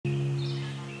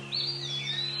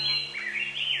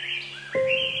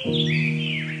For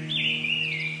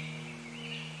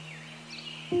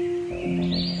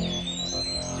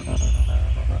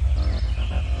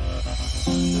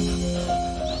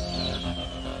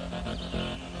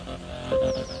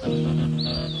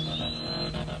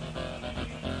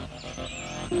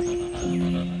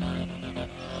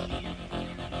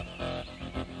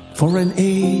an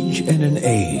age and an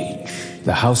age,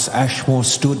 the House Ashmore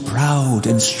stood proud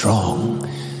and strong.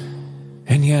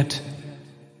 And yet,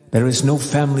 there is no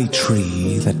family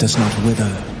tree that does not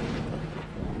wither,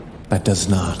 that does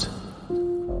not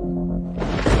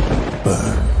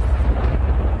burn.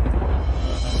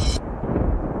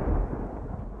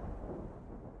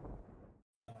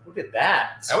 Look at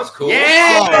that. That was cool.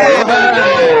 Yeah!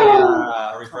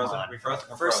 Are we frozen? Are we frozen?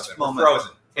 We're First frozen. moment. We're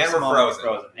frozen. And we're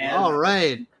frozen. And All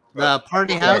right. The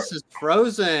party house is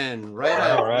frozen right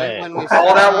out. All right. Right when we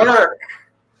all that work.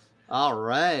 All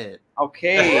right.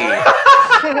 Okay.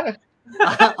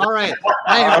 All right.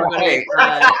 Hi, everybody.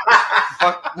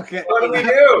 Okay. What do we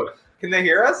do? Can they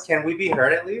hear us? Can we be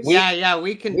heard at least? Yeah,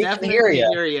 we can we can definitely hear ya.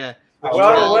 hear you.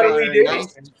 Well, what do we do?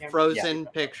 Nice frozen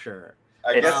picture.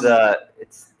 I guess.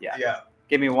 It's yeah. Yeah.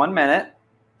 Give me 1 minute.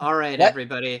 All right, What?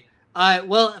 everybody.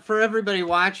 Well, for everybody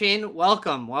watching,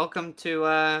 welcome to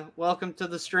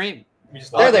the stream. We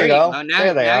just There they Great. go. Oh, now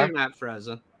There they are. you're not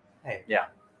frozen. Hey. Yeah.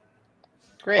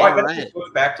 Great. Oh, I All bet right. just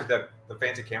move back to the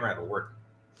fancy camera. It'll work.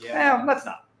 Yeah, let's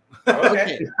not.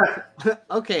 Okay. Okay.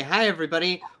 Okay. Hi,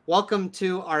 everybody. Welcome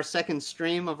to our second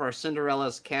stream of our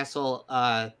Cinderella's Castle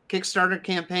Kickstarter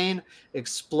campaign,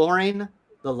 exploring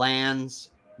the lands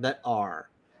that are.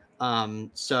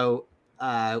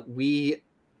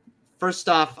 First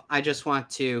off, I just want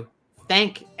to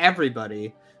thank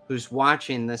everybody who's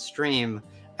watching this stream,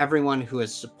 everyone who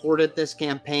has supported this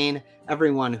campaign,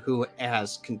 everyone who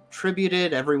has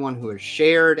contributed, everyone who has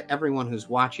shared, everyone who's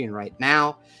watching right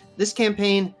now. This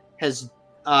campaign has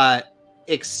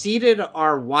exceeded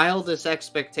our wildest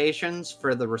expectations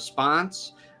for the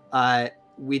response.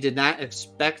 We did not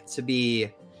expect to be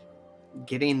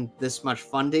getting this much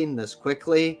funding this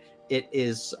quickly. It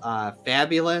is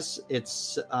fabulous.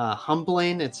 It's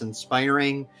humbling. It's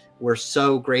inspiring. We're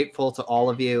so grateful to all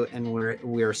of you, and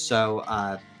we're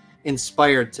so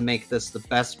inspired to make this the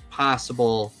best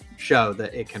possible show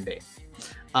that it can be.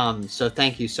 So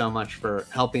thank you so much for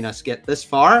helping us get this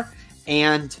far,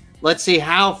 and let's see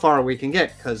how far we can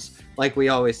get, because like we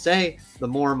always say, the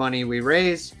more money we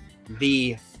raise,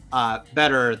 the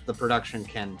better the production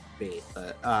can be.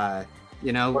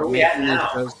 You know, What are we at making these now?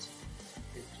 shows-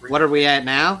 What are we at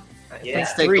now? Yeah.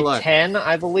 Let's take a look. 310,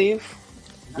 I believe.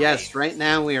 Yes, right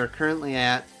now we are currently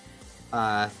at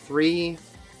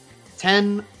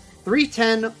 310,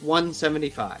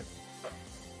 175.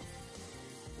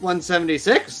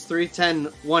 176,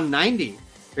 310, 190.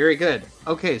 Very good.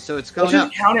 Okay, so it's We'll going up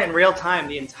just count it in real time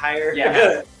the entire.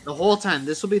 Yeah. the whole time.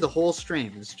 This will be the whole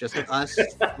stream. It's just us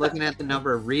looking at the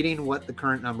number, reading what the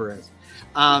current number is.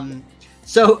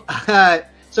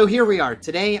 So here we are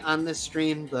today on this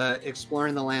stream, the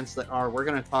Exploring the Lands That Are. We're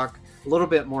going to talk a little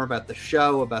bit more about the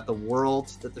show, about the world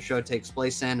that the show takes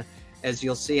place in. As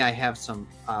you'll see, I have some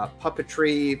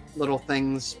puppetry little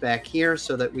things back here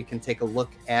so that we can take a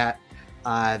look at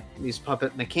these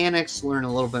puppet mechanics, learn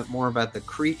a little bit more about the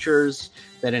creatures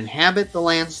that inhabit the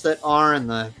lands that are and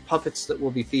the puppets that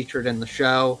will be featured in the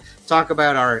show. Talk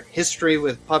about our history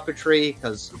with puppetry,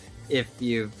 because if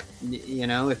you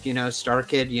know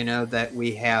Starkid, you know that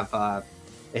we have a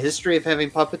history of having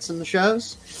puppets in the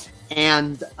shows.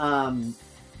 And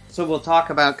so we'll talk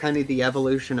about kind of the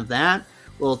evolution of that.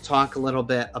 We'll talk a little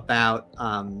bit about,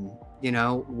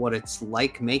 what it's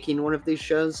like making one of these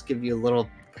shows, give you a little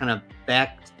kind of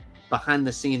behind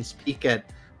the scenes peek at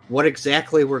what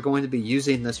exactly we're going to be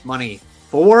using this money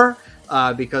for,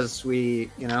 because we,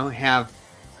 have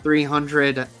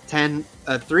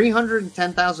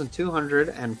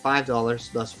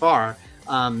 $310,205 thus far.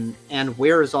 And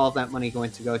where is all of that money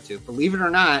going to go to? Believe it or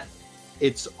not,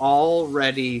 it's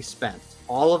already spent.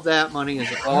 All of that money is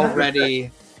already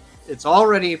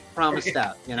promised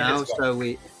out,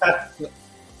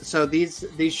 so these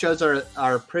shows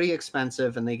are pretty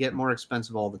expensive, and they get more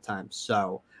expensive all the time.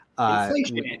 So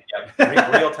Inflation.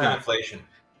 Real-time inflation.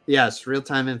 Yes,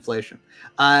 real-time inflation.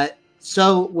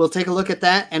 So we'll take a look at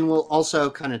that, and we'll also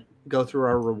kind of go through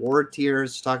our reward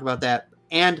tiers, talk about that.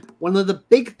 And one of the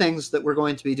big things that we're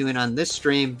going to be doing on this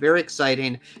stream, very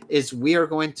exciting, is we are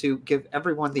going to give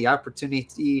everyone the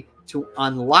opportunity to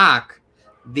unlock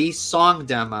these song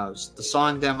demos, the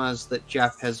song demos that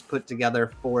Jeff has put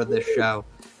together for this show.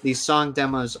 These song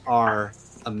demos are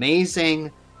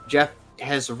amazing. Jeff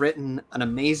has written an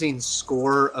amazing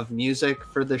score of music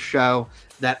for the show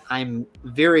that I'm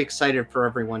very excited for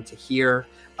everyone to hear.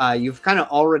 You've kind of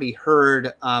already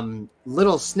heard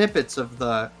little snippets of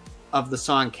the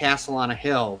song "Castle on a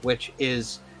Hill," which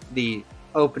is the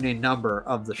opening number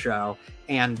of the show,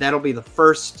 and that'll be the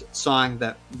first song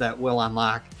that we'll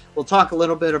unlock. We'll talk a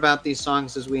little bit about these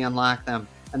songs as we unlock them,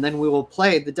 and then we will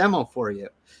play the demo for you.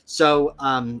 So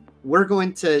we're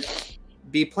going to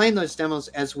be playing those demos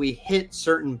as we hit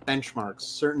certain benchmarks,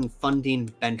 certain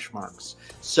funding benchmarks.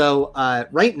 So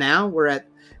right now we're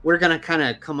going to kind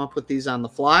of come up with these on the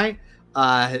fly,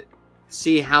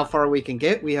 see how far we can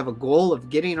get. We have a goal of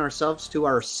getting ourselves to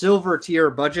our silver tier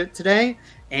budget today,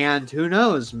 and who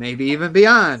knows, maybe even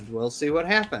beyond. We'll see what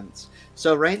happens.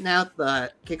 So right now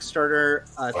the Kickstarter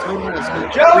total is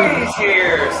Joey's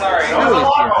here. Sorry. Joey's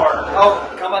here.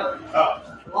 Oh, come on.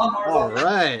 All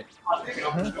right.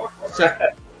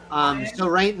 So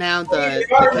right now the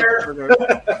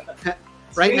Kickstarter.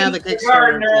 Right now the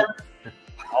Kickstarter.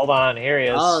 Hold on, here he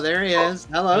is. Oh, there he is.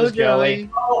 Hello, There's Joey. Joey.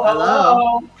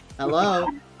 Hello. Hello.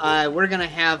 We're gonna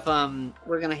have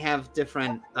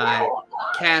different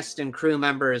cast and crew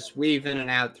members weave in and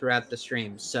out throughout the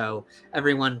stream. So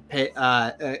everyone,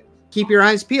 keep your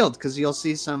eyes peeled because you'll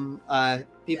see some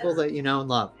people that you know and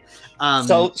love.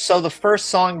 So the first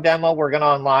song demo we're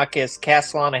gonna unlock is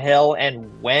 "Castle on a Hill,"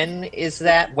 and when is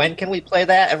that? When can we play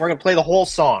that? And we're gonna play the whole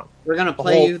song. We're gonna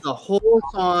play you the whole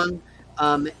song,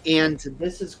 and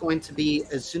this is going to be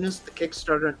as soon as the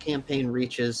Kickstarter campaign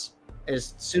reaches.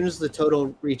 As soon as the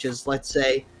total reaches, let's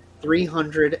say,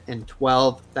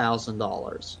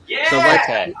 $312,000. Yeah. So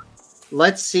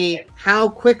let's see how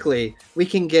quickly we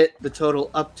can get the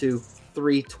total up to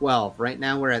 312. Right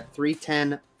now we're at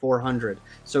 310,400.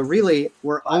 So really,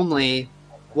 we're only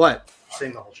what?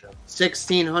 Sing the whole show.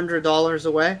 $1,600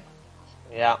 away.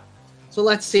 Yeah. So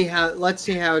let's see how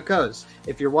it goes.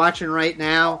 If you're watching right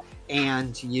now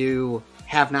and you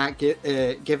have not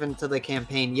given to the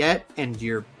campaign yet, and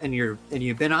you've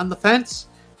been on the fence,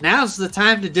 now's the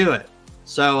time to do it.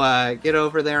 So get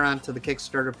over there onto the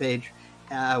Kickstarter page,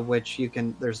 which you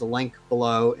can. There's a link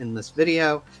below in this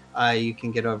video. You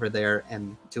can get over there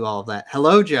and do all of that.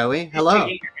 Hello, Joey. Hello.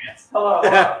 Hello.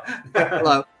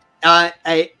 Hello.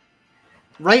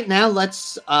 Right now,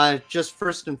 let's just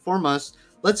first and foremost,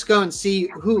 let's go and see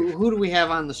who do we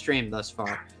have on the stream thus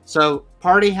far. So,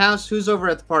 Party House, who's over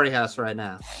at the Party House right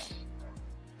now?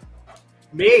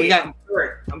 Me. I'm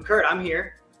Kurt. I'm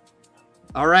here.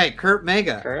 All right, Kurt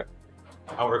Mega. Kurt.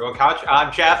 Oh, we're going couch.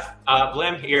 I'm Jeff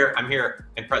Blim here. I'm here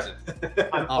and present.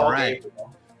 I'm All Paul right.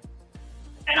 Gabriel.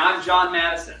 And I'm John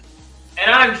Madison.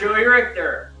 And I'm Joey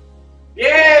Richter.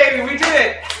 Yay, we did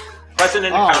it! Present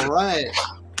in the All couch. right.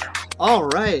 All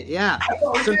right, yeah.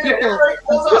 Some people.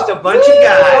 Just a bunch of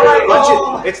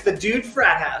guys. It's the dude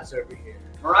frat house over here.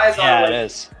 Mariah's on Yeah, the it way.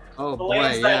 is. Oh The boy,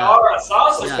 lands that yeah, are a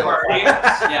sausage Yeah. party.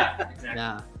 Yeah, exactly.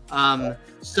 yeah.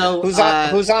 So Who's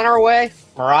on our way?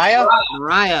 Mariah.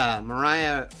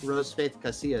 Mariah Rose Faith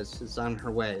Casillas is on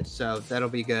her way, so that'll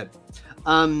be good.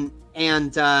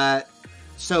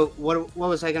 So what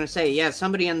was I going to say? Yeah,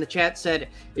 somebody in the chat said,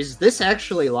 "Is this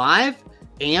actually live?"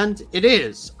 And it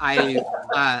is. I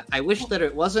wish that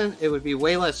it wasn't. It would be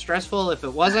way less stressful if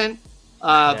it wasn't.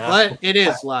 But it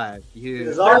is live.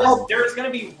 There's going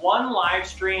to be one live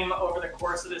stream over the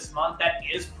course of this month that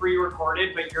is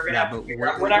pre-recorded, but you're going to have to figure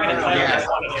out. We're not going to tell you which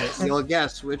one it is. You'll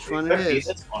guess which one it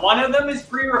is. One of them is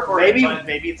pre-recorded.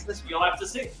 Maybe it's this. You'll have to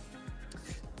see.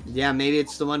 Yeah, maybe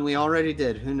it's the one we already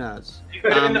did. Who knows? You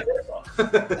could have been the first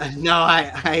one.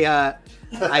 No,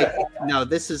 no,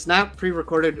 this is not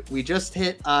pre-recorded. We just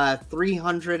hit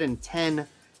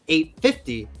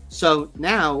 310,850. So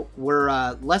now we're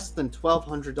less than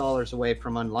 $1,200 away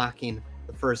from unlocking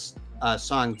the first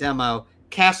song demo,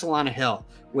 "Castle on a Hill,"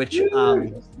 which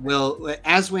will,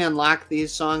 as we unlock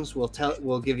these songs,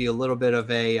 we'll give you a little bit of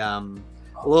a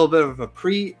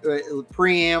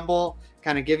preamble,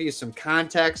 kind of give you some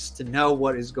context to know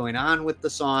what is going on with the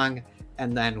song,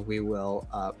 and then we will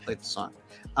play the song.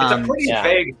 It's a pretty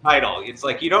vague title. It's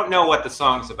like you don't know what the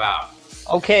song's about.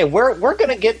 Okay, we're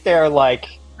gonna get there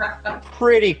like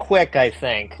pretty quick, I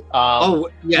think. Oh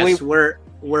yes, we're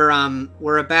less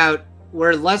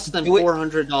than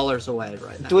 $400 away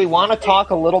right now. Do we want to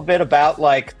talk a little bit about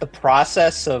like the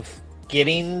process of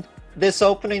getting this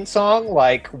opening song,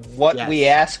 like what we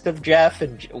asked of Jeff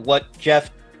and what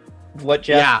Jeff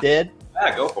did?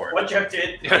 Yeah, go for it. What Jeff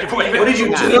did. What did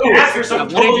you do? Ask her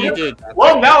something What did totally you do? different.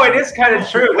 Well, no, it is kind of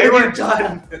true. What have you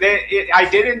done?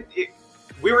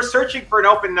 We were searching for an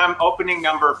opening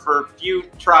number for a few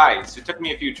tries. It took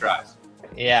me a few tries.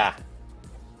 Yeah.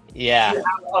 Yeah. Do you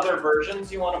have other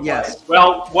versions you want to play? Yes.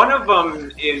 Well, one of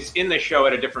them is in the show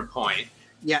at a different point.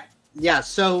 Yeah.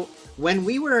 So when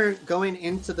we were going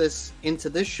into this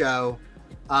show,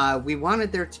 we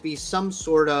wanted there to be some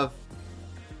sort of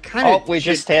kind of. Oh, we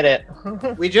just hit it.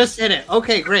 We just hit it.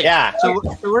 Okay, great. Yeah. So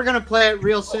we're gonna play it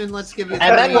real soon. Let's give you.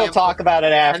 And then we'll talk about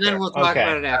it after. And then we'll talk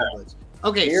about it afterwards.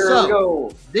 Okay, Here so we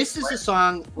go. this is a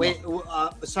song. Wait,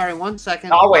 sorry, 1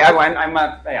 second. Oh wait, I'm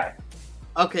yeah.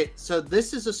 Okay, so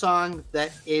this is a song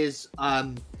that is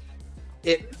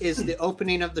it is the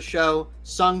opening of the show,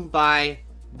 sung by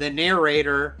the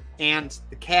narrator and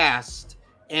the cast,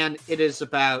 and it is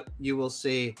about, you will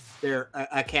see, there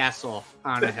a castle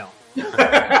on a hill.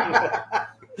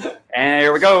 And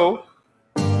here we go.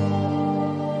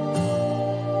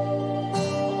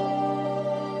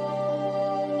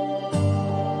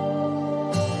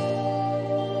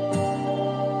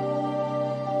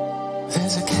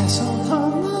 There's a castle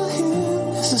on the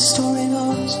hill, as the story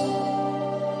goes,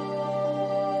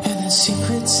 and there's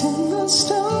secrets in the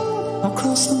stone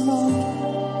across the moat.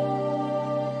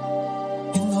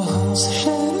 In the halls the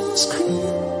shadows creep.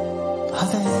 Are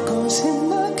there echoes in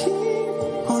the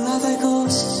keep, or are they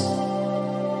ghosts?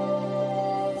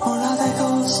 Or are they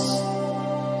ghosts?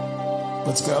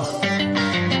 Let's go.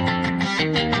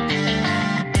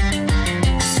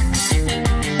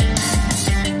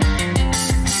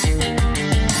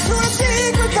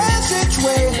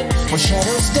 Passageway where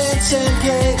shadows dance and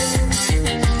play.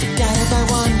 You're guided by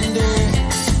wonder.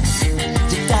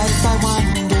 You're guided by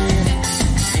wonder.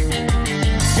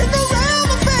 In the realm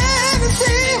of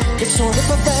fantasy, it's sort of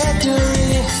a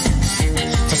factory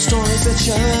for stories that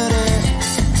shudder.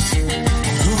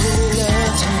 And who really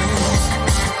loves me?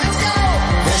 Let's go!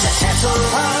 There's a castle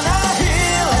on a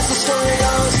hill, as the story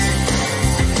goes,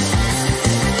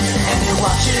 and it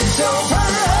watches over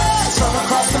us from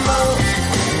across the moat.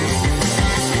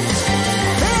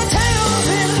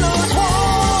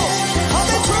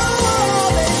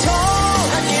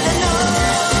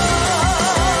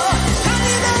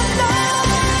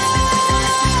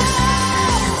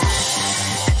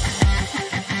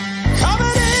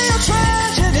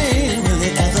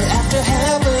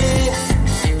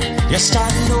 You're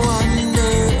starting to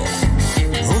wonder.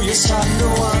 Oh, you're starting to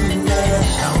wonder.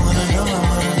 I wanna know.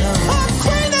 A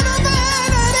queen of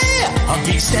vanity, a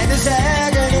beast and his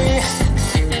agony.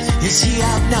 Is he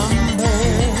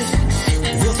outnumbered?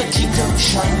 Will the kingdom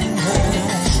shun her?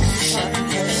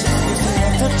 If they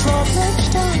let the drawbridge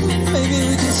down, maybe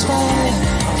we can spy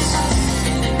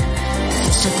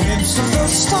just a glimpse of the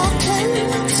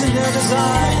Starkids in their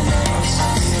design.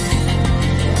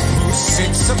 Who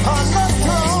sits upon the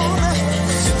throne?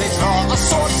 Did they draw a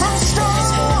sword from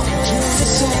stone? Jesus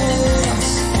said,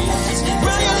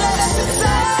 will you let us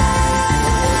inside?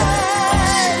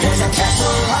 There's a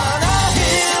castle on a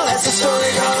hill, as the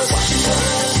story goes,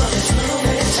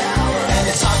 and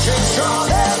its archers draw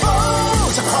their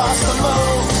bows across the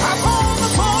moat. Upon the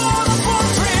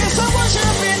fortress, I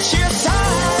worship in sheer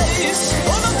size.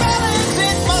 For the balance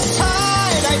it must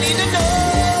hide, I need to know.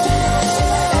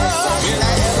 Will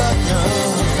I ever know?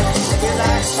 Will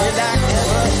I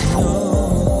ever know?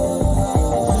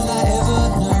 Will I ever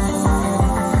know?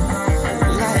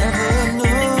 Will I ever know?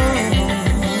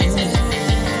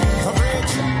 A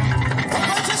bridge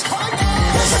is coming down.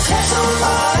 There's a castle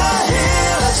on a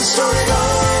hill, as the story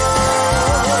goes,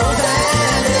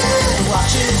 and it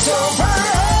watches over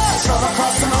us from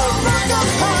across the moat. Like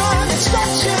upon its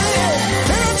structure,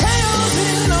 there are tales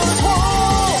in those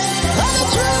walls, and the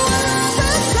true and the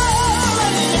soul. I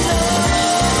need to know.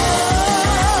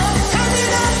 I need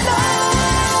to know.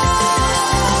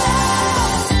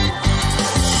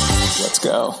 Let's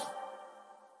go.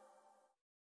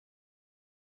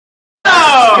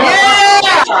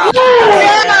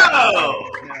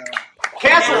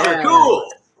 Castles are cool.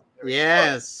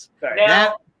 Yes,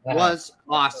 Now, that was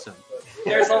awesome.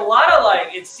 there's a lot of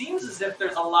it seems as if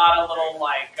there's a lot of little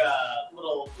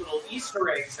little Easter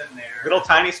eggs in there. Little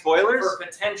tiny spoilers. For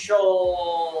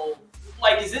potential,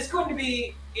 is this going to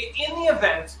be, in the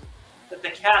event that the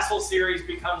Castle series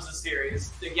becomes a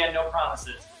series, again, no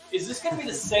promises, is this going to be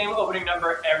the same opening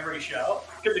number every show?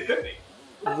 Because it could be.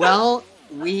 Well,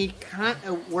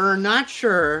 we're not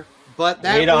sure, but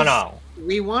that We don't know.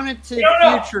 We wanted to don't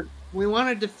know. we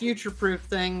wanted to future-proof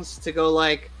things to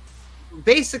go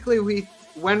basically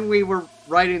when we were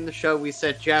writing the show, we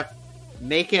said, Jeff,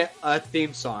 make it a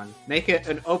theme song. Make it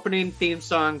an opening theme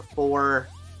song for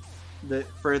the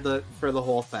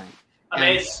whole thing.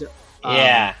 Amazing.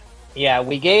 Yeah.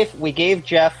 We gave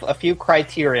Jeff a few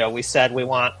criteria. We said we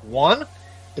want, 1,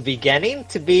 the beginning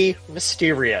to be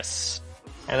mysterious,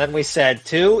 And then we said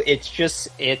 2, it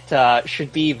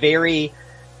should be very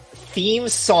theme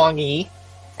songy.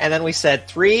 And then we said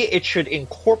 3, it should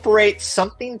incorporate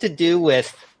something to do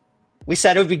with. We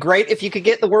said it would be great if you could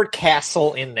get the word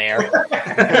castle in there.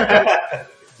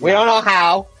 We don't know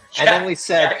how. And then we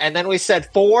said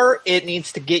 4, it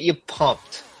needs to get you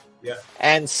pumped. Yeah.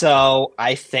 And so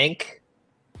I think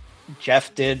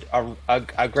Jeff did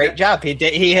a great job. He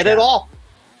hit it all.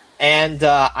 And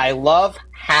I love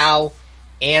how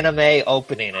anime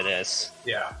opening it is.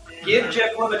 Yeah. Give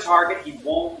Jeff Blim a target he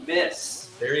won't miss.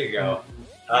 There you go.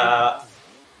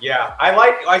 Yeah,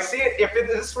 I see it. If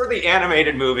this were the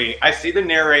animated movie, I see the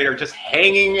narrator just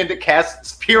hanging into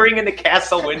peering into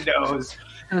castle windows.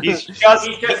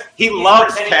 He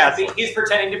loves castle. He's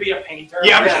pretending to be a painter.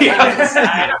 Yeah.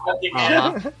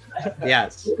 Yes.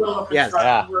 Yes.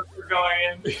 We're going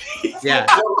in. He's Yeah.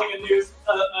 building a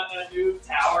new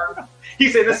tower.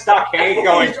 He's in the stockade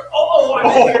going.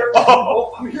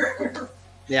 I'm here.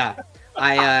 Yeah.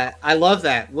 I love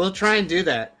that. We'll try and do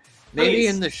that. Maybe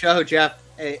Please. in the show, Jeff,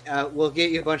 we'll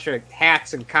get you a bunch of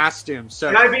hats and costumes. So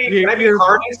Can I be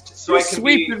harnessed so I can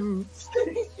sweeping.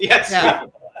 Yes. Yeah.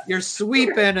 You're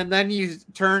sweeping, and then you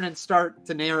turn and start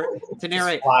to narrate.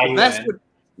 The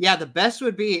best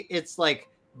would be it's like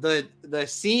the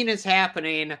scene is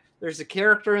happening. There's a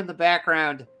character in the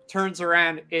background. Turns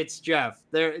around, it's Jeff.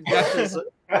 Jeff is in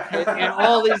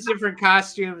all these different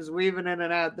costumes, weaving in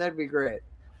and out. That'd be great.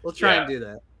 We'll try and do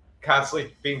that.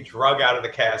 Constantly being drug out of the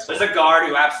castle. There's a guard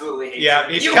who absolutely hates Yeah,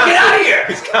 him. he's You get out of here!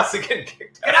 He's constantly getting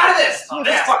kicked Get out. out of this!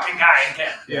 This fucking guy in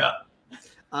camp. Yeah.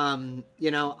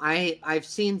 I've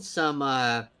seen some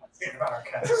About our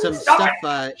cat. stuff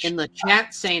in the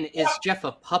chat saying, is Jeff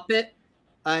a puppet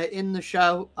in the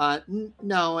show?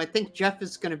 No, I think Jeff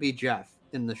is going to be Jeff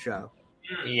in the show.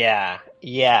 Yeah.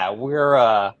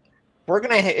 We're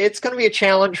gonna. It's gonna be a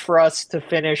challenge for us to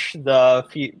finish the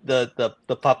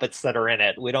puppets that are in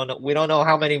it. We don't know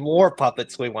how many more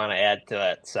puppets we want to add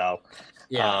to it. So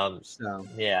Yeah.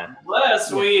 yeah.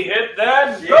 Unless we hit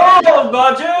that gold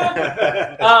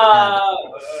budget.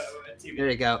 There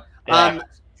you go. Yeah.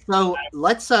 So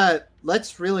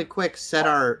let's really quick set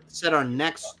our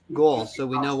next goal so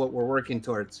we know what we're working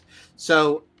towards.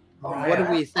 So what do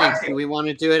we think? Do we want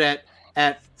to do it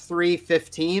at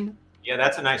 3:15? Yeah,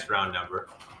 that's a nice round number.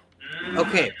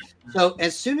 Okay. So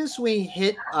as soon as we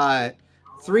hit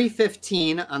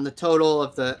 3:15 on the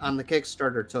total on the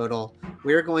Kickstarter total,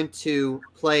 we're going to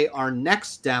play our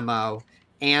next demo,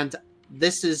 and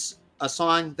this is a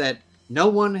song that no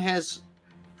one has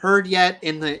heard yet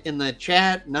in the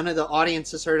chat. None of the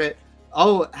audience has heard it.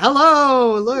 Oh,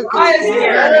 hello! Look, Mariah's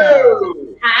here. Hello.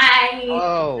 Hi.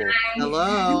 Oh.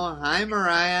 hello, hi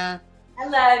Mariah.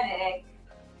 Hello, Nick.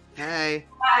 Hey.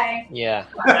 Hi. Yeah.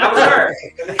 That was her.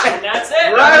 And that's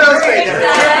it. Right, okay.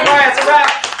 Thanks, It's a wrap.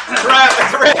 It's a wrap.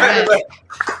 It's a wrap. everybody.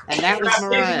 And that was Thank you,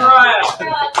 Mariah. You're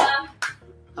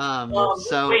welcome.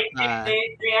 So wait,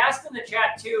 they asked in the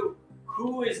chat too,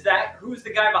 who's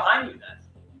the guy behind you then?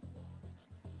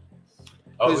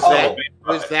 who's Oh, that? big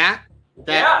Who's puppet.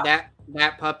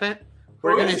 that puppet?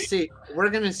 We're Who gonna is he? see. We're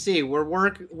gonna see. We're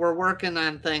working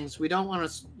on things. We don't want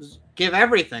to give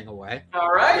everything away.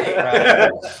 All right.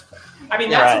 Right. I mean,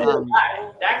 that's Right. a real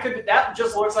guy. That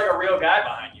just looks like a real guy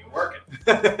behind you working.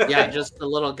 Yeah, just the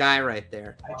little guy right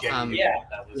there. Yeah.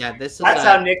 Yeah. This is That's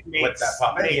how Nick makes that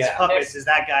puppet. makes Yeah. puppets. Is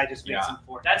that guy just makes Yeah. them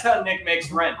for him? That's how Nick makes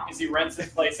rent. Is he rents his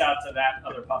place out to that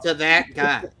other puppet? to that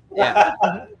guy. Yeah.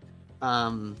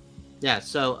 Yeah.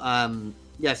 So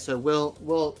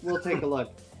we'll take a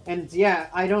look. And yeah,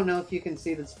 I don't know if you can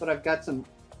see this, but I've got some.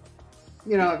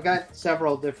 I've got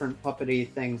several different puppety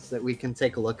things that we can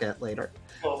take a look at later.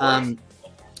 Yeah.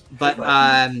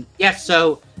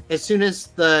 So as soon as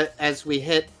we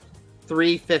hit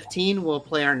 3:15, we'll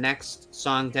play our next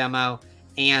song demo.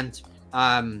 And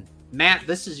Matt,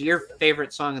 this is your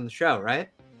favorite song in the show, right?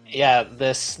 Yeah.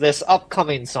 This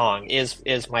upcoming song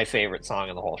is my favorite song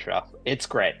in the whole show. It's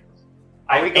great.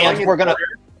 Are we going And in we're gonna.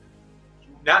 order?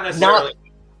 Not necessarily.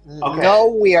 Okay. No,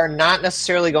 we are not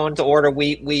necessarily going to order.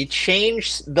 We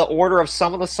changed the order of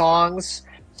some of the songs,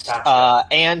 Gotcha.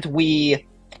 and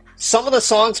some of the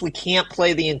songs we can't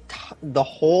play the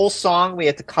whole song. We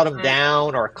have to cut them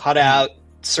down or cut out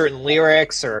certain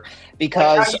lyrics, or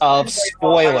because of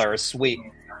spoilers. We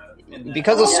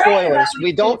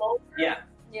don't. Yeah.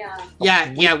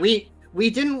 Yeah. We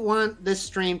didn't want this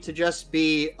stream to just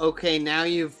be okay. Now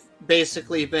you've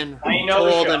basically been Now you know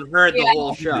the told show. and heard the Yeah.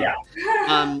 whole show.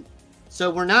 Yeah. So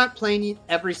we're not playing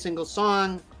every single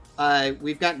song.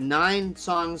 We've got 9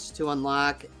 songs to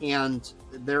unlock, and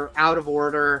they're out of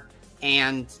order.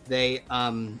 and they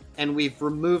and we've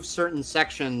removed certain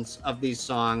sections of these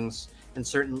songs and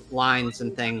certain lines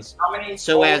and things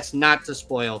so as not to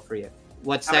spoil for you.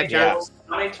 What's that, Jared?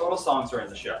 How many total songs are in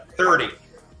the show? 30.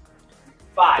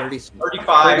 5.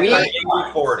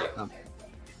 35, 40.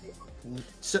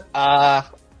 So,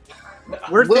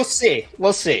 we'll see.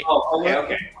 We'll see. Oh,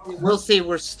 okay. We'll see.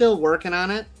 We're still working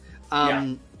on it.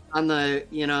 Yeah. On the,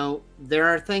 you know, there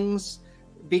are things,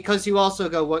 because you also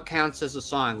go, what counts as a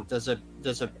song? Does a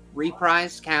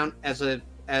reprise count as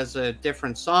a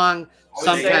different song?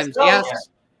 Sometimes yes.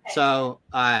 So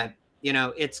you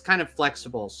know, it's kind of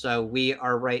flexible. So we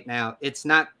are right now. It's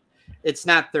not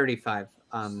 35.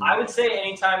 I would say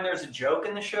anytime there's a joke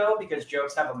in the show, because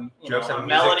jokes have a, Jokes have a a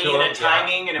melody music to and a them, yeah.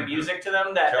 timing and a music to them,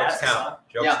 that's Jokes a count. song.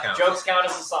 Jokes count. Jokes count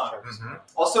as a song.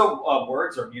 Also,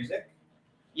 words or music.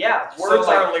 Yeah, So, words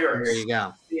like, are lyrics. There you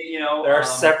go. You know, There are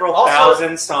several also-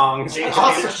 thousand songs.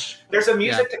 Also, there's a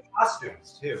music to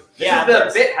costumes too. This Yeah, is the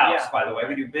there's- bit house, yeah. by the way.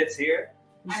 We do bits here.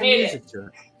 There's I some hate music to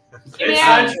it. Give me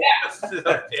a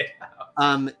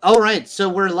All right, so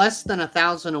we're less than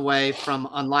 1,000 away from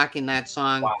unlocking that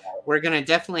song. Wow. We're gonna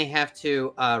definitely have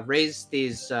to raise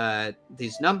these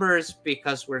numbers,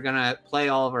 because we're gonna play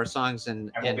all of our songs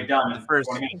in And we'll be done in 20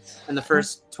 minutes. the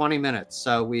first 20 minutes.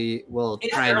 So we will Is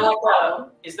try there, and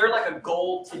is there like a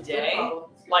goal today?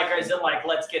 Like, is it like,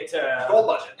 let's get to Goal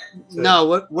budget.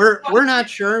 no, we're not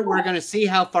sure. We're gonna see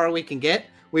how far we can get.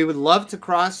 We would love to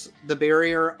cross the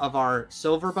barrier of our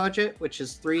silver budget, which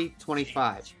is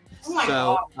 325. Oh my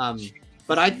So,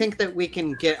 but I think that we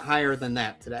can get higher than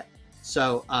that today.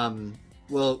 So,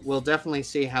 we'll definitely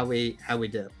see how we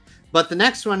do. But the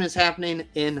next one is happening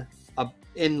in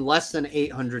less than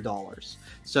 $800.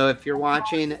 So if you're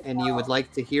watching and you would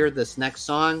like to hear this next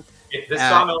song, This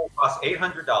song only costs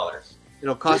 $800.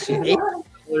 it'll cost you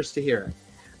 $8 to hear it.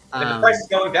 And the price is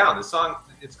going down. The song,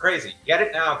 it's crazy. Get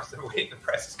it now, because the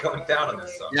price is going down on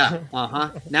this song.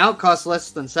 Yeah, Now it costs less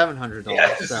than $700.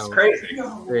 Yeah, this is crazy.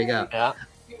 There you go. Yeah.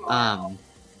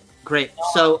 Great.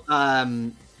 So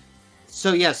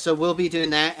so we'll be doing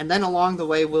that, and then along the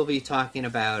way we'll be talking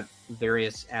about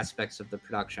various aspects of the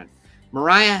production.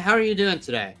 Mariah, how are you doing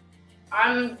today?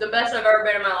 I'm the best I've ever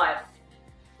been in my life.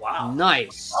 Wow.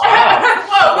 Nice.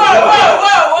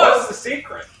 Whoa. What's the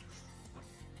secret?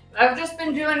 I've just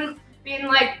been being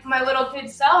like my little kid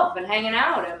self and hanging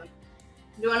out and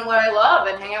doing what I love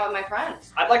and hanging out with my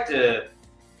friends. I'd like to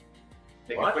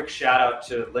make a quick shout out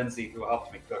to Lindsay, who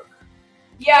helped me cook.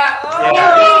 Yeah.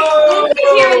 Lindsay's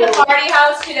here in the party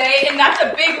house today, and that's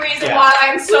a big reason why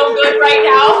I'm so good right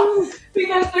now.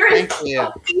 Because there is a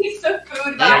piece of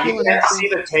food Yeah, that you can't see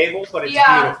the table, but it's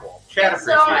Yeah. beautiful. Chad It's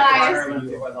so appreciates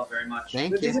nice. it. I love very much.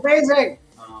 Thank This you. is amazing.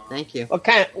 Thank you. What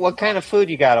kind of food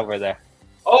you got over there?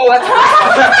 Oh, that's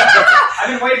I've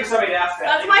been waiting for somebody to ask that.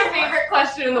 That's my favorite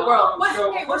question in the world.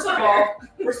 So,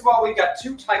 first of all, we've got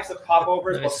two types of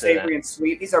popovers, both say savory and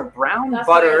sweet. These are brown That's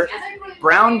butter,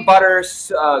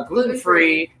 nice.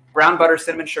 gluten-free, brown butter,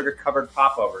 cinnamon sugar covered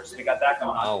popovers. We got that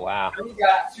going on. Oh wow. And we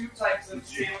got two types of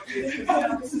sandwiches.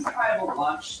 This is kind of a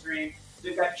lunch stream.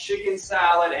 We've got chicken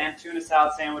salad and tuna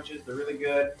salad sandwiches. They're really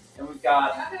good. And we've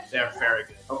got. They're very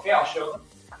good. Okay, I'll show them.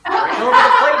 bring over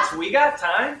the plates? We got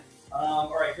time.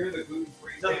 All right, here are the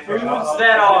gluten-free. The foods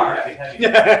that are.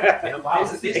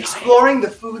 Exploring the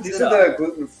foods. These are the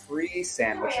gluten-free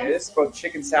sandwiches, both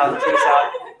chicken salad and tuna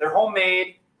salad. They're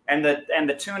homemade, and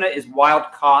the tuna is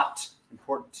wild caught.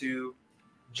 Important to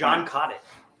John caught it.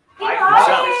 I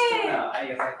caught this tuna.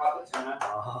 Yes, I caught the tuna.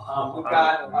 We've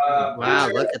got. Wow,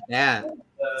 look at that.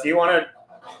 Do you want to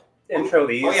intro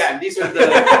these? Oh yeah, and these are the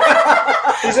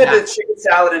the chicken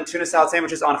salad and tuna salad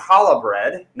sandwiches on challah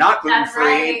bread, not gluten-free,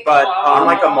 right. but on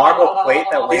like a marble plate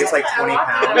that weighs like 20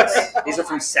 pounds. These are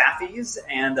from Safi's,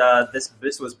 and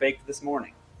this was baked this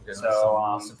morning.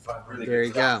 So really There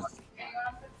you go.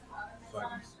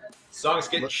 Songs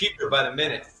get cheaper by the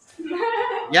minute.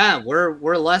 Yeah,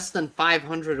 we're less than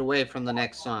 500 away from the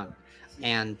next song,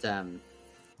 and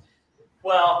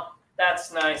Well,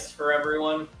 that's nice for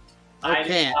everyone.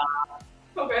 okay.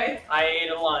 I ate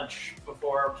a lunch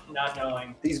before not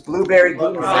knowing. These blueberry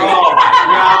gluten-free. Oh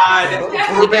my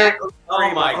god! Blueberry-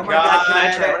 Oh my Can I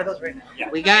try god! one of those right now? Yeah.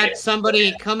 We got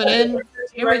somebody coming in.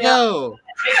 Here we go.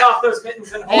 Take off those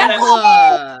mittens and hold them.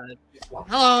 Angela.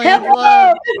 Hello,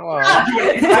 Angela.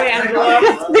 Hi, Angela.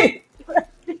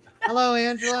 Hello,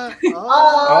 Angela.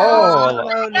 Oh,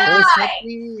 hello, hi.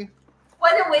 Nancy.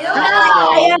 What a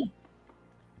wheel.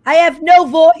 I have no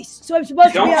voice, so I'm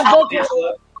supposed to be on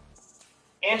vocal.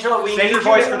 Angela, we Save need your you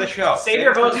voice to- for the show. Save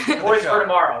your voice for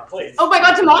tomorrow, please. Oh my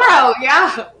god, tomorrow,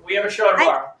 yeah. We have a show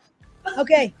tomorrow.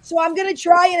 Okay, so I'm gonna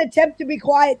try and attempt to be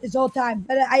quiet this whole time,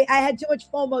 but I had too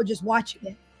much FOMO just watching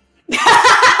it.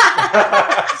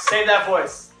 Save that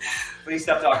voice. Please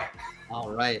stop talking.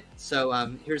 All right. So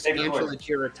here's Save the Angela voice.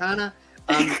 Giratana.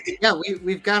 Yeah,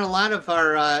 we've got a lot of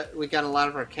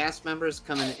our cast members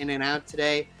coming in and out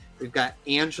today. We've got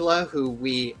Angela, who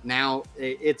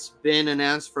it's been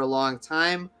announced for a long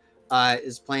time,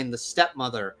 is playing the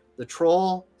stepmother, the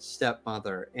troll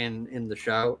stepmother in the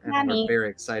show, and Mommy. we're very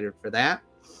excited for that.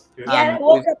 Yeah, I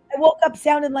woke up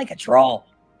sounding like a troll.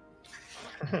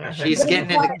 She's getting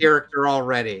into character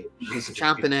already. She's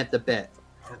chomping at the bit.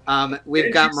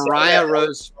 We've got Mariah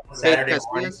Rose Saturday Faith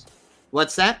morning. Casillas.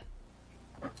 What's that?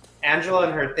 Angela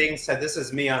and her thing said, "This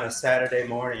is me on a Saturday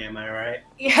morning." Am I right?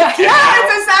 Yeah, it's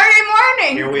a Saturday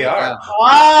morning. Here we are.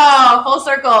 Wow, full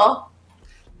circle.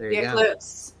 There you Get go.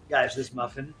 loose. Guys, this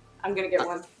muffin. I'm gonna get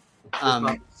one. This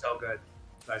muffin's so good.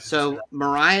 So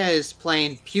Mariah is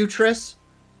playing Putris,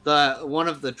 one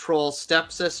of the troll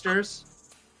stepsisters.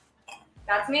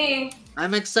 That's me.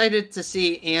 I'm excited to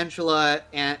see Angela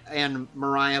and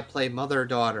Mariah play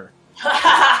mother-daughter.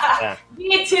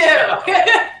 Me too.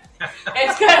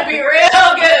 It's gonna be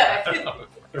real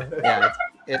good. Yeah,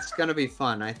 it's gonna be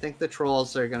fun. I think the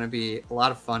trolls are gonna be a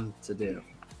lot of fun to do.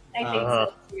 I think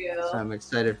so too. So I'm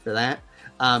excited for that.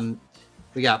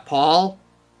 We got Paul.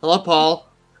 Hello,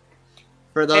 Paul.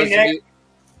 For those Hey, of you,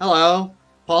 hello.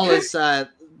 Paul is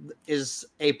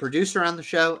a producer on the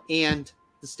show and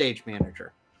the stage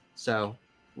manager. So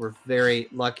we're very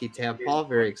lucky to have Paul.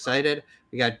 Very excited.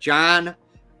 We got John.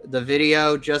 The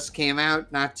video just came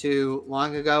out not too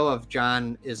long ago of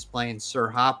John is playing Sir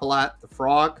Hopalot, the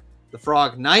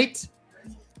Frog Knight,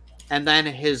 and then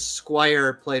his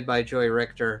squire, played by Joey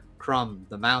Richter, Crumb,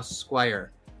 the Mouse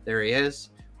Squire. There he is.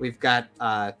 We've got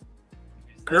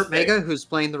Kurt Mega, who's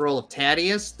playing the role of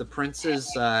Thaddeus, the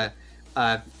prince's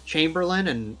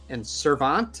chamberlain and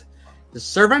servant. The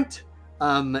servant,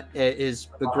 his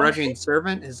begrudging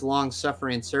servant, his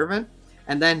long-suffering servant.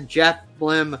 And then Jeff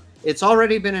Blim. It's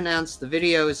already been announced. The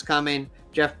video is coming.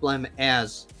 Jeff Blim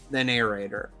as the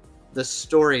narrator, the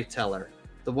storyteller,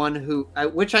 the one who,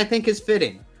 which I think is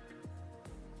fitting.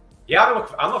 Yeah,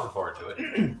 I'm looking forward to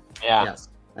it. Yeah. Yes,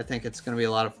 I think it's going to be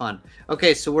a lot of fun.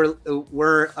 Okay, so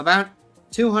we're about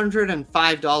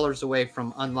 $205 away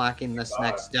from unlocking this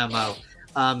next demo.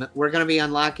 We're going to be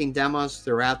unlocking demos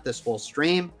throughout this whole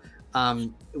stream.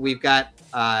 We've got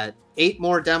 8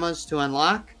 more demos to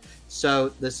unlock. So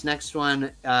this next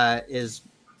one is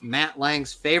Matt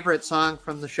Lang's favorite song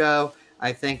from the show.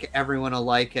 I think everyone will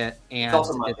like it, and It's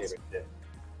also my favorite too.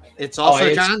 It's also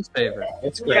it's- John's favorite.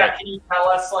 It's great. Yeah, can you tell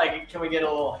us, like, can we get a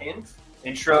little hint?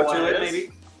 Intro What to it it, is?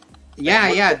 maybe.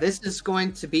 Yeah. This is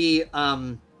going to be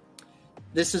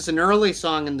this is an early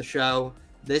song in the show.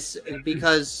 This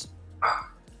because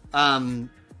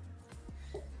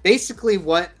basically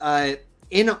what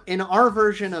in our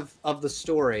version of the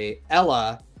story,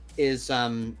 Ella is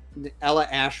Ella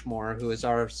Ashmore, who is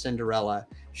our Cinderella.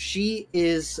 She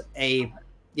is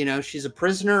she's a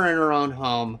prisoner in her own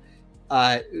home.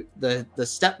 The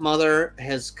stepmother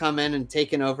has come in and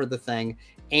taken over the thing,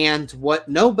 and what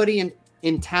nobody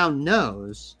in town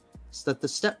knows is that the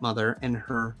stepmother and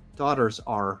her daughters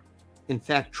are in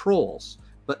fact trolls,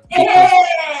 but because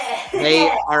they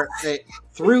are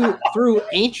through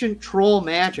ancient troll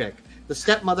magic, the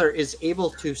stepmother is able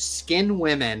to skin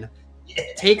women,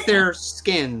 take their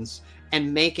skins,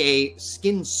 and make a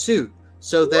skin suit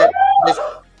so that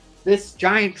this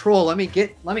giant troll. Let me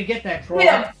get that troll.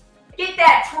 Get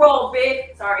that troll,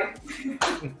 bitch. Sorry.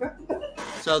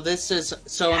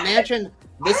 So imagine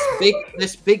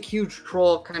this big huge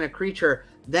troll kind of creature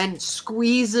then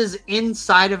squeezes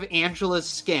inside of Angela's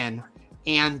skin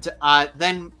and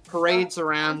then parades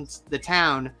around the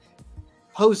town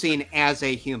posing as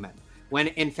a human, when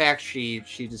in fact she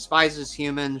despises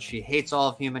humans, she hates all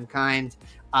of humankind,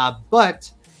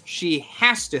 but she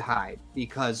has to hide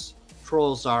because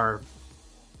trolls are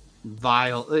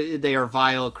vile. They are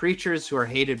vile creatures who are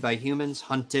hated by humans,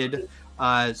 hunted.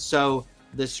 So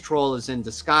this troll is in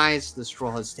disguise. This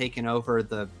troll has taken over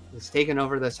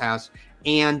this house,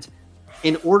 and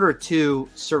in order to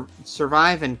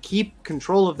survive and keep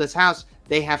control of this house,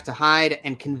 they have to hide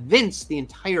and convince the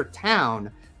entire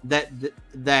town that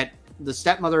the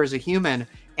stepmother is a human.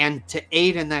 And to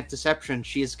aid in that deception,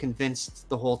 she has convinced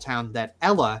the whole town that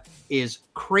Ella is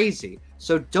crazy.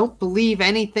 So don't believe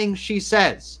anything she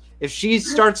says. If she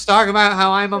starts talking about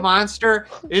how I'm a monster,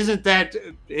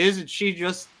 isn't she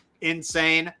just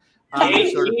insane?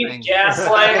 Sort of thing.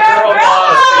 Gaslight girl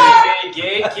boss, baby.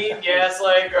 Gatekeep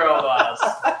gaslight girl boss.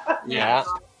 Yeah.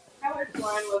 That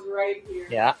line was right here.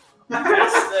 Yeah.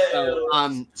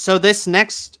 So this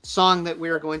next song that we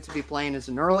are going to be playing is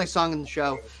an early song in the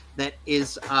show that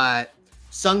is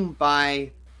sung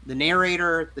by the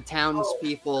narrator, the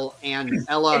townspeople, and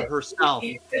Ella herself,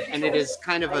 and it is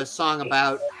kind of a song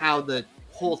about how the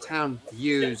whole town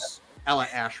views Ella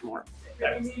Ashmore.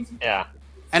 Yeah.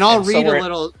 And I'll read a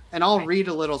little. And I'll read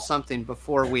a little something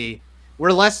before we're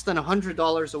less than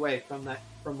 $100 away from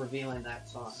revealing that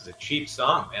song. It's a cheap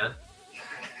song, man.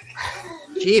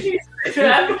 Cheap.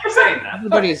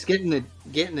 Everybody's getting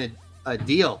a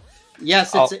deal.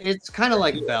 Yes, it's kind of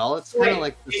like Belle. It's kind of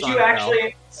like the song.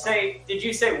 Did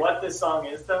you say what this song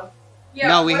is though? Yeah,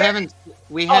 no, we haven't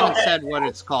said what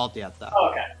it's called yet though.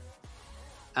 Oh, okay.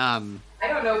 I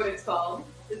don't know what it's called.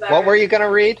 What were you gonna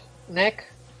read, Nick?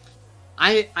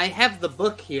 I have the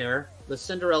book here, the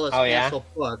Cinderella's Castle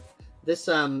book. This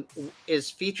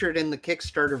is featured in the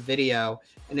Kickstarter video,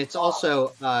 and it's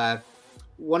also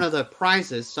one of the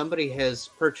prizes. Somebody has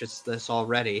purchased this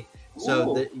already.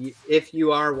 So if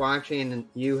you are watching and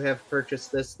you have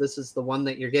purchased this, this is the one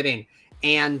that you're getting.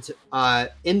 And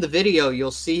in the video, you'll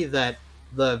see that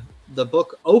the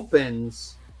book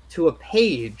opens to a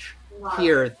page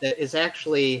here that is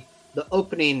actually the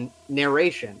opening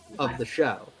narration of the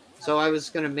show. So I was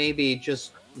going to maybe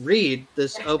just read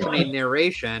this opening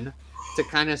narration to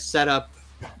kind of set up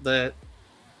the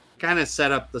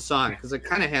song, because it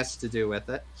kind of has to do with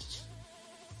it.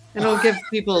 And it'll give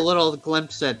people a little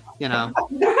glimpse at, the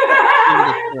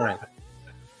story.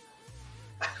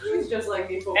 He's just like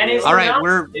me. All right,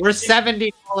 we're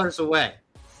 $70 away.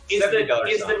 Is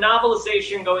the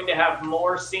novelization going to have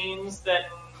more scenes that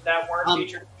weren't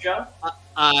featured in the show?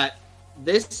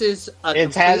 This is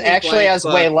it has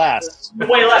way less.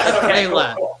 Way less. Okay. Way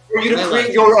less. For you to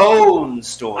create your own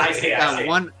story.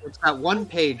 It's got one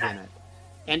page in it.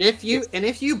 And if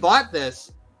you bought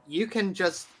this, you can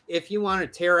just, if you want to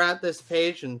tear out this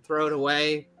page and throw it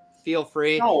away, feel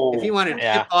free. No. If you want to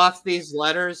tip off these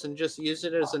letters and just use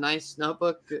it as a nice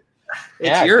notebook,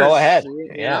 it's yours. Go ahead.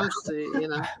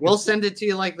 We'll send it to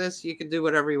you like this. You can do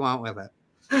whatever you want with it.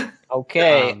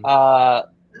 Okay. $20.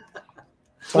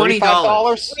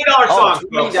 $20 song.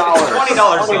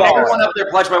 $20. Everyone up there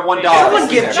pledged by $1. Someone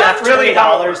give Jeff really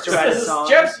 $20 to write a song.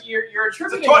 Jeff, you're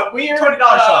attributing a weird $20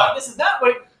 song. This is not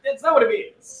what it's not what it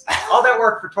means. All that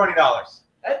work for $20.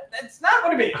 That's not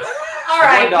what it means. All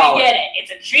right, we get it.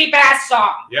 It's a cheap ass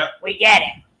song. Yep. We get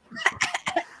it.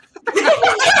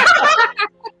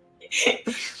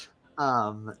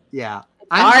 Yeah.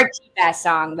 Our cheap ass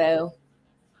song though.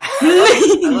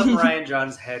 I love Ryan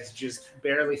John's head's just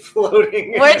barely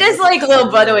floating. We're just like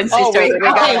little brother and sister. We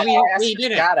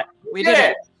did it. Got it. We did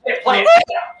it. Play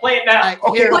it now.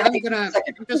 Here, I'm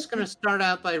just gonna start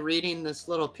out by reading this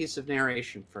little piece of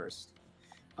narration first.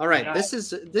 All right, this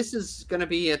is gonna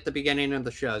be at the beginning of the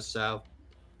show, so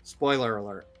spoiler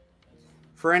alert.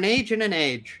 For an age and an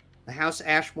age, the House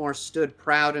Ashmore stood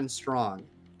proud and strong,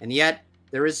 and yet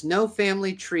there is no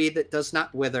family tree that does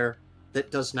not wither,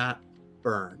 that does not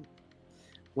burn.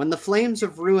 When the flames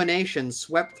of ruination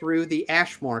swept through the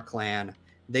Ashmore clan,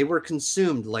 they were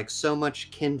consumed like so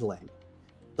much kindling.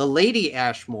 The Lady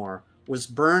Ashmore was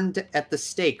burned at the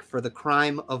stake for the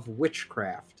crime of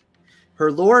witchcraft.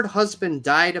 Her lord husband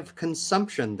died of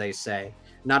consumption, they say,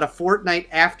 not a fortnight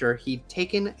after he'd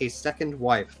taken a second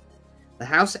wife. The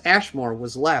House Ashmore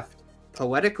was left,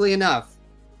 poetically enough,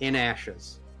 in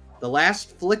ashes. The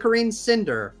last flickering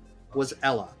cinder was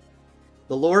Ella,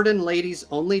 the lord and lady's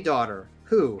only daughter,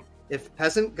 who, if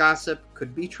peasant gossip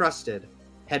could be trusted,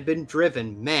 had been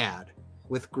driven mad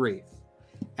with grief.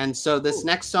 And so this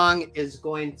next song is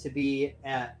going to be,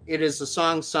 it is a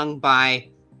song sung by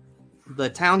the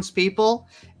townspeople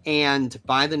and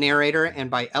by the narrator and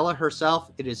by Ella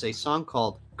herself. It is a song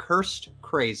called Cursed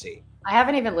Crazy. I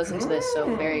haven't even listened to this,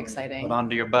 so very exciting. Hold on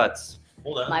to your butts.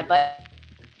 Hold on. My butt.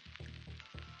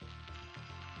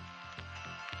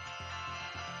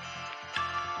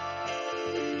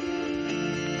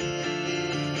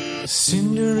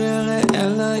 Cinderella,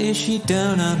 Ella, is she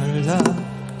down on her luck?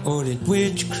 Or did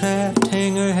witchcraft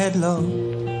hang her head low?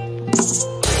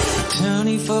 The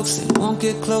towny folks, they won't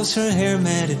get close, her hair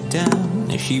matted down,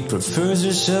 and she prefers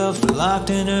herself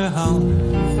locked in her home.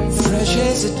 Fresh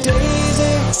as a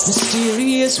daisy,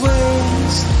 mysterious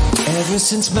ways, ever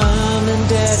since mom and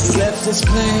dad left this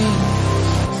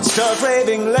plane. Stark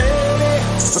raving lady,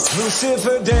 reclusive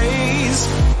for days.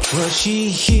 Was she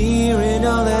hearing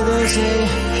all that they say?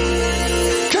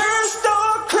 Cursed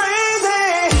or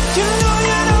crazy, you know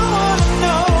you don't wanna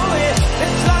know it.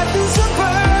 If life is a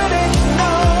burden,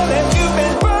 know that you've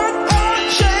been burnt or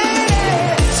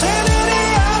shaded. Sanity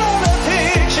out of the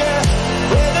picture,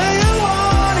 whether you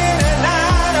want it or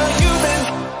not, or you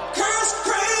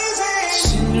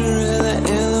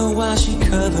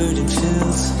covered in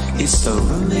filth. It's the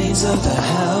remains of the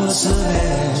house of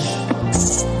ash.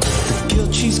 The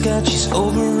guilt she's got, she's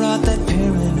overwrought that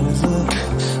paranoid look.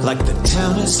 Like the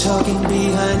town is talking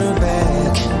behind her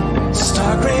back.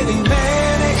 Stark raving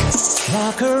manic,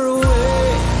 lock her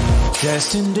away.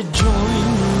 Destined to join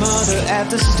mother at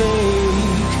the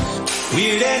stake.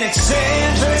 Weird and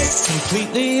eccentric,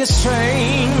 completely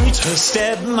estranged. Her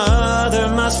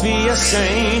stepmother must be a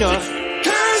saint or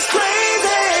cursed crazy.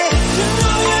 You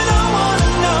know you don't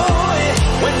wanna know it.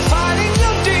 When fighting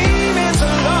your demons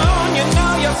alone, you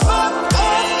know you're fucked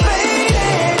up, lady.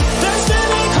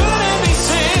 Destiny couldn't be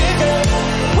sicker.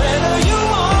 Whether you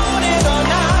want it or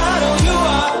not, oh, you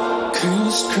are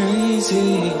cursed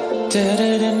crazy,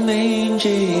 tattered and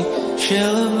mangy,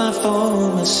 shell of my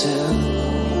former self.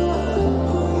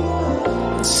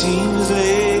 Seems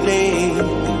lately,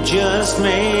 just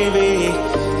maybe,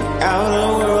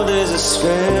 outer world is a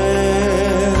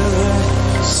spell.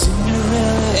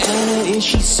 Cinderella, Ella, is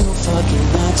she so fucking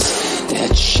nuts?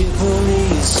 That chivalry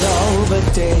is all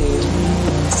but dead.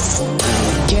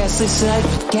 Ghastly sight,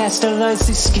 gaslights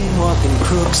these skinwalking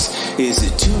crooks. Is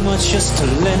it too much just to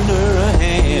lend her a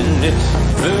hand?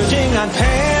 Verging on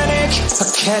panic, a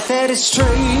cat that is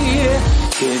strayed.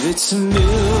 If it's a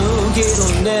milk,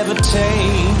 it'll never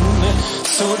tame.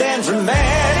 So damn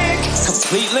dramatic,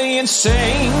 completely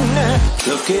insane.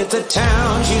 Look at the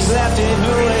town she's left in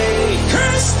her way.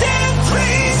 Cursed and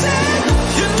crazy,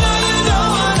 you know you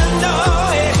don't wanna know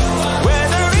it.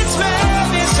 Whether it's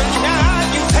madness or not,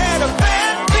 you've had a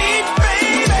bad beat,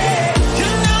 baby. You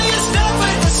know you're stuck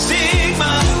with the stigma.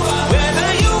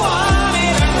 Whether you want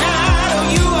it or not,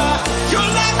 oh you are. Your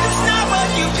life is not what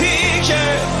you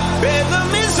picture. Rhythm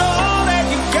is all that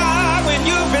you got when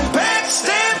you've been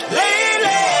backstabbed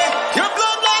lately. Your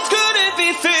blood lines couldn't be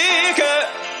thicker.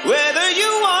 Whether you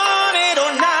want it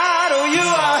or not, oh you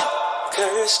are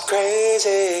cursed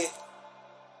crazy.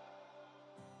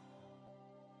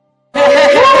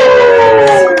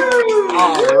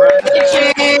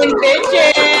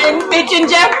 Bitchin'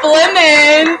 Jeff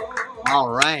Blim.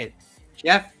 All right,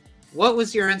 Jeff, what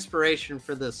was your inspiration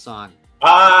for this song?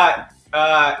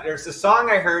 There's a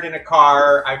song I heard in a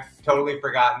car. I've totally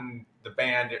forgotten the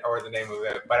band or the name of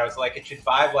it, but I was like, it should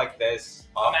vibe like this.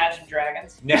 Imagine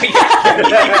Dragons.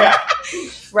 Yeah.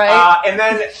 Right. And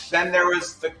then there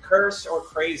was the curse or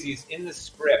crazies in the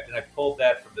script, and I pulled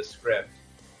that from the script,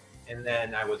 and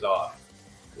then I was off.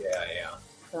 Yeah.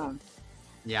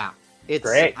 Yeah, it's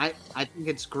great. I think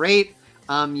it's great.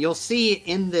 You'll see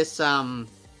in this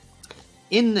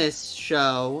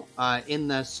show, in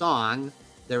the song,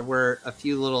 there were a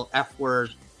few little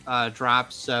F-word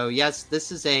drops. So yes,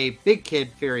 this is a big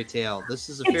kid fairy tale. This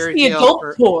is a fairy tale.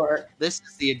 This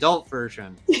is the adult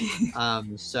version.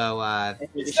 It's not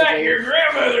your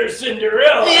grandmother's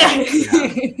Cinderella. Yeah.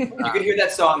 You could hear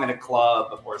that song in a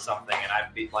club or something, and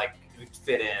I'd be like, it would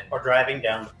fit in. Or driving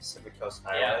down the Pacific Coast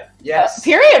Highway. Yeah. Yes.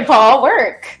 Period, Paul.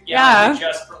 Work. Yeah. You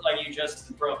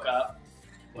just broke up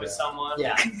with someone.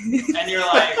 Yeah. And you're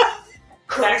like,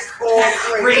 that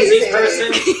crazy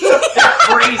person. That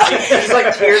crazy. It's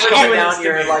like tears coming down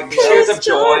your like tears of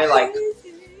joy, like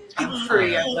I'm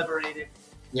free, I'm liberated.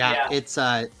 Yeah, it's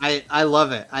I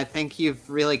love it. I think you've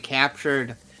really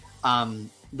captured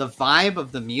the vibe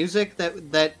of the music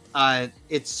that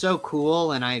it's so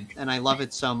cool, and I love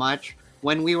it so much.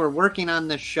 When we were working on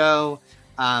this show,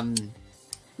 part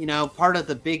of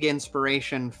the big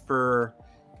inspiration for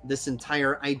this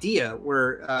entire idea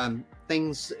were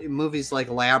movies like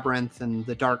Labyrinth and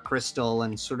The Dark Crystal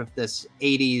and sort of this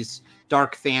 80s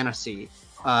dark fantasy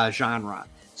genre.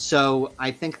 So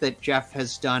I think that Jeff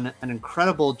has done an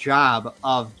incredible job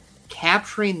of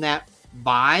capturing that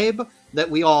vibe that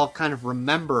we all kind of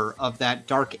remember of that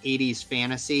dark 80s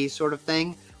fantasy sort of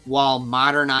thing, while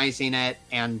modernizing it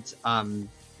and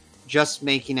just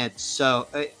making it so...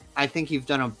 I think you've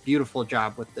done a beautiful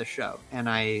job with this show, and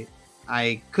I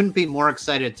couldn't be more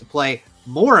excited to play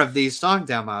more of these song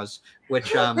demos,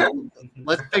 which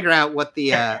let's figure out what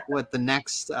the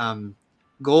next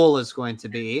goal is going to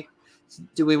be.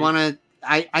 Do we want to...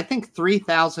 I think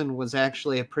 3,000 was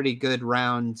actually a pretty good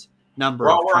round number.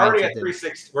 Well, we're already at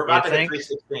 316. We're about to hit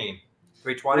 316.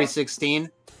 316?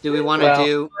 Do we want to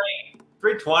do...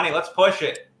 320. Let's push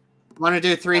it. Want to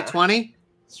do 320?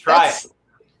 Let's try it.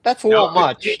 That's a little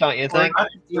much, don't you think?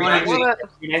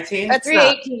 319? That's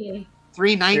 318.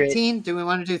 319? Do we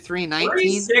want to do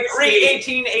 319?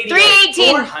 318,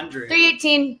 318. 400.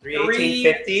 318.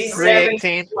 318.50.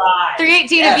 318.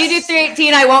 318. Yes. If you do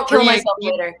 318, I won't kill myself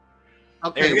later.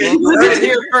 Okay, we'll heard it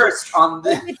here first on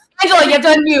the... Angela, you have to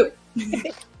unmute.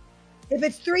 If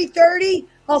it's 3:30,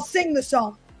 I'll sing the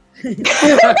song. Please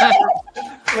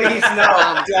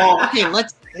no, don't. Okay,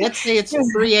 let's say it's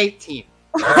 318.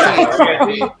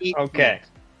 Okay.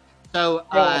 So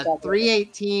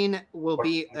 318 will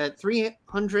be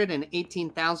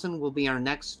 318,000 will be our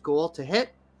next goal to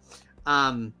hit.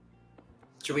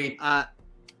 Should we?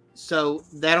 So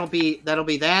that'll be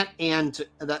that, and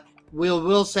that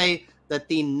we'll say that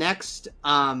the next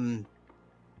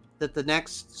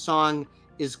song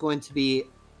is going to be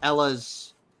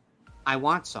Ella's "I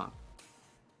Want" song.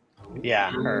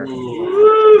 Yeah, her.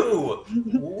 Ooh.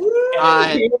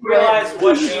 And you realize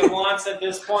what she wants at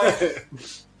this point?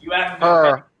 You haven't been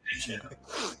paying attention.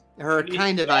 Her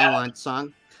kind of "I Want"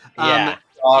 song. Yeah.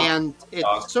 And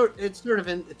it's sort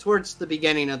of towards the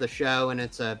beginning of the show, and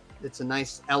it's a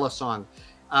nice Ella song.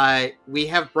 We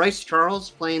have Bryce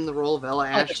Charles playing the role of Ella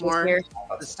Ashmore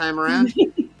this time around,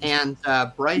 and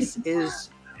Bryce is,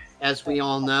 as we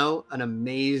all know, an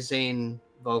amazing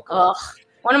vocalist.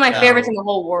 One of my favorites in the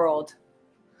whole world.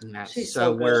 Yeah, She's so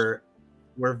so good.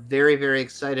 we're very, very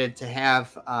excited to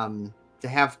have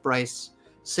Bryce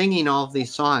singing all of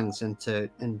these songs, and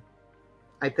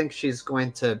I think she's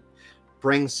going to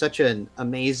bring such an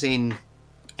amazing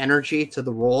energy to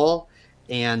the role,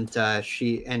 and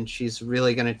she's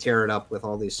really going to tear it up with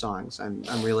all these songs. I'm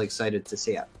really excited to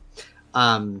see it.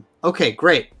 Okay,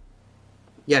 great.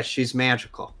 Yes, she's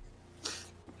magical.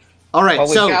 All right, Well,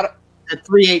 so at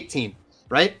 318,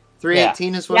 right?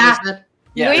 318 is what we said.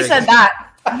 Yeah, you said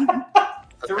that.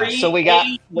 So we got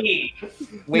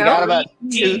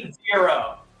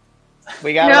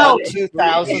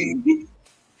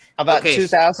about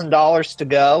 $2,000 to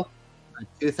go.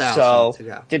 $2,000 So to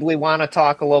go. did we want to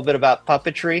talk a little bit about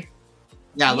puppetry?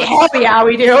 Yeah, Yeah,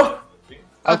 we do.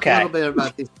 Okay. A little bit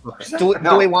about these puppets. Do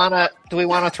we want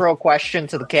to throw a question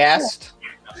to the cast?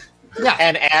 Yeah.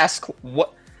 And ask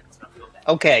what?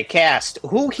 Okay, cast.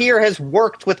 Who here has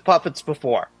worked with puppets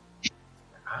before?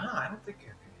 I don't think.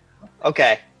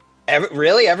 Okay.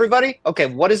 Really, everybody? Okay.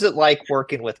 What is it like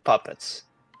working with puppets?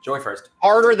 Joey first.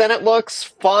 Harder than it looks?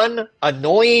 Fun?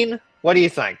 Annoying? What do you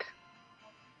think?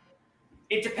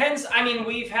 It depends. I mean,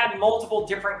 we've had multiple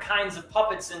different kinds of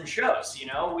puppets in shows. You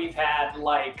know, we've had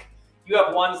you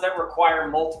have ones that require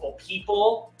multiple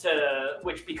people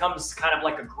which becomes kind of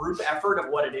like a group effort of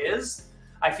what it is.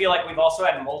 I feel like we've also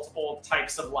had multiple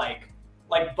types of like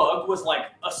Bug was like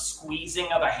a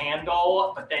squeezing of a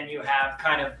handle, but then you have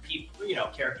kind of people,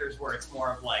 characters where it's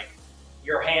more of like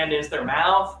your hand is their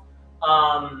mouth.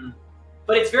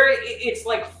 But it's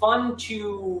like fun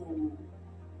to.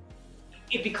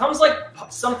 It becomes like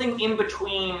something in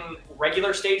between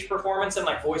regular stage performance and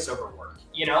like voiceover work,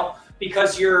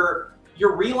 because you're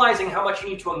realizing how much you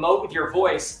need to emote with your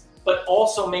voice, but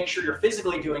also make sure you're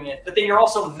physically doing it. But then you're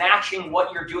also matching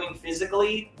what you're doing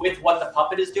physically with what the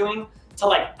puppet is doing to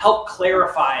like help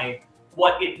clarify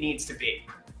what it needs to be.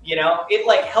 It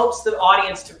like helps the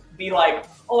audience to be like,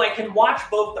 oh, I can watch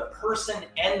both the person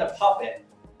and the puppet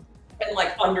and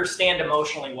like understand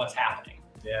emotionally what's happening.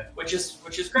 Yeah. Which is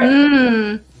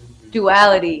great.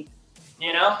 Duality.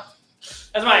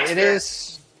 That's my experience. It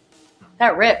is.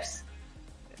 That rips.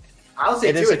 I'll say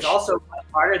It is too, a it's also much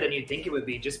harder than you'd think it would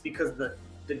be, just because the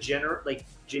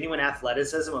genuine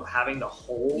athleticism of having to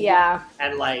hold. Yeah.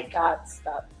 And that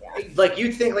stuff. Yeah. Like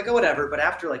you'd think like, oh, whatever, but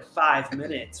after like 5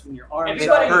 minutes when your arms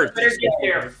Everybody hurt, better get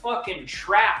their fucking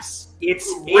traps it's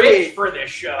ripped for this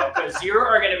show, because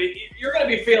you're gonna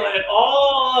be feeling it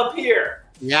all up here.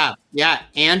 Yeah.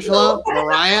 Angela,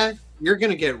 Mariah, you're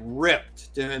gonna get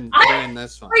ripped doing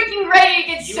this one. Freaking ready to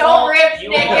get so ripped,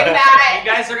 Nick and Matt.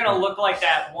 You guys are gonna look like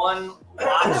that one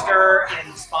lobster in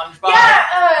SpongeBob.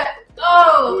 Yeah.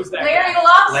 Who's that Larry guy? the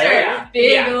Lobster. Larry.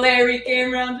 Big Yeah. Larry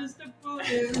came around just to put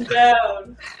him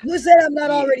down. Who said I'm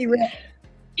not already ripped?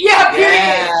 Yeah, period.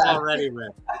 Yeah, already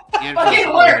ripped. Angela's Fucking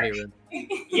already work. ripped.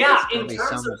 Yeah, It's gonna in be terms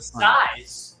so of much fun.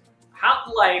 size,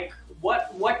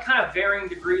 what kind of varying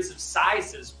degrees of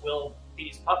sizes will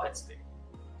these puppets be?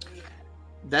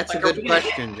 That's Like, a are good we gonna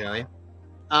question, Joey.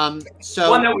 So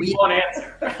One that we won't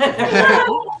answer.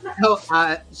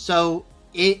 so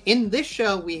in this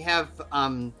show we have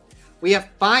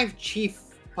 5 chief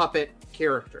puppet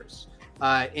characters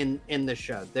in the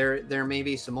show. There may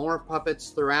be some more puppets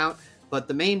throughout, but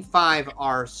the main 5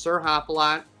 are Sir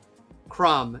Hopalot,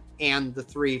 Crumb, and the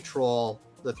three trolls.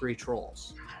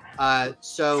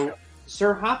 So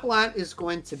Sir Hopalot is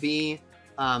going to be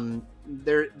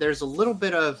there's a little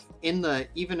bit of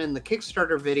even in the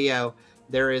Kickstarter video,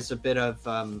 there is a bit of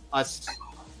an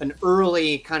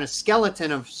early kind of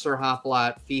skeleton of Sir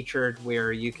Hopalot featured,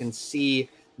 where you can see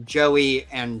Joey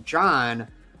and John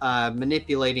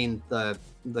manipulating the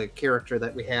character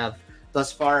that we have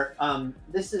thus far.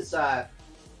 This is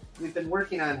we've been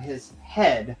working on his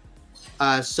head.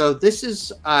 So this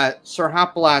is Sir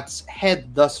Hopalot's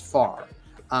head thus far.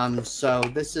 So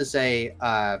this is a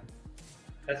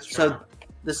so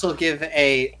this will give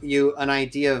you an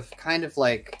idea of kind of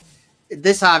like,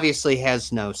 this obviously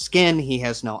has no skin, he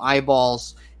has no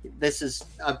eyeballs. This is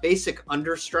a basic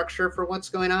understructure for what's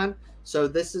going on. So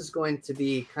this is going to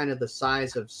be kind of the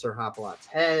size of Sir Hopalot's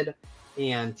head,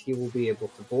 and he will be able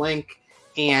to blink,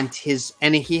 and he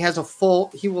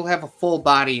will have a full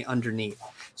body underneath.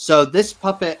 So this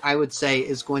puppet, I would say,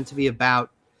 is going to be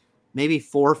about maybe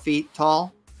 4 feet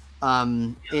tall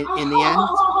in the end.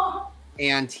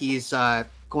 And he's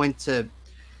going to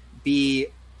be,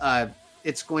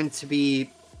 it's going to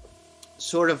be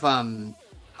sort of a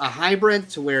hybrid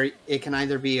to where it can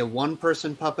either be a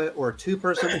 1-person puppet or a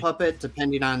 2-person puppet,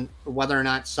 depending on whether or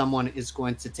not someone is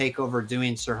going to take over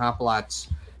doing Sir Hopalot's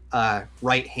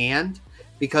right hand.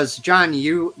 Because, John,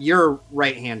 you're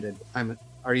right-handed.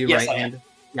 Are you right-handed?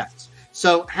 Yes.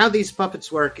 So how these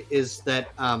puppets work is that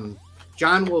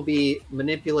John will be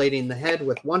manipulating the head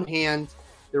with one hand.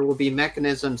 There will be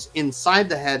mechanisms inside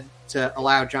the head to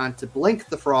allow John to blink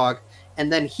the frog,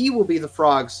 and then he will be the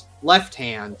frog's left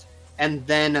hand. And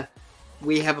then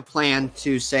we have a plan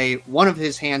to say one of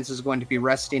his hands is going to be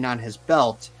resting on his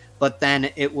belt, but then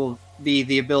it will be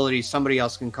the ability somebody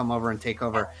else can come over and take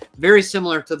over. Very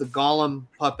similar to the Gollum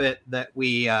puppet that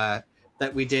we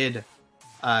did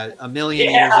a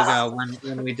million years ago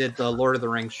when we did the Lord of the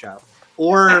Rings show,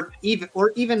 or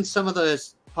even some of the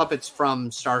puppets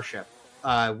from Starship.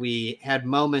 We had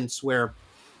moments where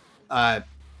Bug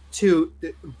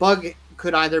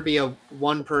could either be a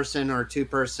 1-person or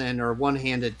 2-person or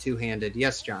one-handed, two-handed.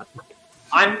 Yes, John.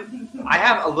 I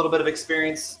have a little bit of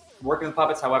experience working with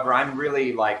puppets. However, I'm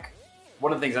really like,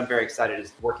 one of the things I'm very excited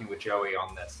is working with Joey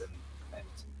on this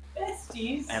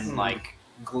and like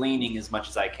gleaning as much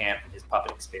as I can from his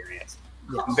puppet experience.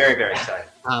 Yes. I'm very, very excited.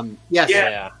 Yes.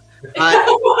 Yeah. I'm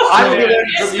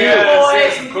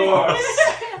of course.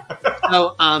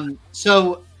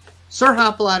 So Sir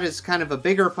Hopalot is kind of a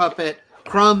bigger puppet.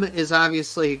 Crumb is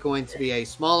obviously going to be a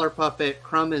smaller puppet.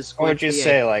 Crumb is going what would you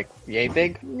say, like yay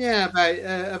big? Yeah,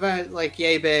 about like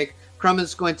yay big. Crumb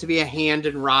is going to be a hand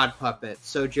and rod puppet.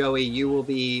 So Joey, you will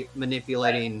be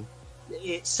manipulating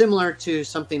it, similar to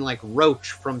something like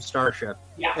Roach from Starship,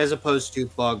 as opposed to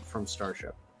Bug from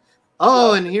Starship.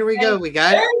 Oh, and here we go. We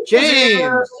got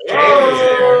James.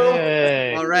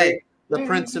 Hey. All right, the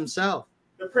prince himself.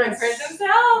 The prince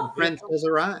himself. The prince has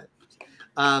arrived.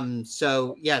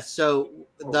 So yes, so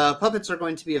the puppets are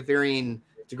going to be of varying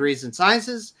degrees and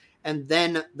sizes, and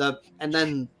then the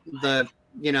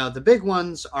big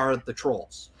ones are the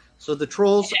trolls. So the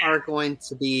trolls are going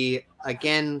to be,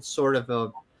 again, sort of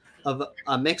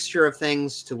a mixture of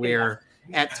things, to where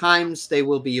at times they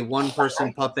will be a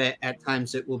 1-person puppet, at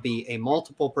times it will be a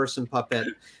multiple-person puppet.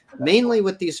 Mainly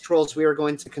with these trolls, we are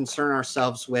going to concern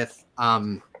ourselves with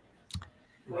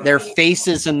their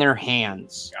faces and their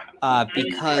hands,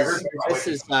 because this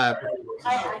is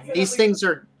these things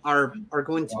are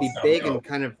going to be big and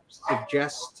kind of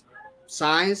suggest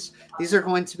size. These are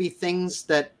going to be things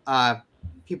that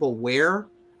people wear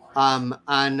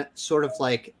on sort of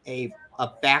like a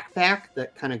backpack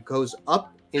that kind of goes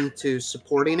up into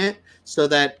supporting it, so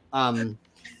that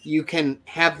you can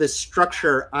have this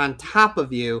structure on top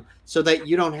of you so that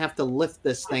you don't have to lift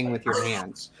this thing with your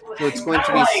hands. So it's going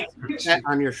to be set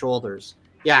on your shoulders.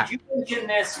 Yeah. Did you mention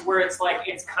this where it's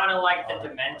kind of like the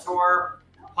Dementor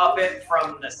puppet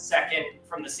from the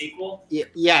sequel?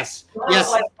 Yes.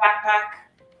 Like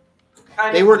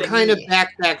backpack. They were kind of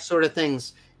backpack sort of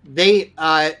things. They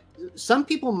some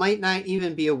people might not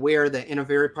even be aware that in a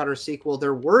Harry Potter sequel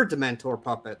there were Dementor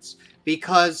puppets,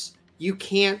 because you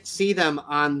can't see them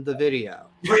on the video.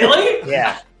 Really?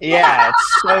 Yeah.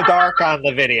 It's so dark on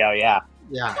the video. Yeah.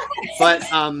 But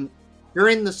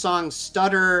during the song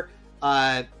Stutter,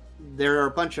 there are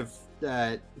a bunch of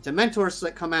Dementors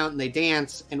that come out and they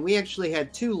dance, and we actually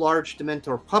had 2 large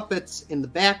Dementor puppets in the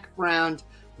background,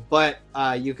 but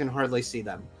you can hardly see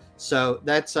them. So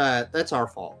that's our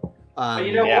fault.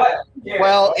 You know what? Yeah.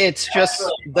 Well, it's just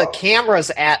the cameras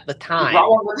at the time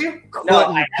couldn't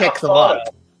No, pick them up.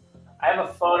 I have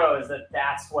a photo. Is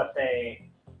that's what they?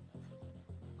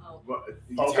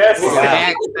 Focus.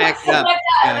 Back up.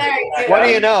 What do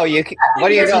you know? You still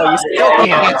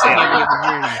can't see them.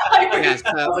 Yeah,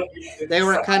 so they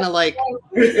were kind of like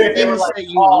things that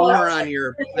you wore on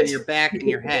your back and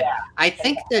your head. I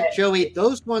think that, Joey,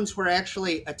 those ones were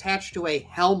actually attached to a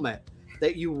helmet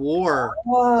that you wore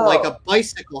like a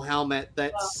bicycle helmet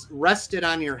that rested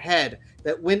on your head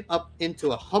that went up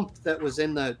into a hump that was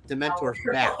in the Dementor's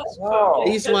back.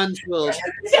 These ones will. This is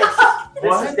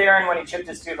Darren when he chipped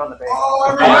his tooth on the bagel.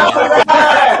 Oh,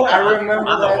 I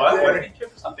remember that. What did he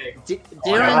chip some bagel?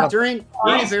 Darren, during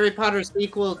Harry Potter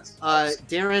sequel,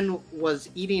 Darren was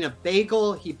eating a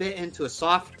bagel. He bit into a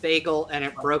soft bagel and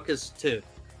it broke his tooth.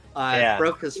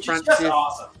 Broke his front tooth.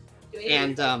 Awesome.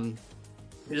 And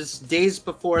just days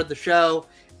before the show,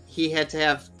 he had to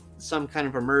have some kind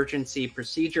of emergency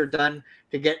procedure done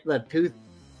to get the tooth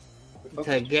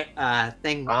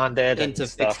thing bonded into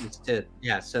fix his tooth.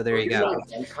 Yeah, so there you go.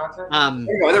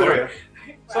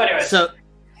 So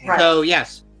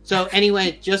yes. So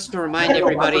anyway, just to remind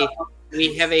everybody,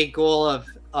 we have a goal of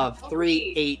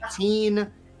 318.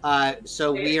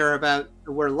 So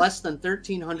we're less than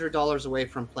 $1,300 away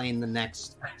from playing the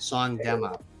next song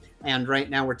demo. And right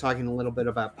now we're talking a little bit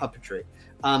about puppetry.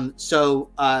 The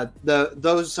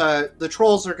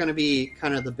trolls are going to be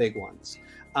kind of the big ones.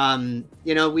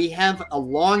 We have a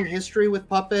long history with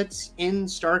puppets in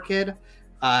Starkid.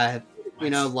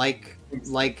 Like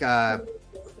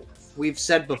we've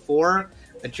said before,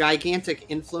 a gigantic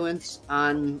influence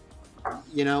on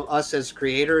us as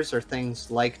creators are things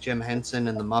like Jim Henson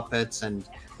and the Muppets, and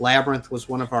Labyrinth was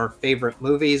one of our favorite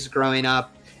movies growing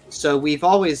up. So we've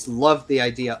always loved the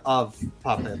idea of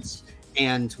puppets,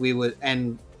 and they've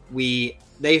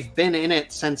been in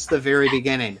it since the very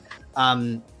beginning.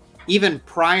 Even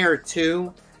prior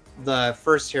to the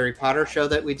first Harry Potter show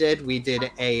that we did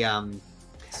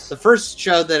the first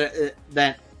show that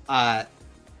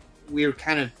we were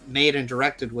kind of made and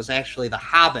directed was actually The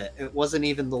Hobbit. It wasn't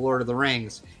even The Lord of the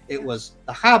Rings. It was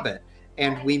The Hobbit.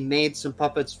 And we made some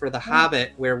puppets for The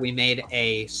Hobbit where we made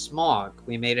a Smaug.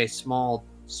 We made a small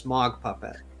Smaug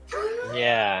puppet.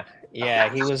 Yeah.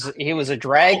 He was a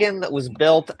dragon that was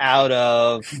built out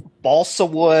of balsa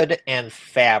wood and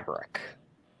fabric.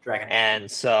 And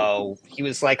so he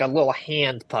was like a little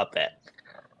hand puppet.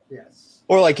 Yes.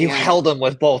 Or like you held him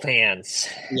with both hands.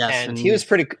 Yes. And he was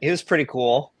pretty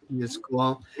cool. He was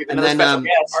cool. And then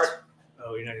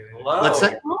Oh, you're not even. Hello. What's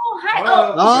that? Oh, hi.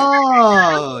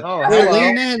 Oh, hello.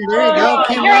 lean in. There you go,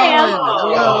 Kim. Here I am.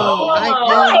 Hello. Hi,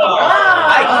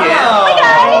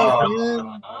 Hi, Kim.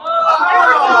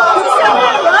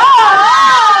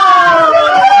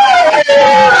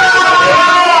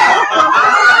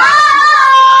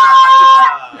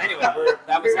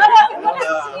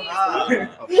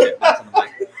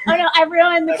 Oh no, I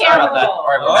ruined the camera.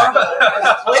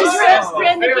 She's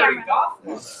ruined the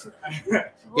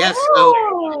camera. Yes,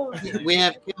 so we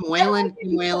have Kim Whalen.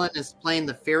 Kim Whalen is playing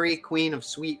the Fairy Queen of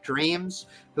Sweet Dreams,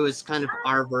 who is kind of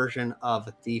our version of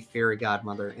the fairy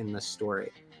godmother in this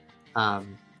story.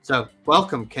 So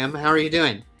welcome, Kim. How are you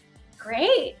doing?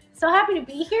 Great. So happy to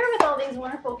be here with all these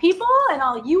wonderful people and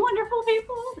all you wonderful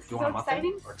people. This is so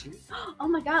exciting. Oh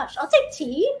my gosh. I'll take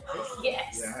tea.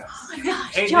 Yes. Oh my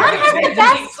gosh. Hey, John has the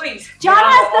best. John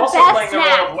has the best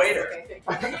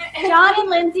snacks. John and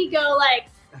Lindsay go like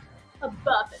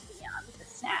above and beyond with the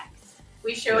snacks.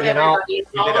 We showed everybody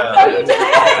all of Oh, you did?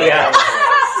 Yeah.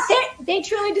 They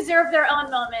truly deserve their own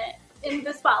moment in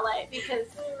the spotlight because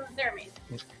they're amazing.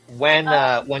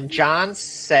 When John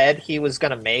said he was going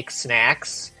to make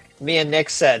snacks, me and Nick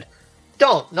said,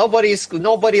 "Don't.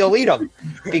 Nobody'll eat them,"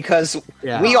 because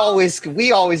we always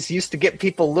used to get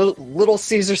people Little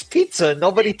Caesar's pizza and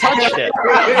nobody touched it.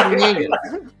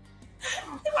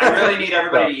 I really need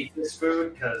everybody to eat this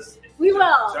food because we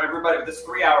will. So everybody, this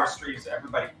 3-hour stream, so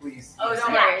everybody, please. Oh,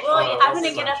 don't worry. Well, I'm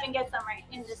gonna get up and get some right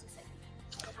in just a second.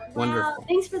 Wonderful. Wow,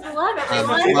 thanks for the love,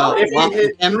 everyone.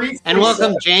 Welcome, Kim, and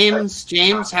welcome, James.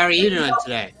 James, how are you doing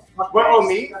today? Well,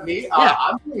 me? Yeah.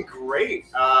 I'm doing great.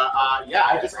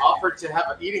 I just offered to have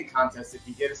an eating contest if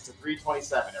you get us to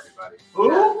 327, everybody.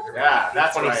 Ooh. Yeah,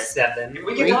 that's 27.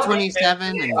 right.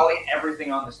 327, and I'll eat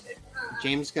everything on this table.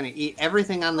 James is going to eat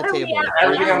everything on the What are we table. at?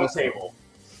 Everything on the table.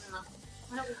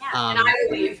 What do we have? And I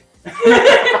will leave.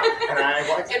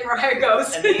 And And Mariah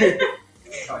goes.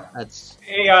 That's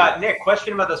Hey, Nick,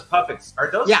 question about those puppets. Are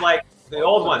those like the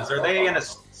old ones? Are they in a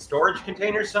storage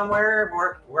container somewhere?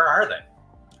 Where are they?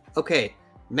 okay.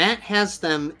 Matt has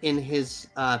them in his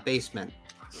basement.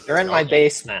 They're in my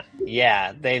basement.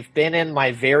 Yeah, they've been in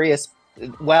my various.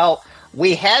 Well,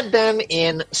 we had them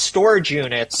in storage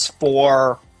units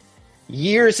for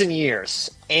years and years,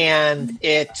 and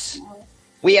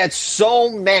we had so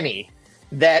many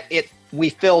that we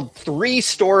filled 3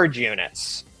 storage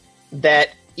units. That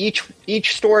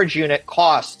each storage unit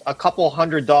cost a couple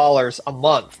 $100 a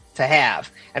month to have,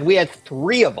 and we had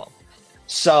 3 of them.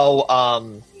 So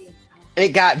it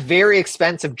got very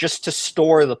expensive just to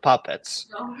store the puppets.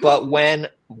 But when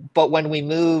we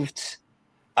moved,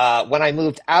 when I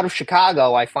moved out of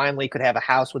Chicago, I finally could have a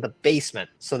house with a basement.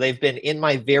 So they've been in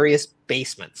my various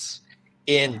basements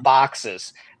in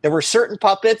boxes. There were certain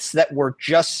puppets that were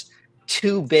just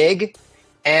too big,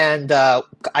 and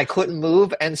I couldn't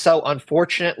move, and so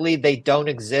unfortunately they don't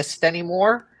exist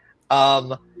anymore.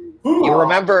 You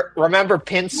remember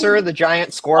Pincer, the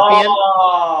giant scorpion?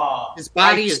 Oh, his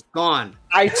body is gone.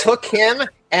 I took him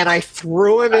and I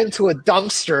threw him into a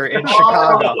dumpster in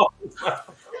Chicago.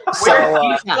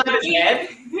 So his head?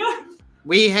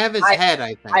 We have his head,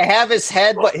 I think. I have his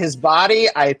head, but his body,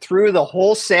 I threw the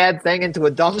whole sad thing into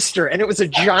a dumpster, and it was a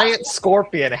giant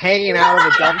scorpion hanging out of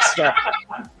the dumpster.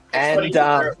 And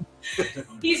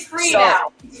he's free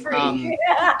now. He's free.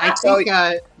 I think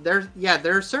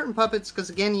there are certain puppets, because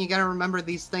again, you got to remember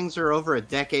these things are over a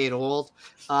decade old.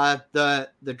 The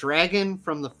dragon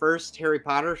from the first Harry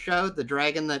Potter show, the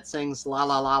dragon that sings la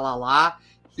la la la la,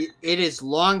 it is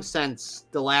long since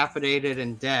dilapidated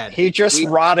and dead. He just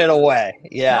rotted away.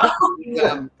 Yeah.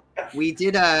 We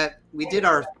did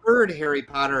our third Harry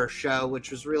Potter show, which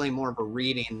was really more of a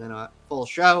reading than a full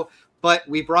show. But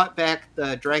we brought back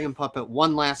the dragon puppet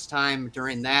one last time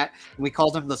during that. And we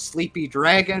called him the Sleepy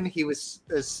Dragon. He was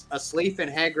asleep in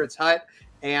Hagrid's hut.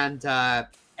 And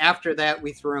after that,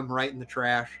 we threw him right in the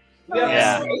trash.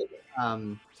 Yeah.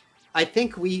 I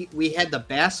think we had the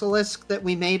basilisk that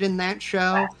we made in that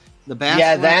show. The basilisk.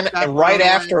 Yeah, then right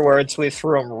afterwards, we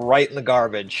threw him right in the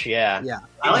garbage. Yeah. Yeah.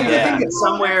 I like to think that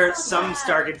somewhere some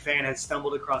Starkid fan has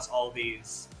stumbled across all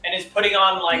these and is putting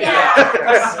on like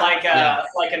a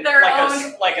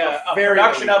Very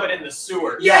production of it in the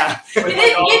sewers. Yeah.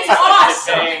 It's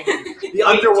awesome. The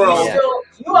underworld.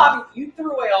 You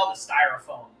threw away all the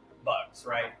styrofoam bugs,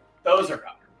 right? Those are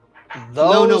gone.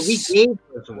 No, we gave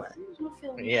those away.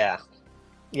 Yeah.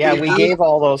 Yeah, we gave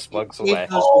all those bugs away.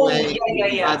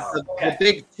 The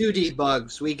big 2D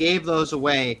bugs, we gave those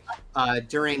away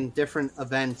during different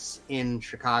events in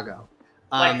Chicago.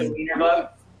 Like the wiener bug?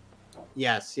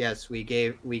 Yes, we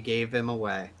gave him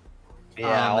away.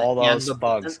 Yeah, all those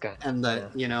bugs. And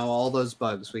all those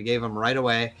bugs, we gave them right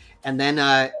away. And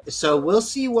then, so we'll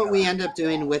see what we end up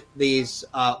doing with these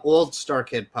old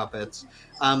Starkid puppets.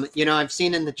 I've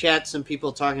seen in the chat some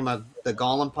people talking about the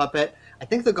Gollum puppet. I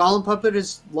think the Gollum puppet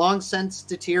is long since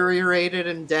deteriorated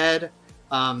and dead.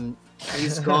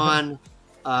 He's gone.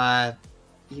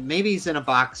 Maybe he's in a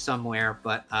box somewhere,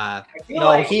 but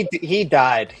no, he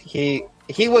died. He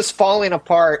was falling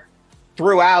apart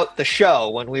throughout the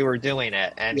show when we were doing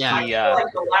it, and I feel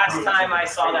like the last time I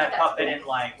saw that puppet in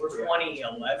like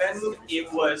 2011,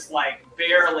 it was like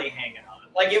barely hanging on.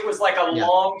 Like it was like a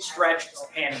long stretched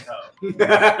pantyhose.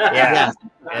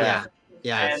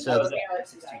 Yeah.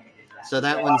 So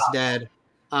that one's dead.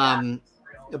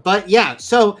 But yeah,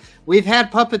 so we've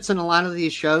had puppets in a lot of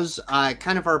these shows.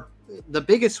 The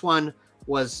biggest one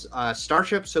was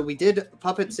Starship. So we did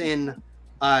puppets in.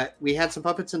 We had some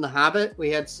puppets in The Hobbit. We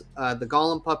had the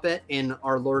Gollum puppet in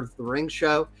our Lord of the Rings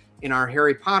show. In our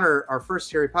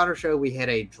first Harry Potter show, we had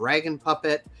a dragon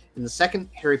puppet. In the second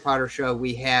Harry Potter show,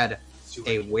 we had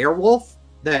a werewolf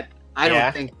that I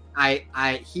don't think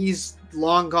he's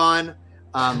long gone.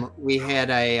 We had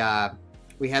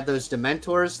those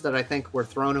Dementors that I think were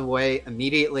thrown away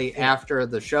immediately after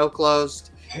the show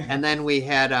closed, and then we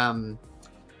had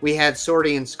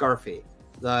Swordy and Scarfy,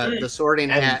 the sorting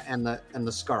hat and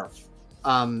the scarf.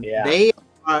 They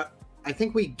I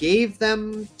think we gave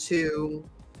them to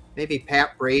maybe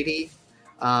Pat Brady,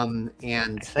 and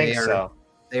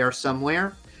they are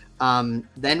somewhere.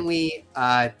 Then we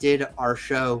did our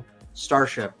show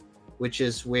Starship, which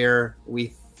is where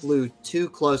we flew too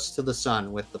close to the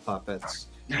sun with the puppets.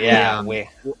 Yeah,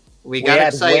 we got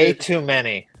excited. Way too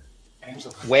many.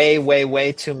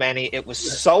 Way too many. It was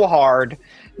so hard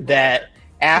that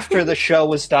after the show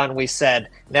was done, we said,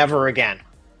 never again.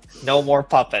 No more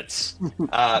puppets.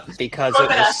 Because it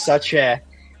was such a...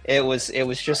 It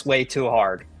was just way too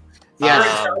hard.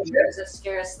 Yeah. Does it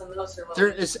scare us the most?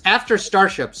 After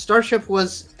Starship. Starship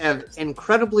was an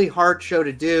incredibly hard show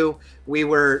to do. We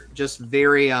were just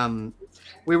very...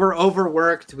 we were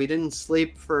overworked. We didn't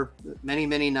sleep for many,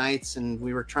 many nights, and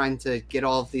we were trying to get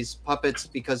all of these puppets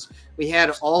because we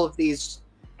had all of these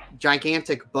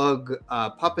gigantic bug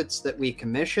puppets that we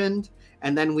commissioned,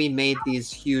 and then we made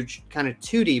these huge kind of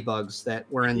 2D bugs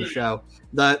that were in the show.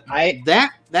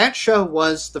 That show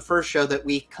was the first show that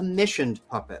we commissioned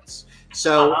puppets.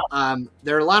 So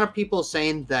there are a lot of people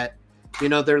saying that,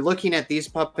 they're looking at these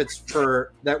puppets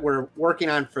that we're working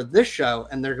on for this show,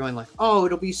 and they're going like, oh,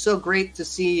 it'll be so great to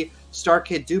see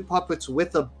Starkid do puppets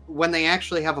when they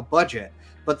actually have a budget.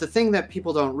 But the thing that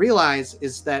people don't realize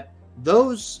is that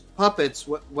those puppets,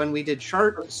 when we did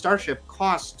Starship,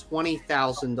 cost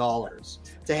 $20,000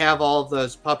 to have all of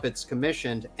those puppets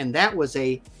commissioned, and that was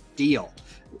a deal.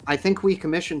 I think we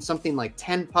commissioned something like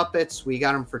 10 puppets. We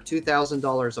got them for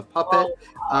 $2,000 a puppet.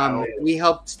 We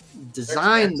helped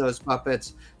design those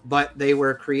puppets, but they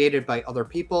were created by other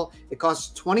people. It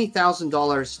costs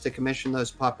 $20,000 to commission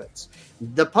those puppets.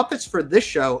 The puppets for this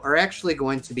show are actually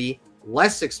going to be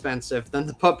less expensive than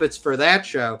the puppets for that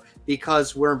show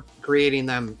because we're creating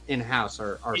them in-house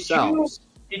ourselves.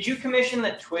 Did you commission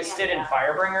the Twisted and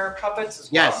Firebringer puppets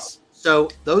as well? Yes.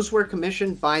 So those were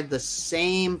commissioned by the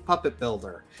same puppet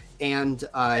builder, and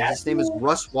his name is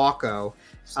Russ Walko.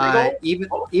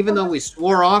 Even though we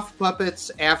swore off puppets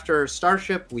after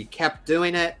Starship, we kept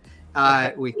doing it.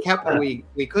 We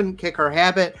couldn't kick our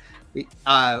habit. We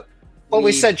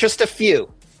said just a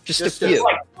few. Just a few.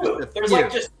 There's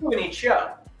like just 2 in each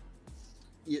show.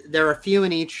 There are a few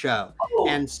in each show,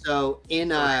 and so in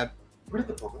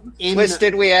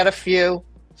Twisted we had a few.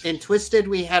 In Twisted,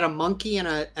 we had a monkey and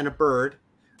a bird.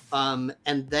 And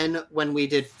then when we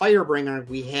did Firebringer,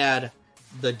 we had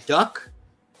the duck.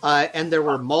 And there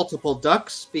were multiple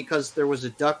ducks because there was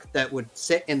a duck that would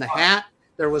sit in the hat.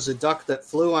 There was a duck that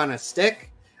flew on a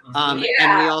stick. And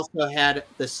we also had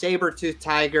the saber-toothed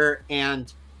tiger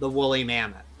and the woolly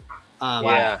mammoth.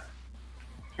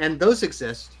 And those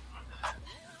exist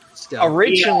still.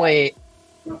 Originally...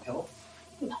 you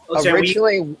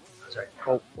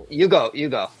go.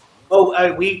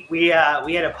 We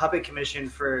had a puppet commission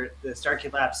for the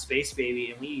Starkid Labs Space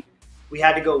Baby, and we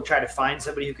had to go try to find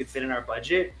somebody who could fit in our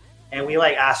budget, and we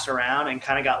like asked around and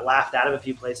kind of got laughed out of a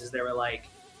few places. They were like,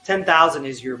 10,000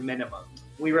 is your minimum.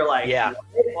 We were like,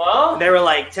 well, they were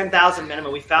like 10,000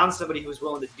 minimum. We found somebody who was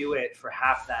willing to do it for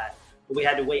half that, but we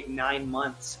had to wait 9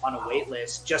 months on a wait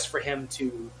list just for him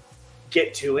to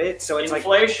get to it. So it's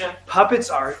inflation. Like puppets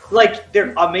are like,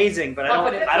 they're amazing, but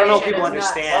I don't know if people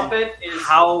understand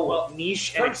how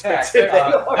niche and expensive they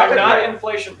are. They're not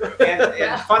inflation proof.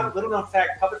 And fun little known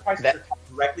fact, puppet prices are tied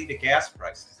directly to gas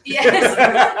prices. Yes.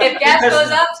 If gas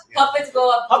goes up, puppets go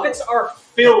up. Puppets are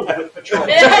filled with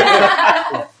petroleum.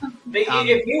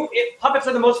 Puppets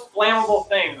are the most flammable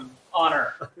thing on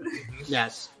Earth.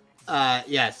 Yes.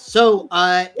 Yes. So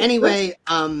anyway,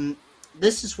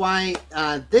 this is why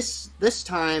this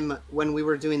time when we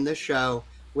were doing this show,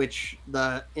 which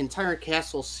the entire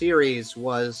Castle series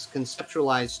was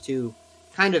conceptualized to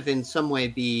kind of in some way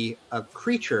be a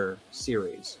creature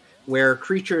series, where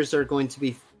creatures are going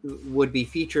to would be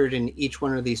featured in each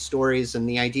one of these stories, and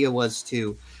the idea was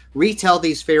to retell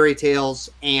these fairy tales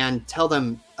and tell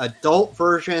them adult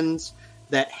versions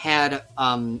that had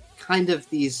kind of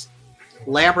these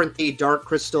labyrinthy, dark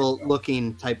crystal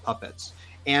looking type puppets.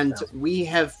 And we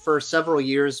have for several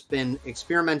years been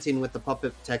experimenting with the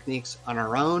puppet techniques on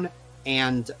our own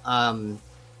and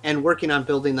working on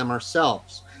building them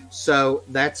ourselves. So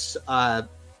that's,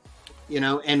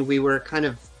 and we were kind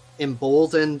of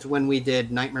emboldened when we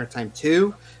did Nightmare Time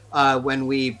 2, when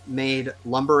we made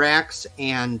Lumberacks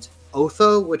and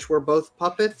Otho, which were both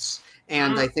puppets.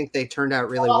 And I think they turned out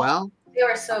really well. They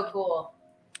were so cool.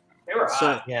 They were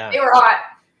hot. They were hot.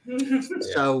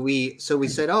 So we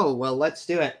said, oh, well, let's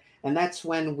do it. And that's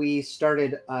when we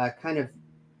started kind of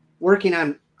working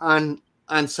on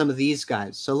some of these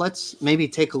guys. So let's maybe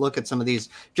take a look at some of these.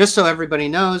 Just so everybody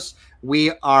knows,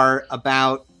 we're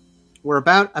about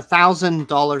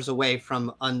 $1,000 away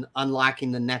from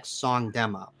unlocking the next song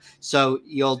demo. So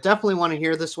you'll definitely want to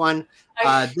hear this one.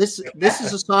 This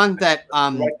is a song that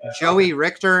Joey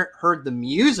Richter heard the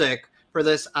music for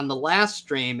this on the last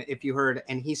stream, if you heard,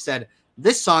 and he said,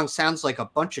 this song sounds like a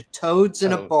bunch of toads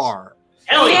in a bar.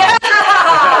 Hell yeah!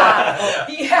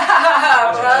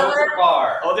 Yeah, brother.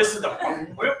 Oh, this is the... I am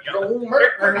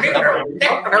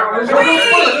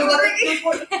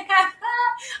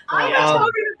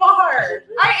toad in a bar.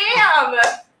 I am.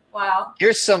 Wow.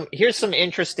 Here's some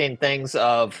interesting things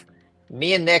of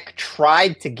me and Nick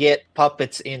tried to get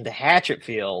puppets into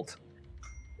Hatchetfield.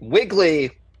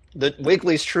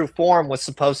 Wiggly's true form was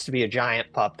supposed to be a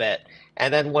giant puppet.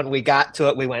 And then when we got to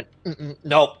it, we went,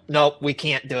 nope, we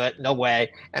can't do it. No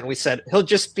way. And we said, he'll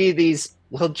just be these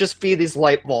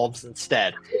light bulbs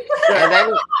instead.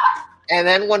 and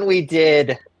then when we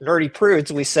did Nerdy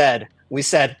Prudes, we said,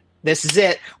 this is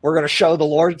it. We're going to show the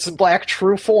Lords in Black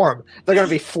true form. They're going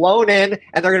to be flown in,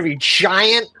 and they're going to be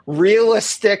giant,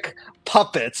 realistic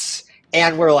puppets.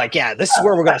 And we're like, yeah, this is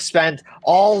where we're going to spend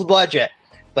all the budget.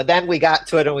 But then we got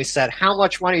to it, and we said, how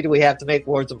much money do we have to make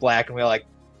Lords in Black? And we were like,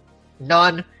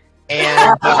 none.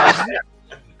 And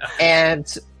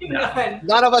And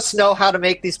none of us know how to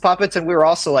make these puppets, and we were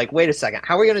also like, wait a second,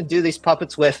 how are we going to do these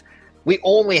puppets with, we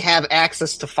only have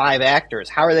access to 5 actors.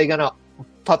 How are they going to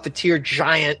puppeteer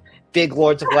giant, big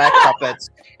Lords of Black puppets?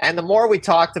 And the more we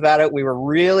talked about it, we were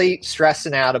really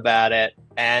stressing out about it.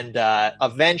 And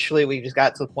eventually we just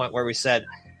got to the point where we said,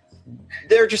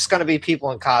 they're just going to be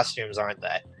people in costumes, aren't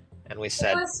they? And we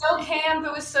said, it was so camp.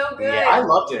 It was so good. Yeah, I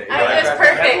loved it. It was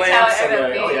perfect how it ended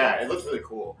up being. Oh yeah, it looked really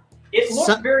cool. It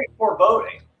looked very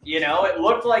foreboding. You know, it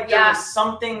looked like there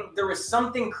was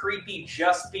something creepy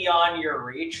just beyond your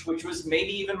reach, which was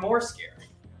maybe even more scary.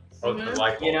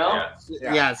 You know?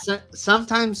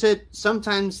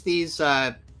 Sometimes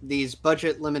these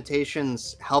budget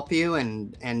limitations help you,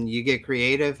 and you get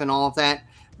creative and all of that.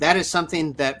 That is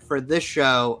something that for this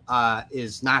show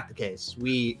is not the case.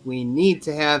 We need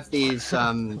to have these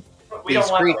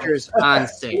creatures on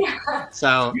stage.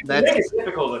 So that's it's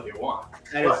difficult if you want.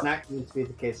 That is not going to be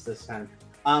the case this time.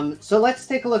 So let's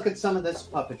take a look at some of this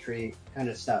puppetry kind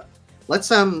of stuff.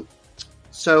 Let's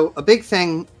so a big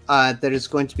thing that is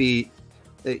going to be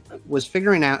was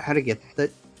figuring out how to get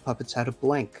the puppets how to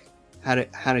blink, how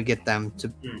to get them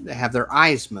to have their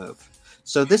eyes move.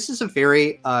 So this is a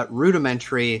very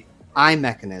rudimentary eye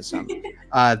mechanism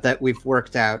that we've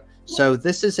worked out. So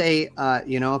this is a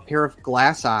pair of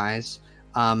glass eyes,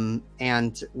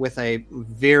 and with a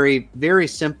very, very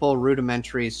simple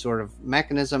rudimentary sort of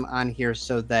mechanism on here,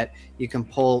 so that you can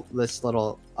pull this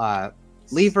little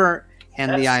lever,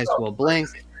 and the eyes will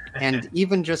blink. And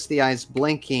even just the eyes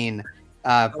blinking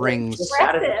brings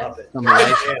some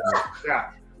life.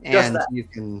 And you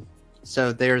can.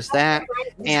 So there's that,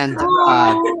 and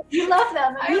you love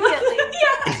them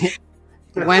immediately.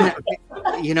 When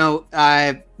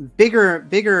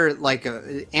bigger like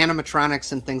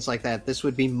animatronics and things like that, this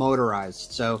would be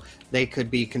motorized, so they could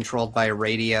be controlled by a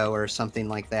radio or something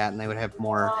like that, and they would have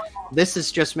more. This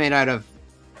is just made out of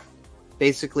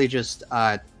basically just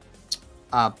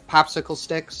popsicle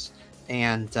sticks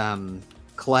and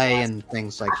clay and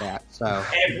things like that. So and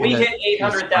if we hit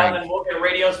 800,000, we'll get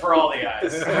radios for all the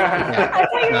eyes. I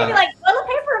thought you were gonna be like toilet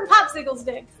paper and popsicle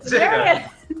sticks.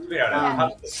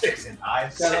 Sticks and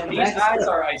eyes. These eyes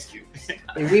are ice cubes.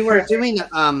 And we were doing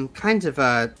kind of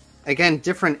again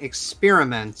different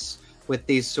experiments with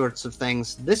these sorts of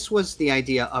things. This was the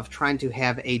idea of trying to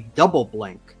have a double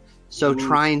blink, so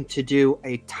trying to do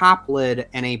a top lid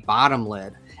and a bottom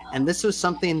lid. And this was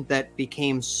something that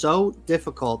became so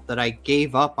difficult that I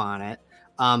gave up on it.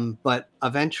 But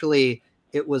eventually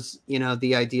it was,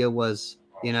 the idea was,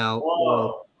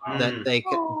 that they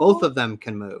both of them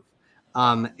can move.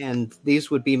 And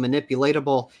these would be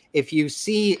manipulatable. If you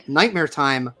see Nightmare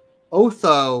Time,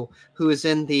 Otho, who is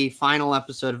in the final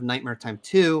episode of Nightmare Time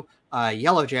 2,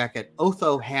 Yellow Jacket,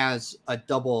 Otho has a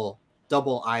double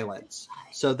eyelids,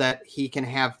 so that he can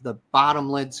have the bottom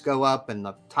lids go up and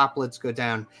the top lids go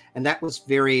down. And that was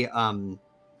very in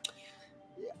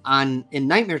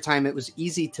Nightmare Time, it was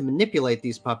easy to manipulate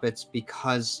these puppets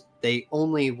because they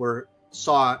only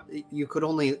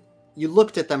you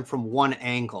looked at them from one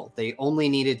angle. They only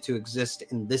needed to exist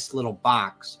in this little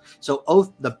box. So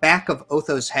the back of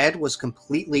Otho's head was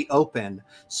completely open,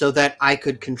 so that I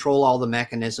could control all the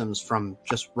mechanisms from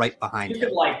just right behind him. You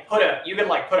could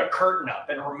put a curtain up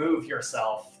and remove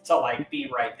yourself to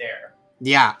be right there.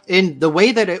 Yeah, in the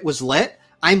way that it was lit,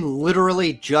 I'm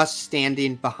literally just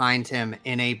standing behind him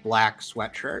in a black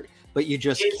sweatshirt, but you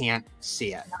just can't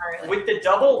see it. With the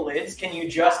double lids, can you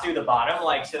just do the bottom,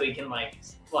 so he can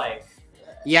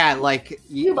yeah,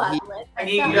 you I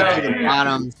need go to the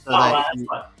bottom so that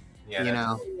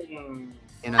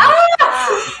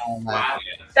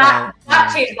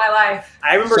That changed my life.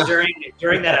 I remember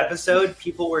during that episode,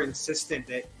 people were insistent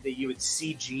that you would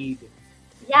CG the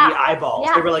eyeballs.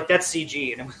 Yeah. They were like, "That's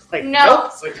CG," and I was like,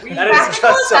 "No, nope, that is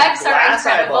just some glass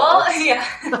eyeballs."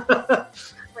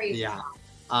 Yeah.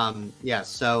 Yeah.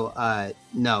 So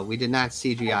no, we did not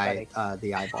CGI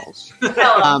the eyeballs.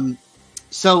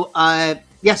 So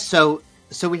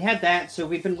we had that. So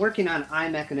we've been working on eye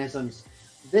mechanisms.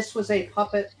 This was a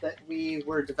puppet that we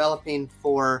were developing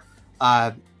for,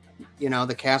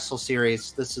 the Castle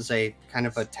series. This is a kind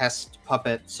of a test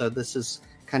puppet. So this is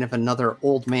kind of another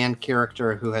old man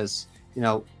character who has,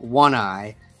 one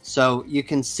eye. So you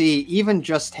can see even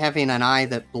just having an eye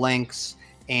that blinks,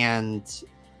 and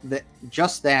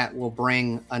that will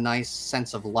bring a nice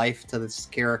sense of life to this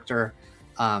character.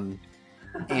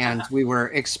 And we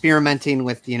were experimenting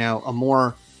with, a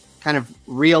more kind of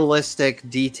realistic,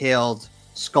 detailed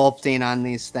sculpting on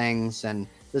these things. And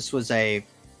this was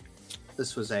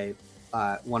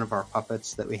one of our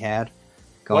puppets that we had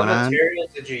going on. What materials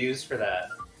did you use for that?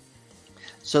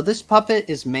 So this puppet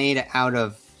is made out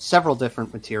of several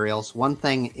different materials. One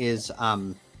thing is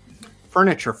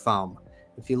furniture foam.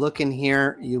 If you look in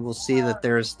here, you will see that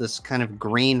there's this kind of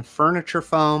green furniture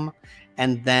foam.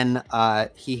 And then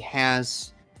he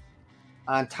has,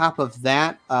 on top of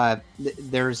that,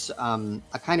 there's a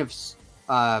kind of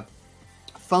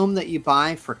foam that you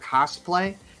buy for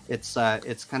cosplay. It's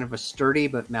kind of a sturdy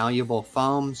but malleable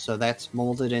foam. So that's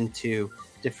molded into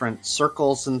different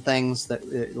circles and things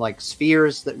that like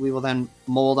spheres that we will then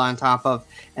mold on top of.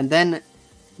 And then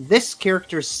this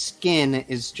character's skin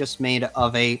is just made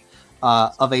of a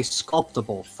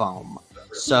sculptable foam.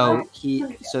 So he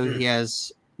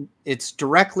has, it's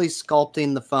directly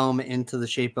sculpting the foam into the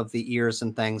shape of the ears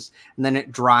and things, and then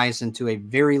it dries into a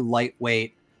very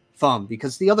lightweight foam.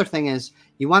 Because the other thing is,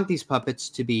 you want these puppets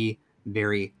to be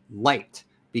very light,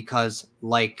 because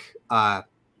like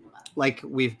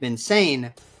we've been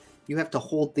saying, you have to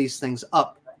hold these things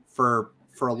up for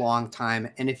a long time.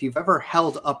 And if you've ever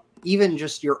held up even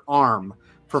just your arm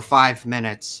for 5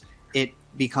 minutes, it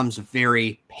becomes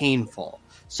very painful.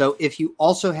 So if you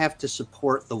also have to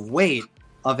support the weight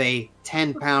of a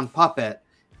 10-pound puppet,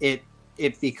 it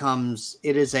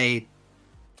is a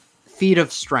feat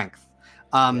of strength.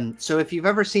 So if you've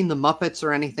ever seen the Muppets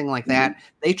or anything like that,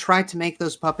 they try to make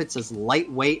those puppets as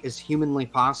lightweight as humanly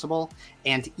possible.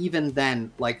 And even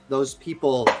then, like those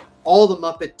people, all the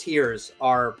Muppeteers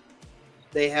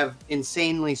they have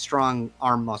insanely strong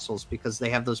arm muscles because they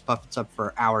have those puppets up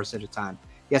for hours at a time.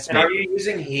 Yes, and are you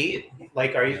using heat?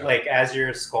 Like, are you like as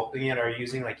you're sculpting it, are you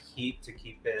using like heat to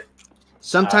keep it?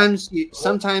 Sometimes,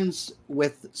 sometimes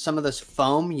with some of this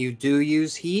foam, you do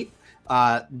use heat.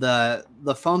 The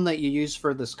foam that you use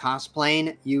for this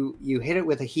cosplaying, you hit it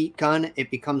with a heat gun. It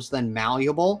becomes then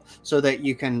malleable so that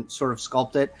you can sort of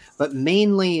sculpt it. But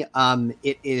mainly,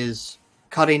 it is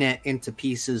cutting it into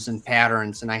pieces and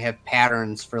patterns. And I have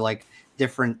patterns for like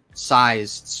different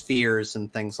sized spheres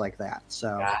and things like that.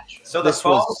 So, gotcha. So the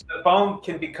foam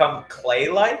can become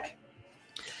clay-like.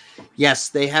 Yes,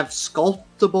 they have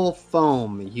sculptable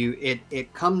foam.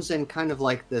 It comes in kind of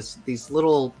like these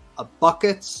little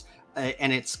buckets,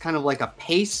 and it's kind of like a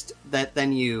paste that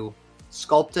then you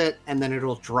sculpt it, and then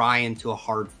it'll dry into a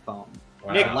hard foam.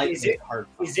 Wow. Nick,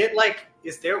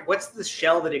 what's the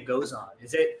shell that it goes on?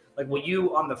 Is it like, will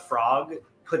you on the frog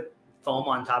put foam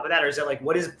on top of that, or is it like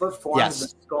what forms the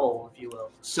skull, if you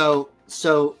will? So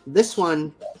this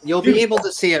one, you'll be able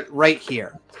to see it right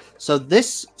here. So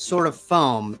this sort of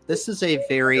foam, this is a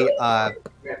very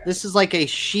this is like a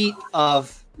sheet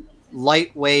of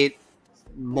lightweight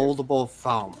moldable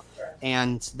foam.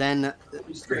 And then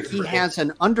he has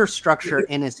an understructure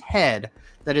in his head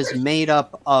that is made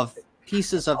up of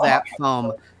pieces of that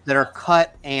foam that are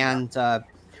cut and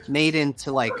made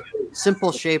into like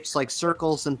simple shapes like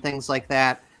circles and things like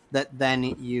that, that then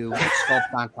you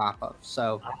sculpt on top of.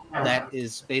 So that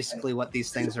is basically what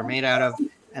these things are made out of.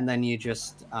 And then you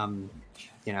just,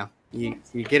 you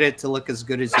get it to look as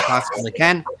good as you possibly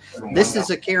can. This is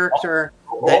a character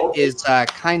that is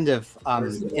kind of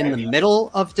in the middle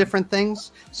of different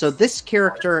things. So this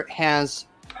character has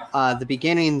the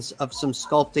beginnings of some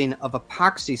sculpting of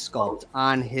epoxy sculpt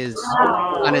on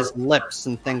his lips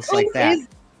and things like that.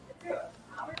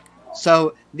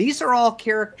 So these are all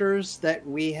characters that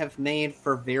we have made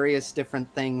for various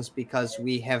different things because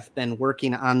we have been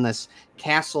working on this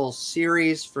castle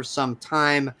series for some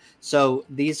time. So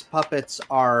these puppets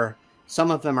are,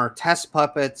 some of them are test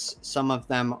puppets, some of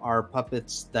them are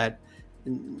puppets that,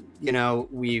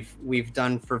 we've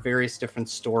done for various different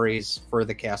stories for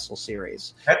the castle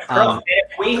series. That's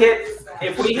if we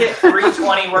hit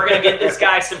 320, we're gonna get this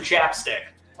guy some chapstick.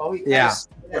 Oh yeah.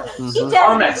 He does.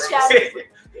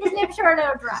 His name's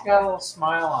Sharno Dry. He's got a little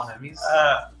smile on him. He's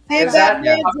hey, that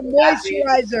means a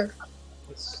moisturizer.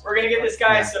 We're gonna get this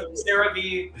guy some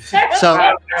CeraVe.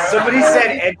 So somebody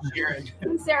said Ed Sheeran.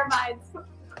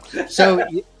 Ceramides. So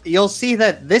you'll see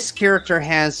that this character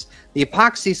has the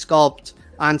epoxy sculpt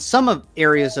on some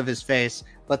areas of his face,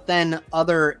 but then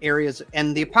other areas,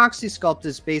 and the epoxy sculpt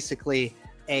is basically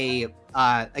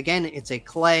again, it's a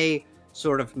clay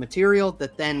sort of material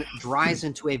that then dries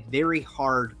into a very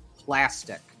hard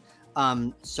plastic.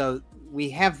 So we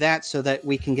have that so that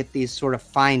we can get these sort of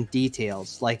fine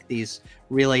details, like these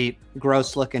really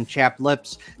gross looking chapped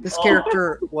lips. This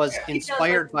character was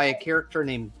inspired by a character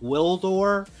named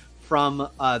Gwildor from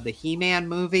the He-Man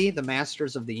movie, the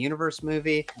Masters of the Universe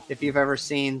movie, if you've ever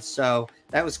seen. So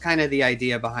that was kind of the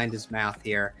idea behind his mouth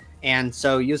here. And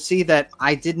so you'll see that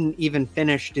I didn't even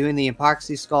finish doing the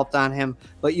epoxy sculpt on him,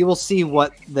 but you will see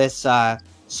what this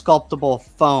sculptable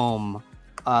foam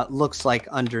looks like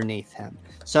underneath him.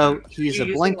 So he's You're a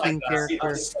using, blinking like,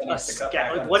 character.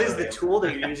 Like, what is the tool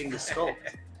that you're using to sculpt?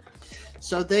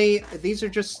 So these are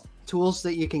just tools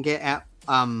that you can get at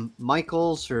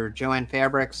Michael's or Joanne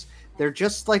Fabrics. They're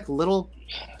just like little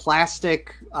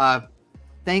plastic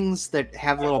things that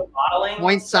have little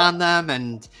points on them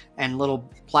and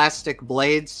little plastic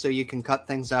blades, so you can cut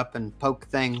things up and poke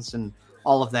things and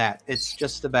all of that. It's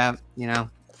just about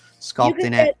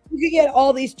sculpting it. You can get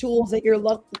all these tools at your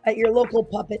local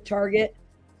puppet Target.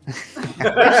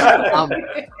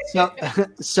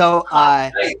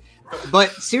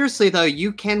 But seriously though,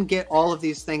 you can get all of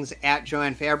these things at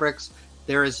Joanne Fabrics.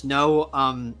 There is no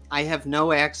I have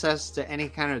no access to any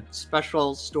kind of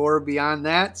special store beyond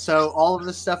that, so all of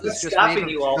this stuff is just stopping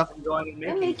you all from going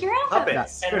and making your own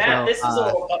puppets. And Matt, this is a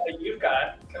little puppet you've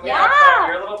got. Can we Yeah. talk about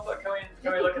your little?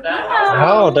 Can we look at that?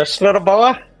 Oh, this little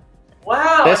boy.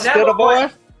 Wow, This and that little boy.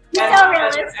 So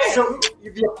realistic. So the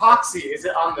epoxy is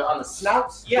it on the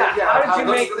snout? Yeah. How did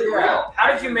you make? Yeah.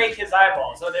 How did you make his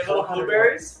eyeballs? Are they little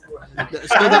blueberries?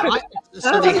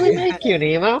 How did we make you,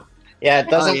 Nemo? Yeah, it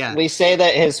doesn't. yeah. We say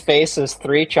that his face is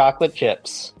 3 chocolate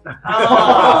chips. Oh. He's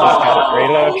got 3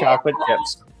 little chocolate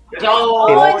chips. Oh,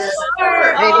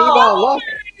 Hey, Nemo, look!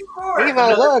 Nemo,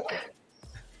 look!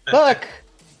 Look!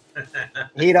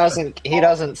 He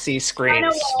doesn't see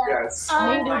screens. Yes.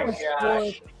 Oh my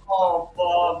gosh! Oh,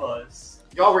 Bubba's.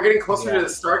 Y'all, we're getting closer to the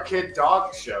Starkid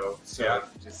dog show. So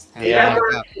just Yeah.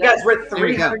 You guys, we're There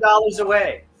we go. $300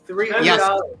 away. $300. Yes.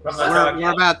 From the We're, dog.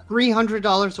 we're about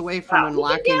 $300 away from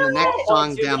unlocking the next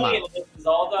song 2 demo. million, This is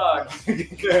all dogs.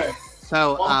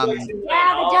 So the We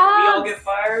all dogs. get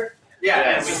fired. yeah,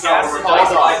 And we it's got all some all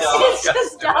dogs. It's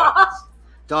just dogs.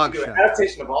 dog Do an show.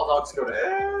 adaptation of all dogs go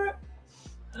to.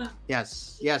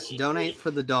 Yes, donate for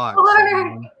the dogs.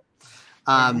 Or-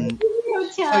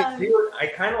 I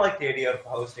kind of like the idea of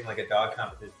hosting like a dog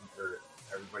competition for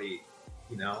everybody.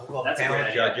 Well, That's a panel great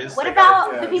of idea. judges. What They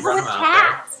about gotta the people run with them out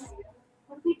there. cats?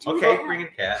 What do we do Okay, with bring a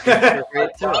cat.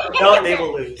 No, they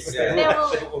will lose. Yeah. They will-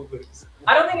 They will lose.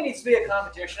 I don't think it needs to be a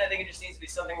competition. I think it just needs to be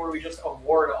something where we just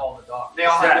award all the dogs. They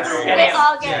all have Yes. their own. And They it's-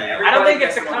 all get Yeah. I don't think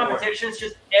it's a Everybody gets one competition. It's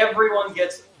just everyone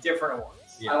gets different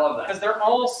awards. Yeah. I love that. Because they're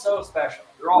all so special.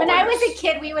 They're all When I was winners. a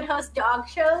kid, we would host dog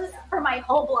shows for my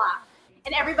whole block.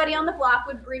 And everybody on the block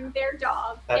would bring their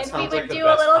dog. That and we sounds would like the do a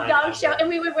best little time dog ever. show. And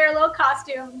we would wear little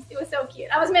costumes. It was so cute.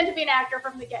 I was meant to be an actor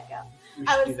from the get-go. We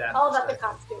I should do was that. all about the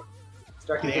costume.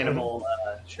 Start the animal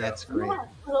show. That's great. Yeah,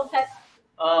 little pet,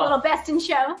 little best in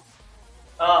show.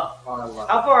 how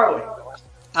far are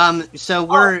we? So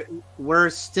we're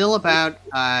still about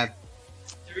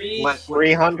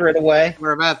 300 away.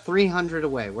 We're about 300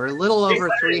 away. We're a little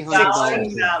over $300.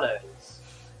 $600.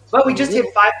 But we just hit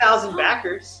 5,000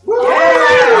 backers.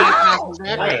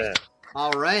 Nice.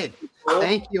 All right.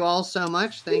 Thank you all so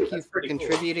much. Thank you for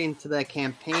contributing to the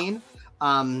campaign.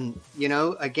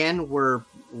 Again, we're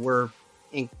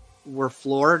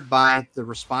floored by the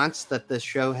response that this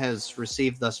show has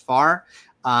received thus far.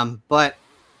 But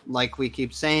like we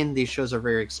keep saying, these shows are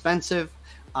very expensive.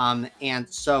 And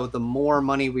so the more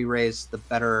money we raise, the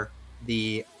better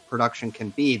the production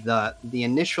can be. The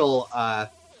initial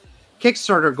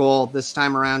Kickstarter goal this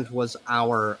time around was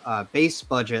our base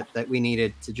budget that we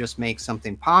needed to just make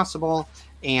something possible.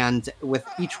 And with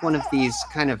each one of these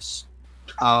kind of...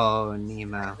 Oh,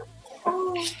 Nemo.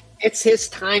 It's his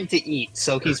time to eat,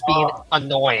 so he's being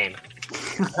annoying.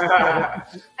 I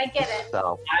get it.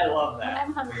 So I love that.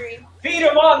 I'm hungry. Feed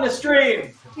him on the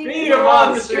stream. Feed him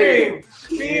on the stream.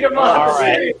 Feed him on All the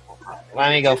right. stream. Let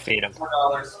me go feed him.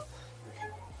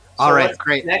 All right,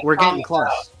 great. We're getting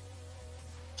close.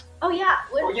 Oh yeah.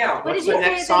 What, yeah. what What's did the you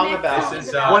next say song the about? next This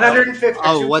is, song 150.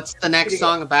 Oh, what's the next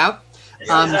song about?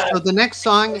 So the next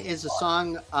song is a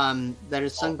song that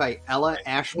is sung by Ella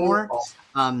Ashmore.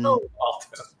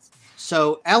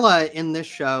 So Ella in this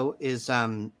show is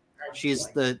she's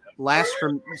the last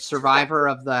survivor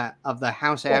of the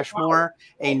House Ashmore,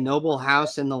 a noble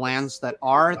house in the lands that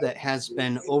has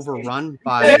been overrun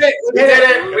by. We did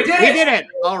it! We did it!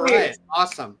 All right,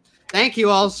 awesome. Thank you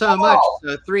all so much.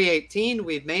 So 318,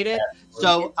 we've made it.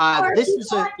 So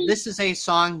this is a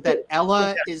song that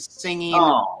Ella is singing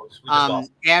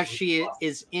as she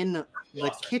is in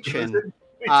the kitchen.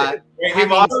 We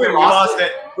lost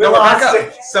it. We lost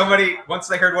it. Somebody, once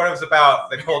they heard what it was about,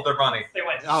 they pulled their money. They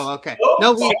went. Oh, okay.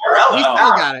 No, we still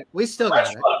got it. We still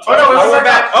got it. Oh, no, we're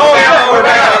back. Oh, yeah, we're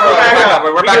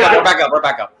back. We're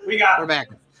back up. We got. We're back.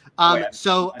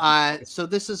 So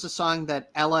this is a song that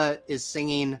Ella is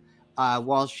singing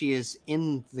while she is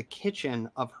in the kitchen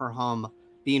of her home,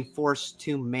 being forced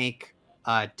to make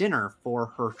dinner for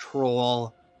her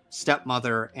troll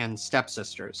stepmother and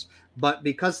stepsisters. But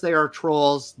because they are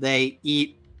trolls, they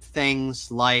eat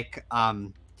things like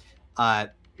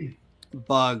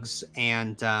bugs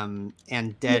and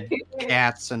dead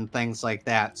cats and things like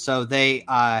that. So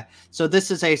so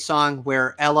this is a song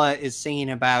where Ella is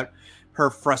singing about her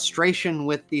frustration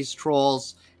with these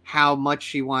trolls, how much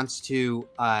she wants to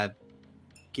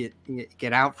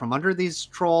get out from under these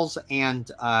trolls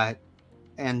and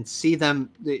see them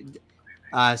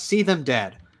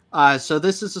dead. So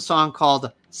this is a song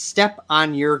called "Step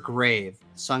on Your Grave,"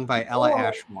 sung by Ella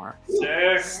Ashmore.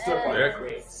 Step on your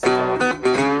grave.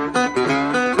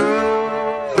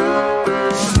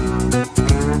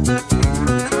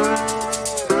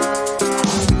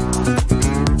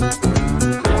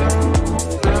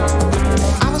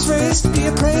 To be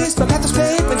appraised, my path was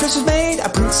paved, my dress was made, a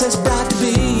princess bride to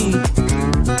be.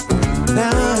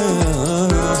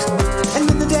 And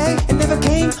then the day, it never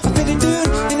came, a pretty dude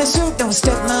in a suit, no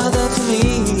stepmother for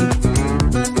me.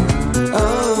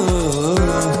 Oh,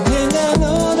 and I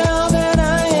know now that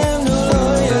I am no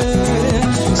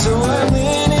lawyer, so I'm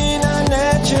winning a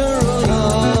natural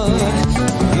law.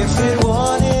 If it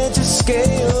wanted to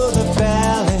scale the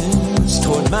balance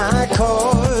toward my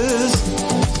cause,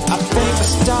 I thank the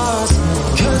stars,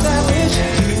 'cause I wish you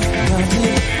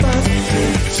nothing but the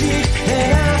truth,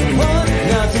 and I want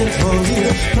nothing for you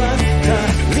but the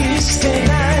least, and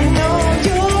I know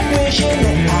you're wishing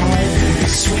that I'd be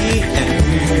sweet and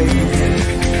blue.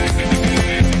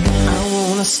 I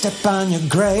wanna step on your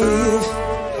grave.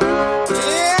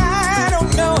 Yeah, I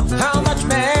don't know how much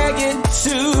maggot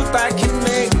soup I can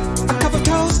make. A cup of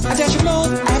toast, a dash of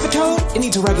mold, I have a toad, it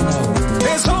needs oregano.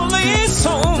 There's only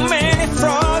so many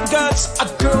frog guts a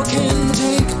girl can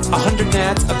take. 100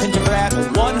 gnats, a pinch of rat,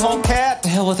 one whole cat, to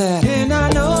hell with that. And I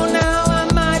know now I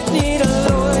might need a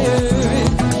lawyer,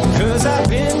 'cause I've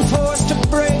been forced to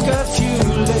break a few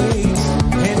legs.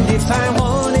 And if I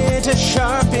wanted to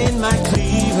sharpen my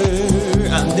cleaver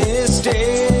on this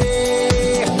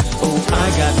day, oh,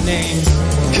 I got names.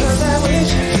 'Cause I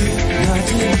wish you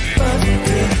nothing but the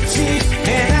truth,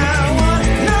 and I want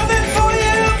nothing for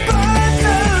you but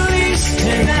the least,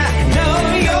 and I know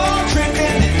you're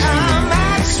tripping and I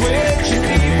might switch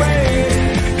anyway.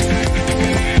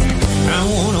 I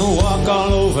wanna walk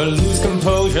all over, lose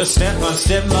composure, step on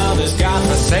stepmother's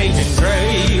godforsaken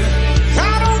grave.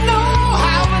 I don't know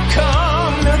how it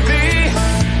come to be,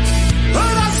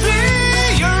 but I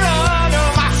see you're under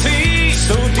my feet,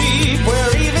 so deep where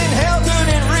even hell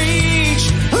couldn't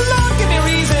reach. Lord, give me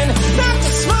reason not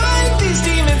to smite these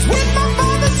demons with my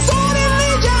father's sword and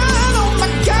legion. Oh my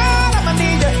God, I'ma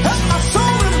need to help my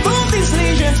soul remove these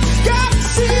legions. Gotta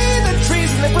see the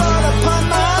treason they brought upon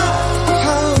my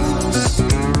house.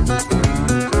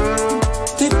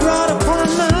 They brought upon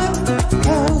my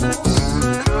house.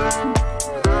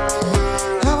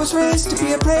 I was raised to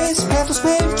be appraised, path was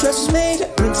paved, dress was made, a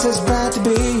princess bride to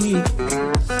be.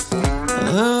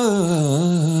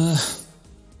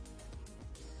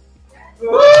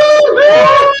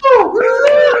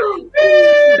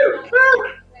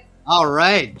 All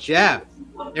right, Jeff.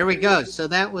 There we go. So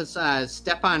that was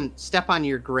 "Step on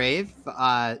Your Grave,"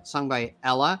 sung by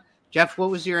Ella. Jeff, what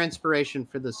was your inspiration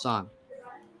for this song?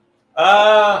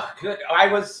 Good. I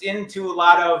was listening to a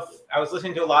lot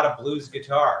of blues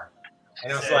guitar,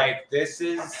 and I was like,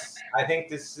 I think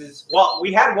this is. Well,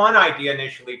 we had one idea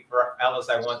initially for Ella's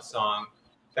 "I Want" song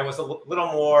that was a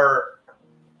little more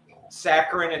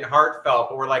saccharine and heartfelt,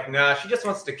 but we're like, nah, she just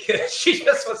wants to kill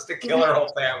her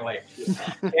whole family.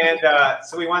 And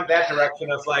so we went that direction.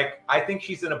 I was like, I think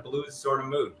she's in a blues sort of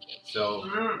mood. So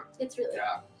it's really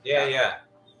yeah.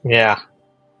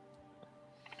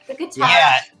 The guitar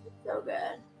is so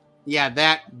good. Yeah,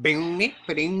 that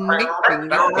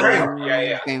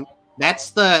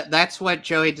that's what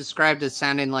Joey described as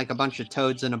sounding like a bunch of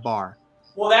toads in a bar.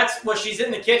 Well, that's well. She's in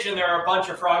the kitchen. There are a bunch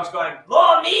of frogs going,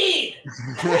 "More meat."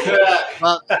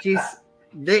 Well,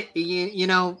 you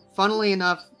know, funnily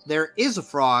enough, there is a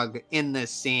frog in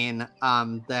this scene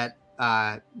that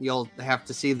you'll have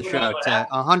to see the show to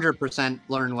 100%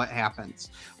 learn what happens.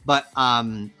 But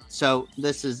so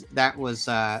that was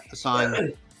a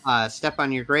song, "Step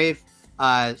on Your Grave,"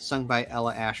 sung by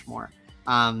Ella Ashmore.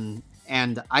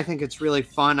 And I think it's really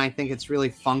fun. I think it's really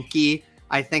funky.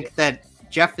 I think that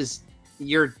Jeff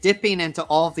you're dipping into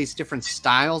all of these different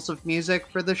styles of music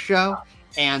for the show.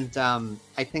 And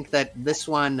I think that this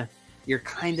one, you're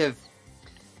kind of,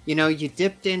 you know, you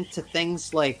dipped into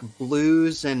things like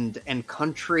blues and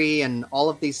country and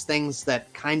all of these things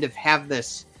that kind of have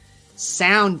this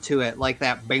sound to it, like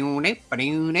that.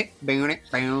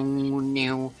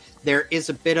 There is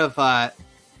a bit of a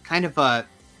kind of a,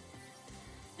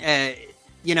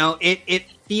 you know, it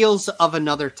feels of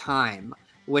another time,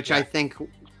 which I think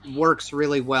works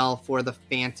really well for the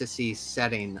fantasy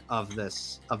setting of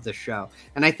the show,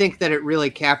 and I think that it really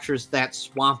captures that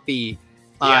swampy,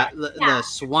 the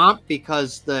swamp,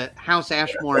 because the House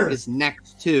Ashmore is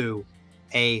next to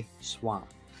a swamp,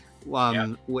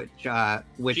 which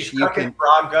She's you cooking can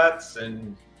frog guts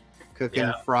and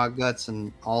frog guts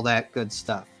and all that good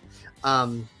stuff.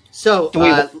 So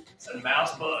some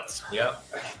mouse butts. Yep.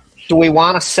 Do we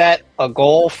want to set a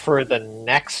goal for the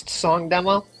next song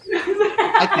demo?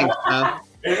 I think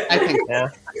so.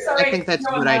 I think that's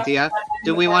a good idea.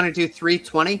 Do we want to do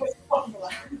 320?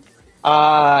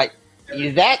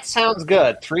 That sounds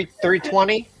good.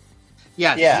 320?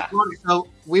 Yes. Yeah. So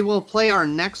we will play our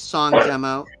next song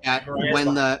demo at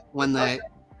when the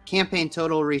campaign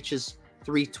total reaches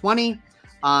 320.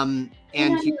 And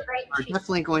you are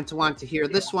definitely going to want to hear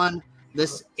this one.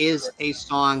 This is a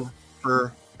song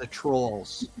for the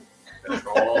trolls.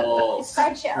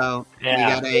 So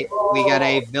we got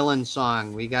a villain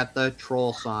song. We got the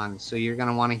troll song. So you're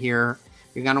gonna want to hear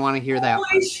that.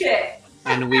 Holy shit!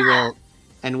 And we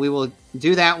will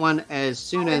do that one as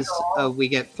soon as we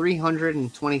get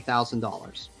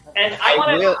 $320,000. And I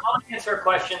want to answer a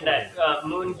question that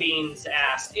Moonbeams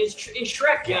asked: Is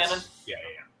Shrek canon? Yeah.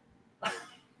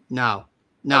 No.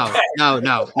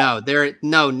 There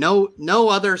no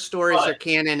other stories are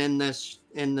canon in this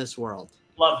world.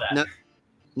 Love that.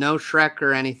 No Shrek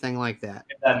or anything like that.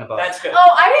 That's good.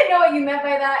 Oh, I didn't know what you meant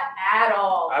by that at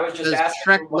all. I was just Because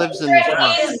asking. Shrek lives in the swamp.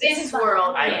 Shrek is this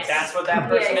world. Yes. That's what that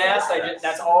person asked.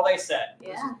 That's all they said.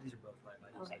 Yeah.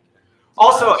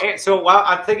 Also, so while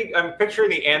I'm picturing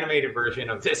the animated version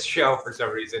of this show for some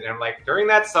reason, and I'm like, during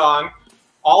that song,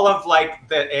 all of like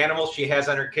the animals she has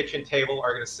on her kitchen table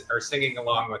are singing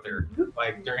along with her,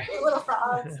 like during Little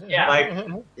frogs. Yeah.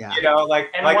 You know,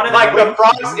 like And like one of the the-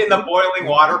 frogs in the boiling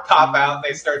water pop out and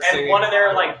they start And singing. one of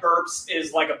their like burps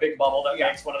is like a big bubble that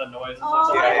makes one of the noises.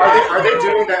 Are they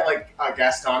doing that like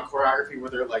Gaston choreography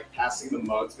where they're like passing the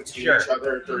mugs between each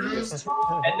other during this?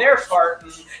 And they're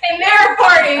farting. And they're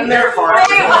farting. And they're farting.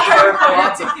 They are farting.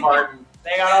 Lots of farting.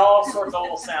 They got all sorts of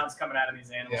little sounds coming out of these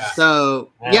animals.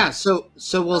 So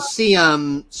so we'll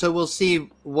see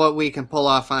what we can pull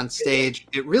off on stage.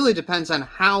 It really depends on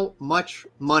how much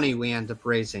money we end up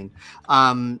raising.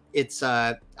 I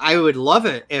would love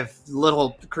it if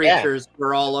little creatures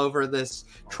were all over this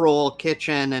troll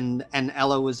kitchen and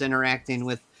Ella was interacting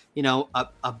with, you know,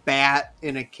 a bat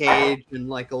in a cage and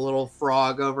like a little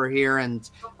frog over here and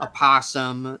a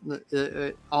possum,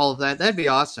 all of that. That'd be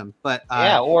awesome. But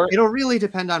or it'll really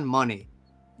depend on money,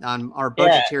 on our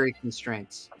budgetary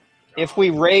constraints. If we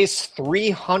raise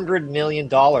 $300 million,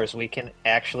 we can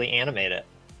actually animate it.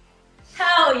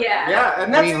 Hell yeah. Yeah,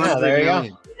 and that's there you go.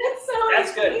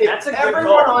 That's good. If That's a good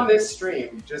everyone goal. on this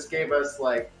stream just gave us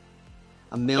like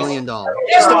 $1 million.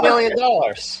 Just $1 million.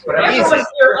 Everyone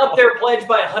here up there pledged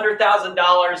by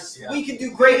 $100,000. we can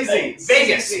do great things.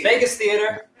 Vegas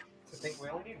theater. I think we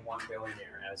only need one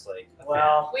billionaire as like.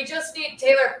 Well, We just need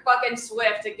Taylor fucking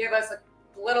Swift to give us a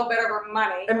little bit of her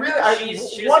money. And really,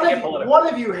 she one doesn't get political.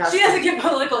 of you has She to, doesn't get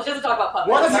political. She doesn't talk about puppets.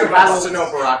 one of you has to know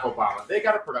Barack Obama. They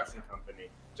got a production company.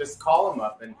 Just call him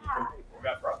up and he can pay for it.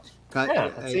 got props. Yeah,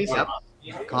 that's easy.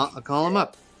 Yep. Call him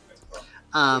up.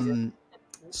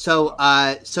 So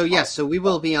we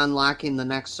will be unlocking the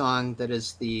next song that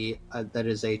is a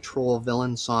troll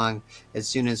villain song as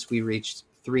soon as we reach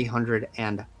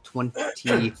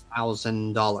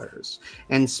 $320,000.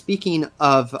 And speaking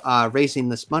of raising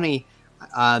this money,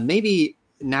 maybe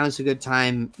now is a good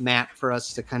time, Matt, for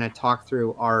us to kind of talk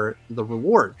through the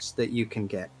rewards that you can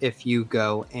get if you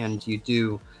go and you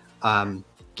do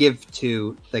give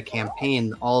to the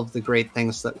campaign all of the great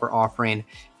things that we're offering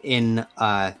in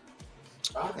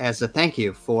as a thank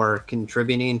you for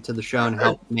contributing to the show and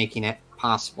help making it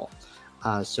possible.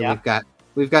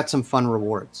 We've got some fun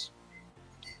rewards.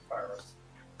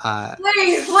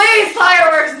 Please,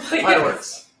 fireworks, please.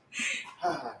 Fireworks.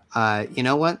 You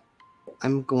know what?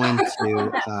 I'm going to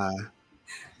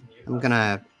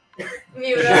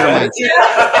Mute share us.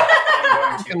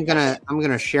 I'm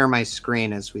gonna share my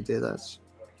screen as we do this.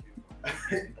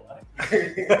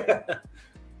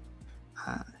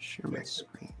 Share my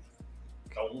screen.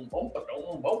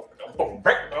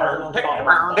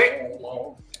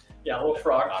 Yeah, a little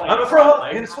frog. I'm a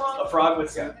frog in a swamp. A frog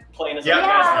with playing as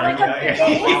stand-up bass.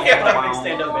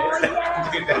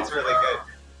 Dude, that's really good.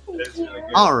 That's really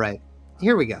good. All right,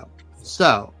 here we go.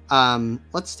 So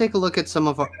let's take a look at some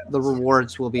of the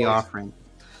rewards we'll be offering.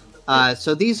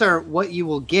 So these are what you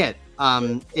will get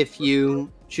if you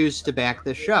choose to back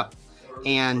this show.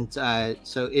 And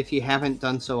so if you haven't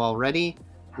done so already,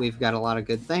 we've got a lot of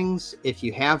good things. If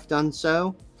you have done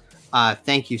so,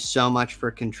 Thank you so much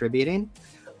for contributing.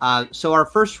 So our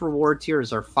first reward tier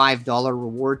is our $5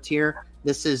 reward tier.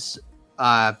 This is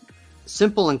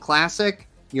simple and classic.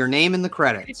 Your name in the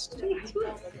credits.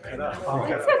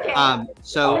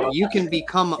 So you can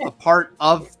become a part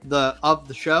of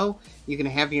the show. You can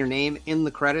have your name in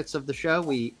the credits of the show.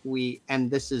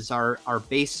 And this is our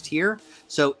base tier.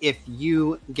 So if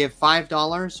you give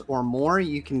 $5 or more,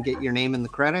 you can get your name in the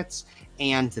credits.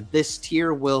 And this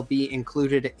tier will be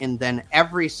included in then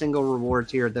every single reward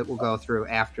tier that will go through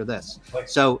after this.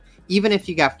 So even if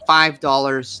you got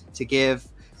 $5 to give,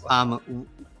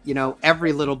 you know,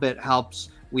 every little bit helps.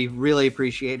 We really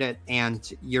appreciate it. And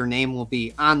your name will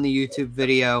be on the YouTube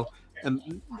video,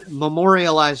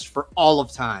 memorialized for all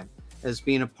of time as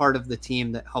being a part of the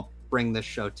team that helped bring this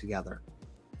show together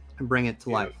and bring it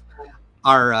to life.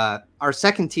 Our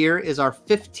second tier is our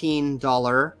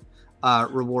 $15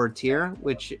 reward tier,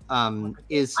 which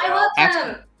is I love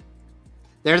them.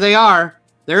 There they are.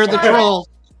 There are the trolls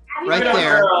right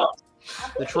there.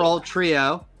 The troll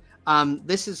trio.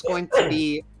 This is going to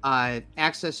be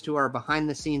access to our behind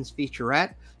the scenes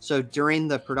featurette. So during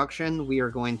the production, we are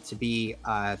going to be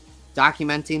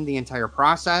documenting the entire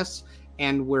process,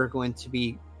 and we're going to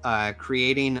be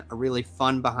creating a really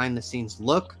fun behind the scenes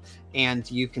look. And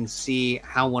you can see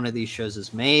how one of these shows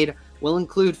is made. We'll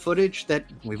include footage that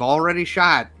we've already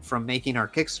shot from making our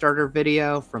Kickstarter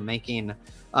video, from making,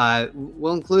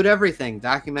 we'll include everything,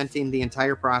 documenting the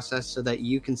entire process so that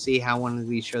you can see how one of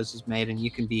these shows is made and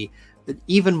you can be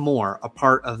even more a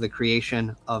part of the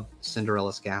creation of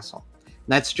Cinderella's Castle.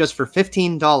 That's just for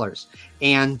 $15.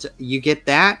 And you get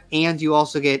that, and you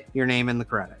also get your name in the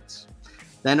credits.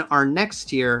 Then our next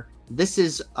tier, this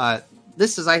is I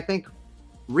think,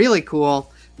 really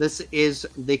cool. This is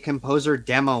the composer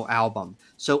demo album.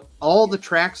 So all the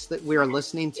tracks that we are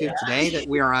listening to today that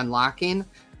we are unlocking,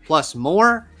 plus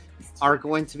more, are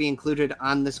going to be included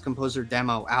on this composer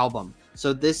demo album.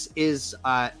 So this is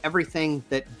everything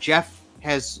that Jeff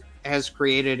has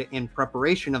created in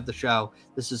preparation of the show.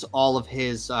 This is all of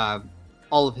his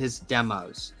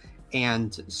demos,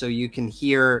 and so you can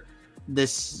hear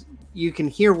this. You can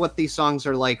hear what these songs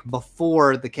are like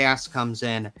before the cast comes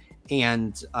in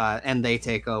and they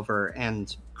take over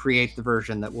and create the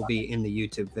version that will be in the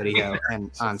YouTube video and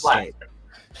on stage.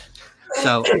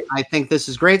 So I think this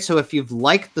is great. So if you've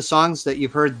liked the songs that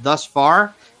you've heard thus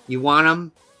far, you want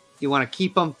them, you want to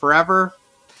keep them forever,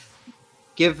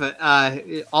 give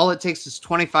all it takes is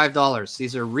 $25.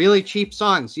 These are really cheap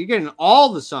songs. You're getting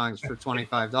all the songs for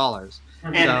 $25.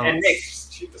 And Nick,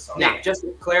 Nick, just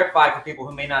to clarify for people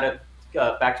who may not have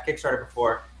backed Kickstarter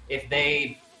before, if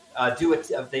they do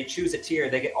it, if they choose a tier,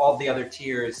 they get all the other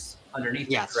tiers underneath.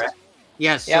 Yes. It, correct?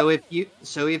 Yes. Yep.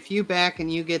 So if you back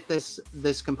and you get this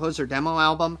composer demo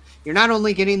album, you're not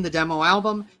only getting the demo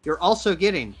album, you're also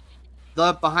getting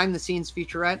the behind the scenes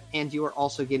featurette, and you are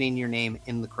also getting your name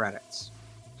in the credits.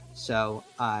 So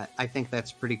I think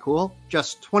that's pretty cool.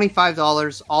 Just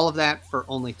 $25, all of that for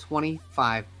only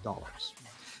 $25.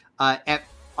 At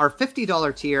our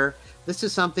 $50 tier, this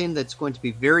is something that's going to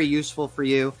be very useful for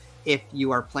you if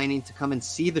you are planning to come and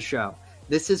see the show.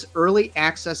 This is early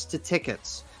access to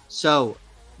tickets. So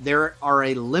there are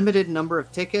a limited number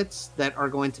of tickets that are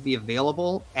going to be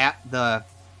available at the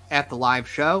live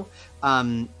show.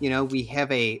 You know,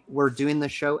 we're doing the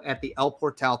show at the El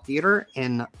Portal Theater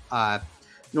in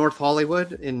North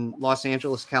Hollywood in Los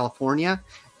Angeles, California.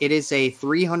 It is a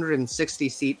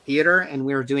 360-seat theater, and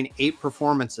we're doing 8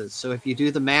 performances. So if you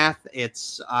do the math,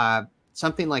 it's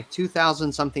something like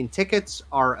 2,000 something tickets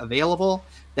are available.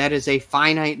 That is a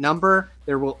finite number.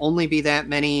 There will only be that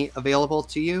many available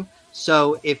to you.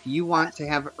 So if you want to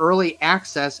have early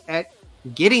access at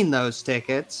getting those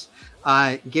tickets,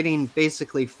 getting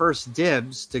basically first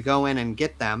dibs to go in and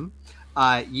get them,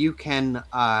 you can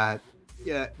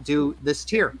do this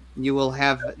tier. You will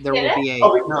have, there will be a...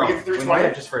 Oh, we hit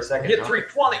 320 just for a second. Hit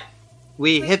 320.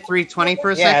 We hit 320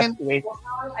 for a second? We've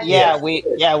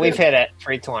hit it.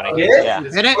 320. Yeah.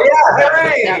 Hit it?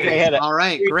 Yeah, we hit it. All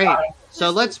right, great. So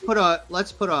let's put a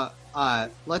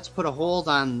hold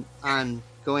on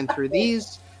going through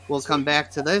these. We'll come back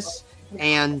to this,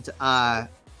 and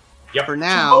for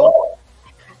now.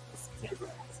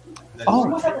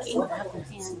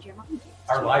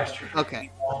 Our live stream. Okay.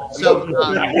 So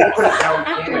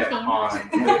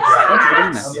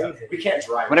we can't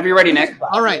drive. Whenever you're ready, Nick.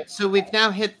 All right. So we've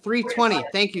now hit 320.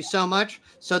 Thank you so much.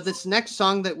 So this next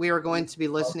song that we are going to be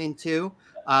listening to,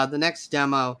 the next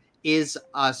demo, is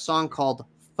a song called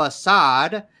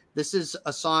Facade. This is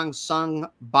a song sung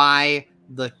by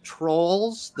the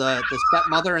trolls, the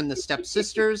stepmother and the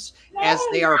stepsisters, as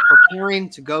they are preparing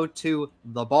to go to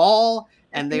the ball.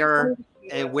 and they are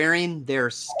wearing their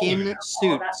skin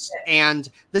suits. And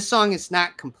this song is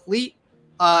not complete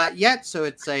yet, so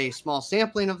it's a small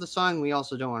sampling of the song. We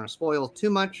also don't want to spoil too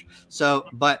much. So,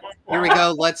 but here we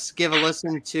go. Let's give a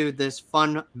listen to this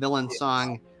fun villain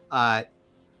song.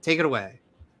 Take it away.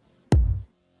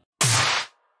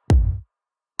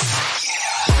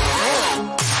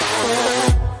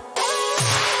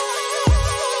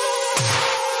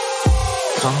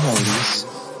 Come, ladies.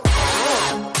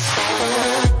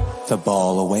 The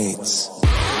ball awaits.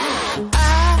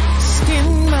 I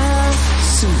skin my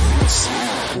suits.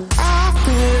 I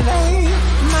fillet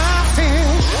my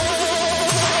fish.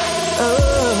 Oh,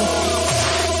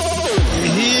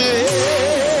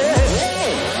 yeah.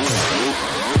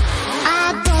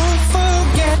 I don't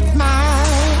forget my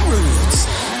roots. I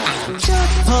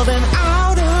just pull them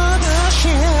out of the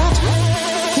shit.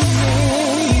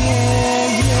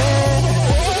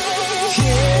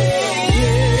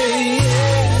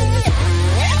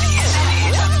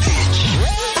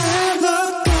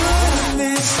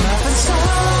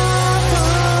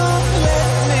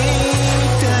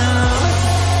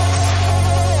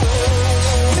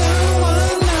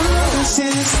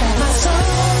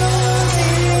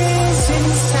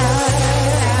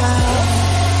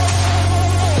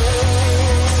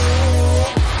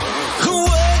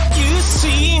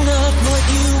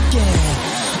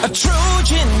 A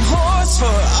Trojan horse for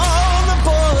all the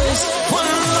boys. One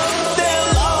look,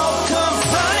 they'll all come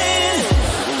flying.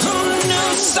 Who knew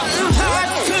something hot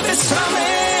could be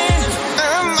coming?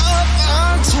 I'm up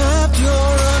on top, you're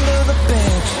under the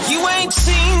bed. You ain't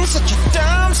seen such a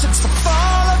dime since the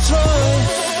fall of Troy.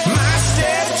 My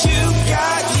statue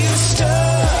got you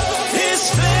stuck. His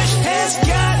flesh has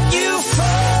got you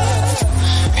fucked.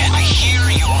 And I hear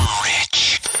you're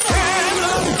rich. I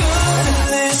look good in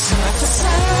this half a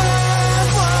side.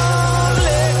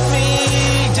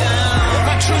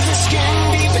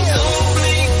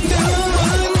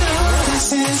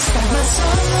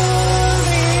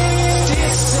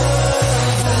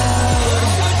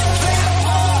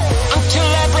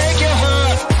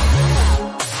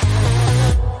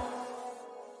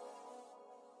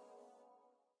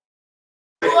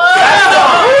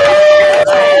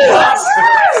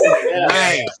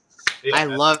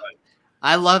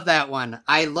 I love that one.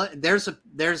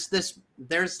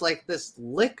 There's like this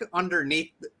lick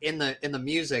underneath in the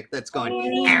music that's going.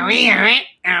 It's very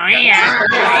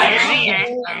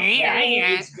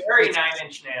Nine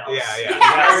Inch Nails.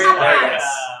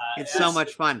 It's so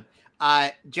much fun.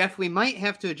 Jeff, we might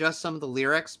have to adjust some of the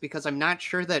lyrics because I'm not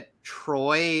sure that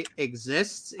Troy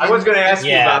exists. I was going to ask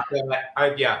you about that. I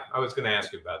was going to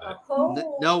ask you about that.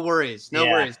 No worries. No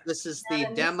worries. This is the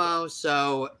demo,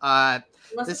 so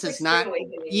this is not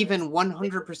even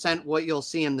 100% what you'll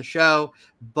see in the show,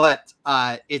 but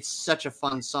it's such a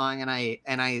fun song, and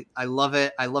I love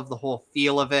it. I love the whole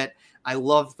feel of it. I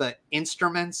love the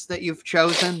instruments that you've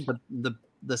chosen.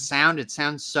 The sound. It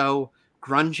sounds so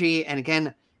grungy, and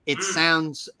again, it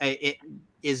sounds. It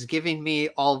is giving me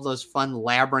all of those fun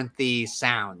labyrinthy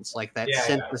sounds, like that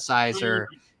synthesizer.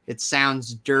 It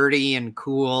sounds dirty and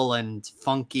cool and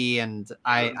funky, and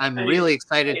I'm really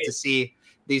excited to see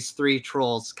these three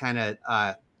trolls kind of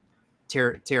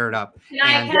tear it up. Can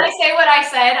I say what I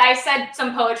said? I said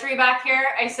some poetry back here.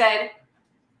 I said,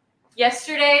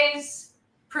 yesterday's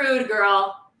prude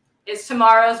girl is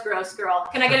tomorrow's gross girl.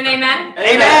 Can I get an amen?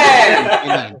 Amen.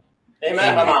 Amen.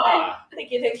 Amen, mama.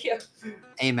 Thank you. Thank you.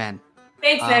 Amen.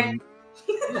 Thanks, Nick.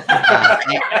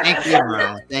 Thank you,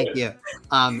 Mariah. Thank you.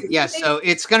 Yeah, so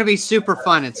it's going to be super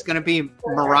fun. It's going to be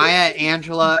Mariah,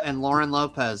 Angela, and Lauren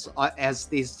Lopez as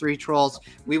these three trolls.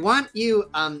 We want you,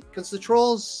 because the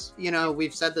trolls, you know,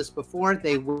 we've said this before,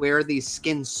 they wear these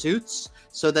skin suits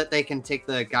so that they can take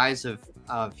the guise of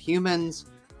humans.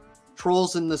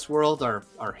 Trolls in this world are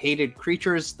hated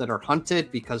creatures that are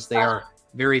hunted because they are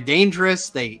very dangerous.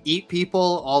 They eat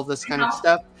people, all this kind of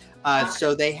stuff.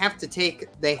 So they have to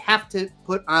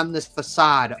put on this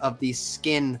facade of these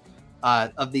skin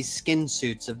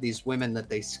suits of these women that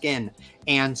they skin.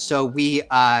 And so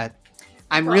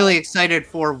I'm really excited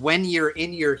for when you're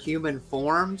in your human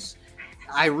forms.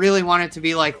 I really want it to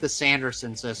be like the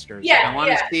Sanderson sisters. I want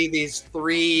to see these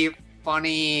three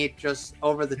funny, just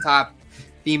over the top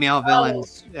female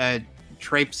villains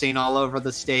traipsing all over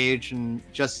the stage and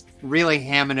just really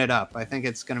hamming it up. I think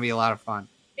it's going to be a lot of fun.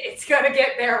 It's going to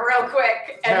get there real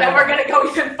quick, and then we're going to go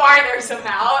even farther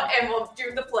somehow, and we'll do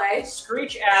the play.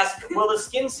 Screech asked, will the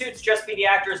skin suits just be the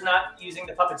actors not using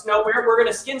the puppets? No, we're going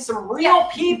to skin some real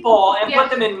people and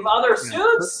put them in other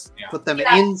suits. Put them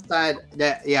inside.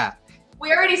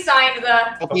 We already signed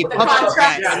the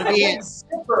contract.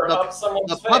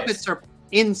 The puppets are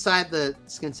inside the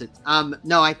skin suits.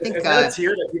 No, I think Is that a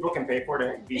tier that people can pay for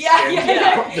to be Yeah, skinned?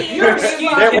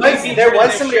 yeah. There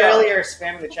was somebody earlier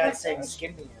spamming the chat saying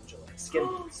 "Skin me, Angela." Skin me.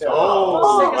 So,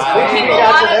 Oh, wow. They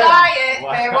want to buy it.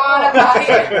 They want to buy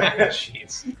it.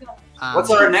 Jeez.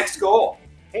 What's our next goal?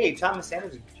 Hey, Thomas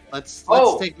Sanders. Let's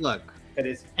Oh. take a look. That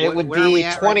is. It would where are we be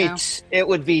at 20. right now? It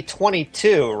would be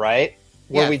 22, right?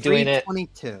 Were Yeah, we doing it?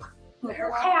 322.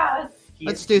 Yes.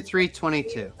 Let's do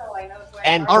 322.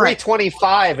 And All right.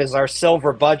 325 is our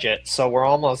silver budget, so we're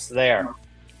almost there.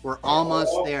 We're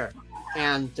almost there.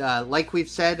 And like we've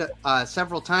said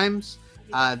several times,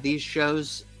 these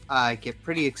shows get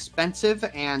pretty expensive,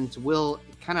 and we'll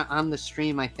kind of on the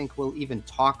stream, I think we'll even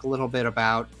talk a little bit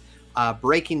about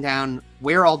breaking down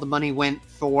where all the money went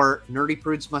for Nerdy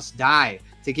Prudes Must Die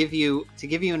to give you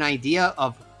an idea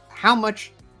of how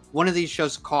much one of these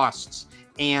shows costs.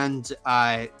 And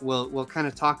we'll kind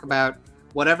of talk about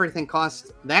what everything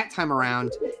cost that time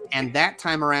around. And that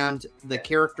time around, the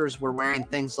characters were wearing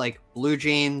things like blue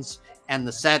jeans, and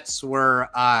the sets were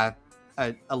a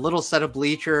little set of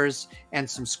bleachers and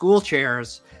some school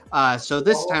chairs. So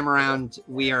this time around,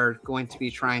 we are going to be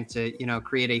trying to,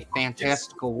 create a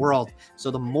fantastical world.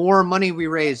 So the more money we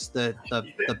raise, the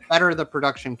better the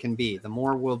production can be. The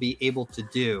more we'll be able to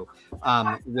do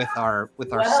with our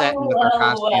set and with our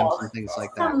costumes and things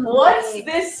like that. What's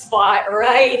this spot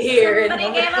right here in the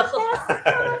middle?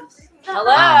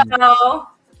 Hello.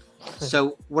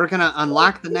 So we're gonna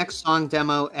unlock the next song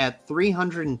demo at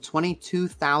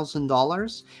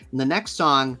 $322,000. And the next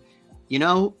song,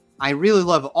 I really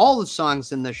love all the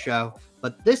songs in this show,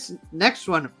 but this next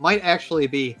one might actually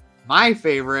be my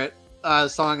favorite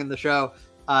song in the show.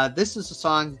 This is a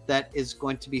song that is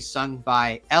going to be sung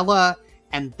by Ella,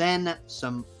 and then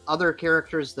some other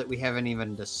characters that we haven't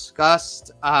even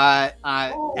discussed at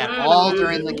all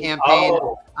during the campaign,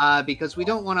 because we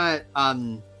don't want to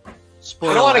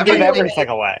spoil. I don't want to give everything. everything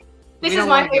away. This is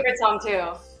my favorite song too.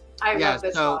 I love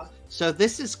this song. So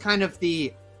this is kind of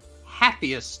the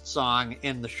happiest song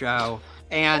in the show,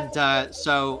 and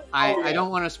so I don't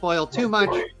want to spoil too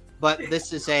much, but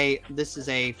this is a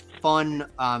fun.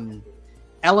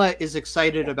 Ella is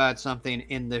excited about something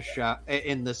in this show,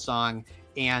 in this song,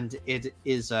 and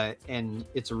it's a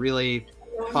really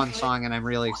fun song, and I'm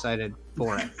really excited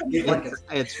for it.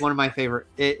 It's one of my favorite.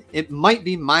 It might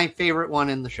be my favorite one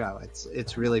in the show.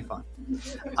 It's really fun.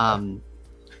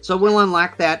 So we'll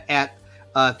unlock that at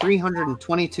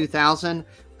 322,000.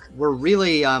 We're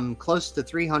really close to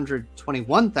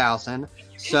 321,000.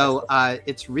 So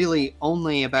it's really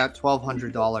only about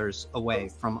 $1,200 away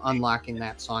from unlocking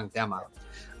that song demo.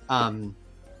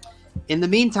 In the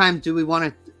meantime, do we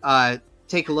want to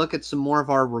take a look at some more of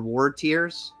our reward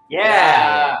tiers?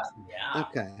 Yeah.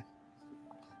 Okay.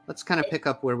 Let's kind of pick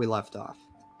up where we left off.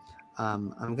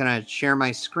 I'm going to share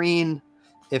my screen.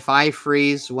 If I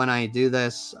freeze when I do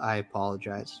this, I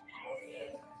apologize.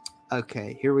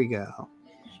 Okay, here we go.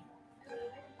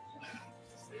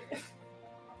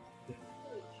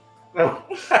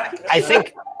 I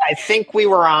think we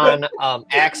were on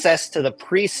access to the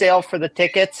pre-sale for the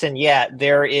tickets, and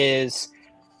there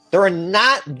are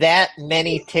not that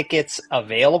many tickets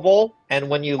available. And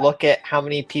when you look at how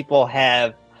many people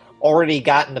have already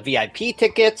gotten the VIP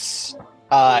tickets,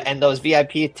 and those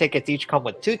VIP tickets each come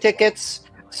with 2 tickets,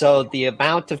 so the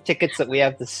amount of tickets that we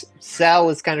have to sell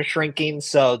is kind of shrinking.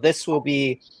 So this will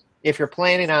be, if you're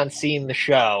planning on seeing the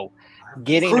show,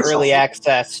 getting early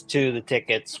access to the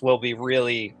tickets will be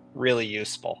really, really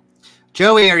useful.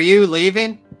 Joey, are you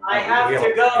leaving? I have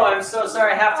to go. I'm so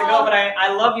sorry. I have to go, but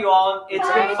I love you all. It's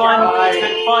been fun. It's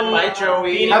been fun. Bye,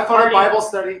 Joey. Meeting Have fun at party. Bible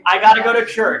study. I gotta go to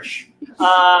church.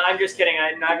 I'm just kidding.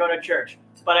 I'm not going to church,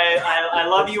 but I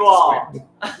love you all.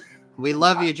 We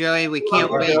love you, Joey. We can't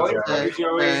wait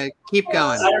to keep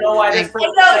going. I don't know why this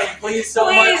person said please so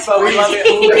much, but we love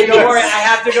you. Don't worry, I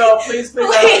have to go. Please. Please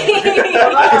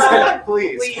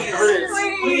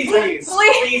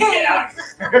get out.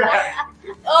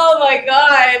 Oh my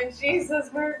God,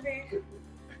 Jesus, Murphy.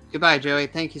 Goodbye, Joey.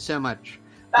 Thank you so much.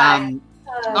 Bye.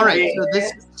 All right,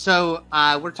 so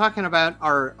we're talking about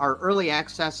our early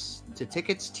access to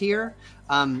tickets tier.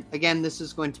 Again, this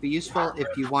is going to be useful if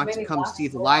you want to come see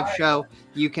the live show.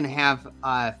 You can have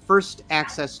first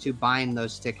access to buying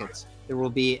those tickets. There will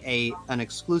be an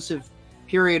exclusive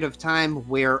period of time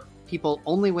where people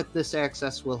only with this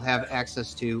access will have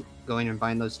access to going and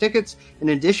buying those tickets. In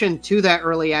addition to that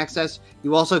early access,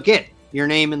 you also get your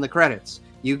name in the credits.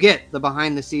 You get the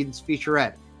behind the scenes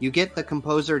featurette. You get the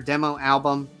composer demo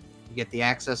album. You get the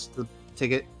access to the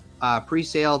ticket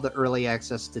pre-sale, the early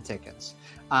access to tickets.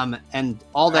 And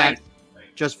all that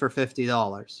just for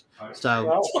 $50. So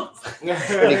Well,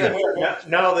 pretty good.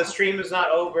 no, the stream is not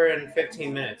over in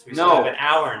 15 minutes. We No. still have an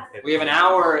hour and 15. We have an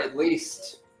hour at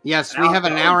least. Yes, we have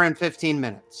an hour and 15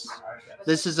 minutes.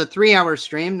 This is a 3-hour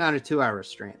stream, not a 2-hour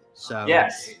stream. So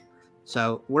Yes.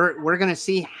 So we're gonna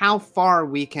see how far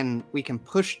we can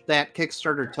push that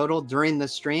Kickstarter total during the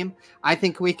stream. I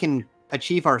think we can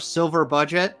achieve our silver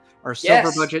budget, our silver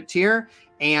Yes. budget tier,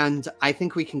 and I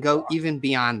think we can go even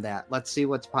beyond that. Let's see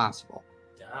what's possible.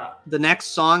 The next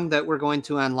song that we're going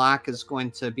to unlock is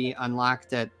going to be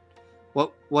unlocked at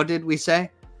what did we say?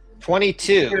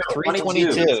 22,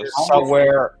 322. 22. So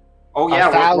we're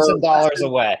 $1,000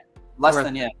 away. Less We're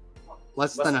than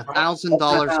less than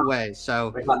 $1,000 away.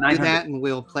 So We're about do 900. that, and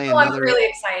we'll play Oh, I'm another really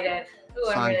excited. Ooh,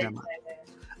 I'm song really demo.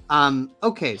 excited.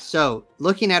 Okay, so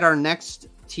looking at our next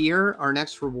tier, our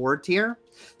next reward tier.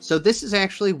 So this is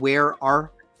actually where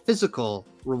our physical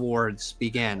rewards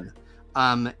begin.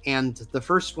 And the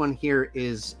first one here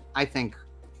is, I think,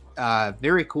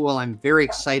 very cool. I'm very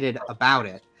excited about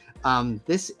it.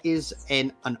 This is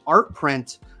an art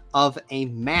print of a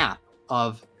map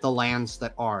of the lands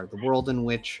that are, the world in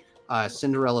which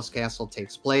Cinderella's Castle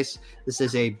takes place. This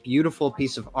is a beautiful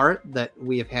piece of art that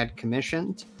we have had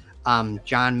commissioned.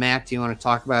 John, Matt, do you want to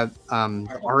talk about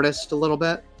the artist a little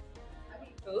bit?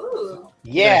 Ooh.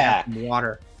 Yeah.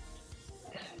 Water.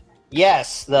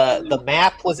 Yes, the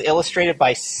map was illustrated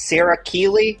by Sarah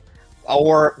Keeley,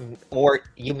 or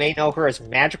you may know her as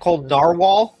Magical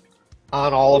Narwhal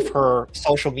on all of her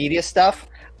social media stuff.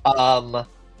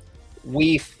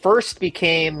 We first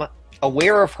became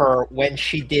aware of her when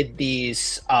she did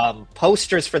these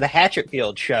posters for the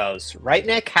Hatchetfield shows. Right,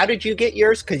 Nick? How did you get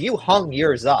yours? Because you hung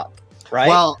yours up, right?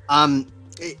 Well,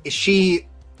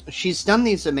 she's done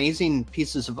these amazing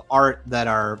pieces of art that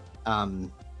are,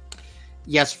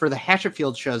 yes, for the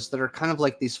Hatchetfield shows that are kind of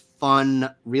like these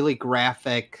fun, really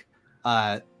graphic,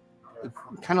 kind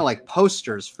of like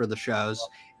posters for the shows.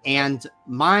 And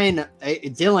mine,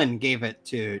 Dylan gave it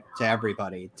to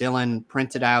everybody. Dylan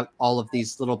printed out all of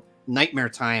these little Nightmare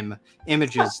Time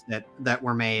images that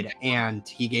were made, and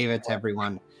he gave it to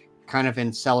everyone, kind of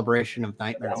in celebration of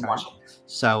Nightmare Time.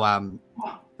 So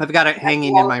I've got it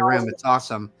hanging in my room. It's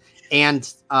awesome.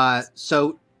 And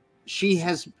so she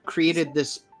has created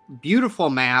this beautiful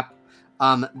map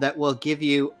that will give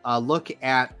you a look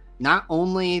at not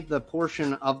only the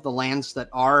portion of the lands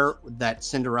that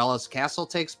Cinderella's Castle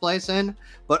takes place in,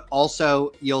 but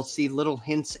also you'll see little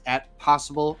hints at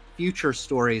possible future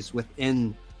stories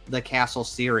within the Castle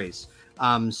series.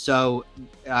 So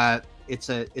it's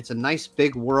a nice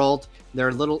big world. There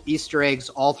are little Easter eggs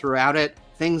all throughout it,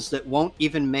 things that won't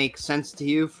even make sense to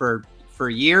you for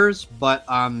years, but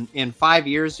in 5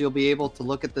 years you'll be able to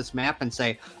look at this map and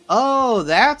say, oh,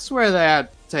 that's where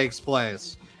that takes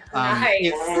place.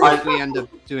 Nice. If we end up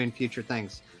doing future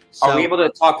things. So, Are we able to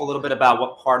talk a little bit about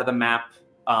what part of the map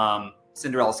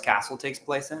Cinderella's Castle takes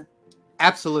place in?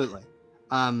 Absolutely.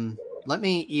 Let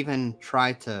me even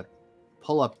try to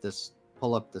pull up this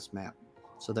map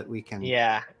so that we can.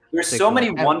 Yeah. There's so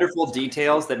many wonderful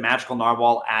details that Magical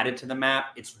Narwhal added to the map.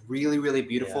 It's really, really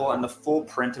beautiful, and the full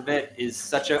print of it is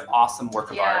such an awesome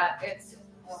work of art. It's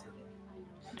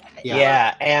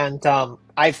Yeah, and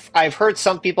I've heard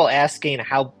some people asking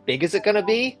how big is it going to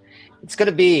be? It's going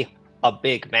to be a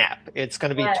big map. It's going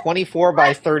to be 24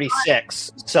 by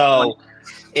 36. So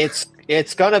it's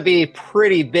going to be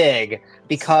pretty big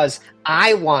because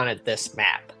I wanted this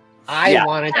map. I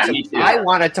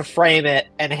wanted to frame it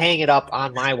and hang it up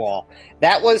on my wall.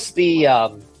 That was the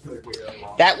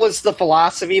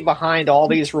philosophy behind all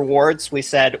these rewards. We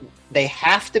said they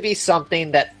have to be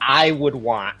something that I would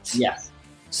want. Yes.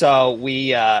 So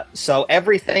so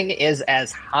everything is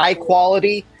as high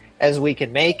quality as we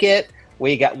can make it.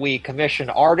 We commission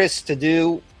artists to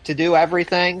do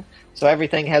everything. So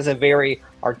everything has a very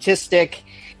artistic,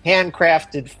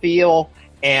 handcrafted feel,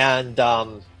 and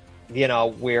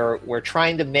we're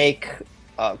trying to make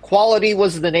quality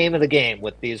was the name of the game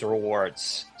with these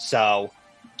rewards. So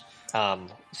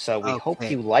we hope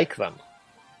you like them.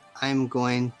 I'm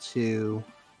going to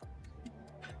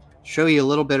show you a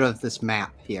little bit of this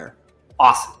map here.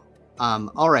 Awesome.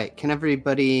 All right, can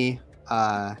everybody?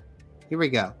 Here we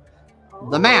go.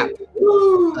 The map.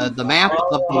 The map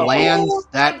of the lands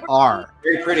that are.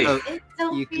 Very pretty. So It's so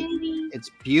pretty. it's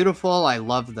beautiful. I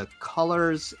love the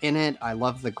colors in it. I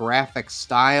love the graphic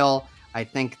style. I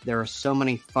think there are so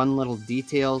many fun little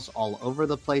details all over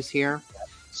the place here.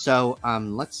 So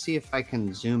let's see if I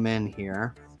can zoom in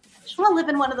here. I just want to live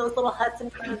in one of those little huts in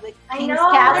front of the I King's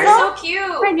know, Castle. they're so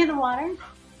cute. Right near the water.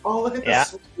 Oh, look at Yeah.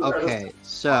 this. Okay,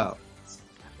 so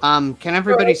Can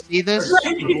everybody see this?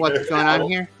 What's going on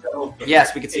here?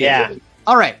 Yes, we can see it.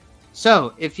 All right.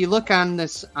 So if you look on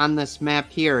this map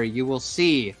here, you will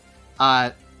see,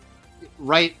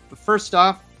 first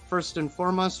and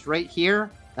foremost, right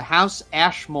here, the House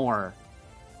Ashmore.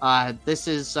 This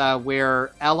is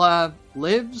where Ella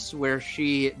lives.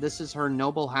 This is her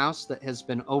noble house that has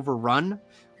been overrun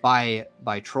by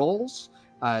trolls,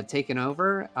 taken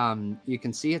over. You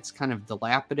can see it's kind of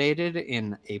dilapidated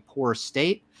in a poor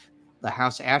state. The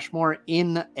House Ashmore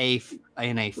in a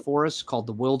forest called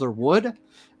the Wilder Wood.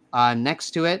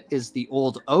 Next to it is the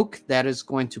Old Oak that is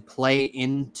going to play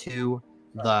into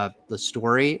the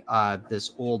story.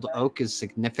 This Old Oak is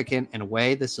significant in a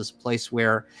way. This is a place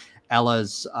where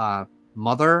Ella's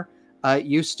mother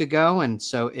used to go, and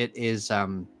so it is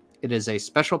a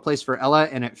special place for Ella,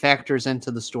 and it factors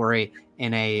into the story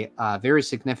in a very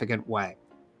significant way.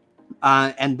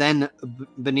 And then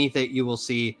beneath it, you will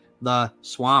see the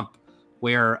swamp,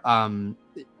 where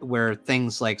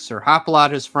things like Sir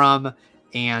Hopalot is from,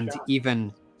 and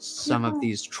even some of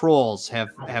these trolls have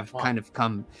kind of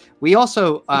come. We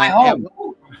also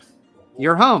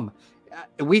your home.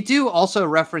 We do also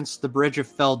reference the Bridge of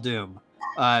Fell Doom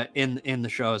in the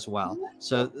show as well.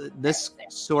 So this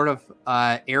sort of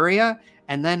area,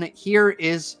 and then here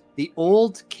is the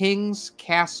Old King's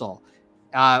Castle.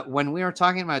 When we are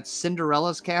talking about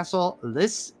Cinderella's castle,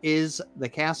 this is the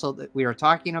castle that we are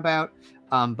talking about.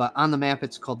 But on the map,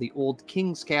 it's called the Old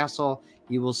King's Castle.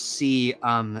 You will see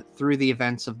through the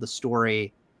events of the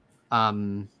story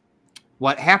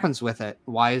what happens with it.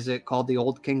 Why is it called the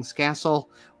Old King's Castle?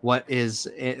 What is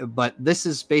it? But this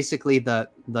is basically the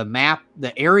map,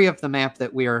 the area of the map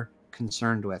that we are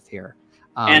concerned with here.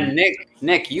 And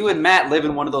Nick, you and Matt live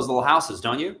in one of those little houses,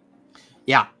 don't you?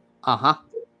 Yeah.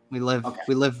 We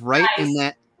live right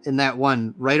in that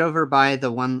one, right over by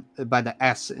the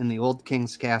S in the Old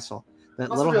King's Castle. That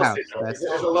little house. That's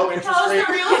a low interest rate.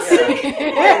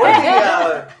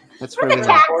 That's where we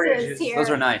live. Those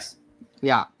are nice.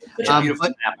 Yeah. Such a beautiful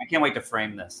map. I can't wait to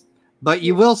frame this. But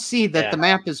you will see that the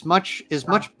map is much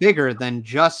bigger than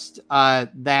just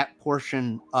that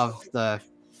portion of the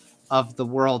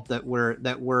world that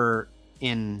we're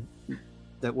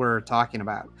talking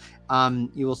about.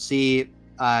 You will see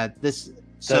this.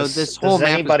 So this whole does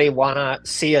map. Anybody want to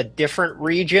see a different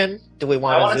region? Do we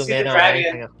want to zoom in on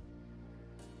anything else?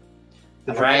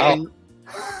 The dragon.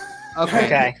 Oh.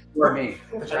 Okay. For me.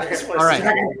 All right.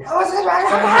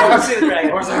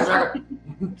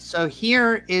 So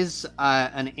here is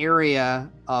an area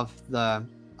of the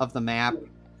map.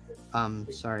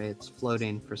 Sorry, it's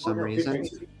floating for some reason.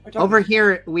 Over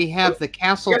here we have the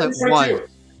castle that was.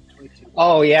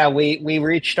 Oh yeah, we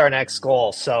reached our next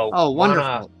goal. So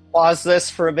wonderful. Pause this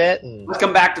for a bit and let's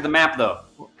come back to the map though.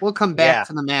 We'll come back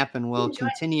to the map and we'll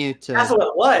continue to. Castle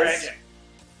that was.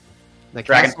 The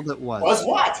castle that was. Was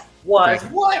what? Was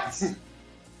what?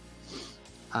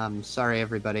 Sorry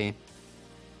everybody.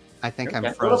 I think I'm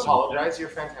Don't frozen. apologize. You're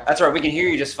fantastic. That's right. We can hear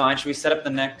you just fine. Should we set up the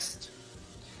next?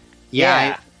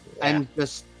 Yeah. I'm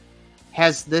just.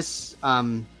 Has this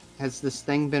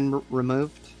thing been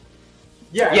removed?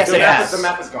 Yeah. Yes, it has. The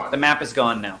map is gone. The map is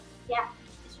gone now. Yeah.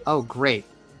 Oh, great.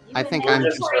 I think I'm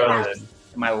just frozen.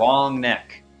 My long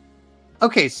neck.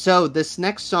 Okay, so this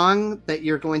next song that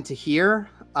you're going to hear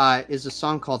is a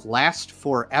song called "Last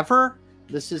Forever."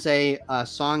 This is a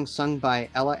song sung by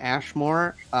Ella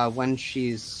Ashmore when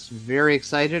she's very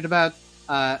excited about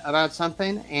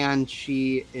something, and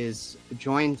she is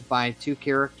joined by two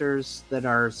characters that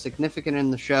are significant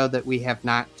in the show that we have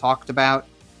not talked about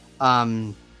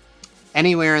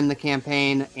anywhere in the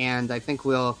campaign, and I think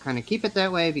we'll kind of keep it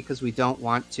that way because we don't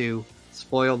want to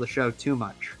spoil the show too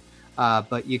much.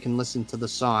 But you can listen to the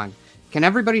song. Can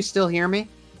everybody still hear me?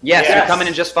 Yes, you're coming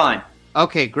in just fine.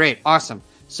 Okay, great. Awesome.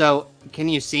 So, can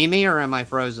you see me or am I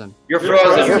frozen? You're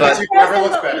frozen, but you never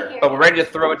look better. But we're ready to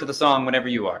throw it to the song whenever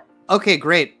you are. Okay,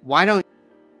 great. Why don't...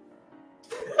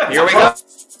 Here we go.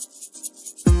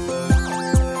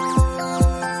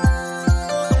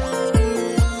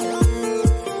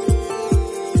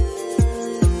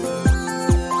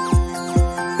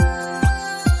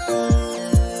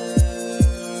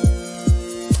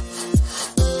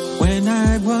 When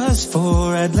I was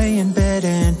 4, I'd lay in bed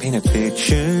and paint a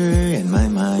picture in my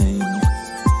mind.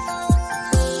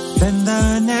 Then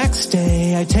the next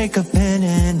day, I'd take a pen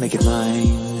and make it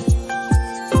mine.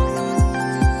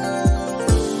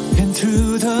 And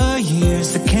through the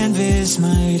years, the canvas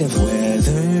might have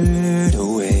weathered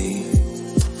away,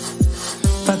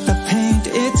 but the paint,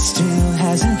 it still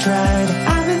hasn't dried.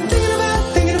 I've been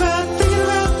thinking about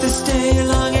this day as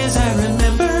long as I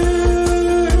remember.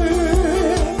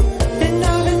 And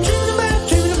I've been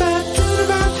dreaming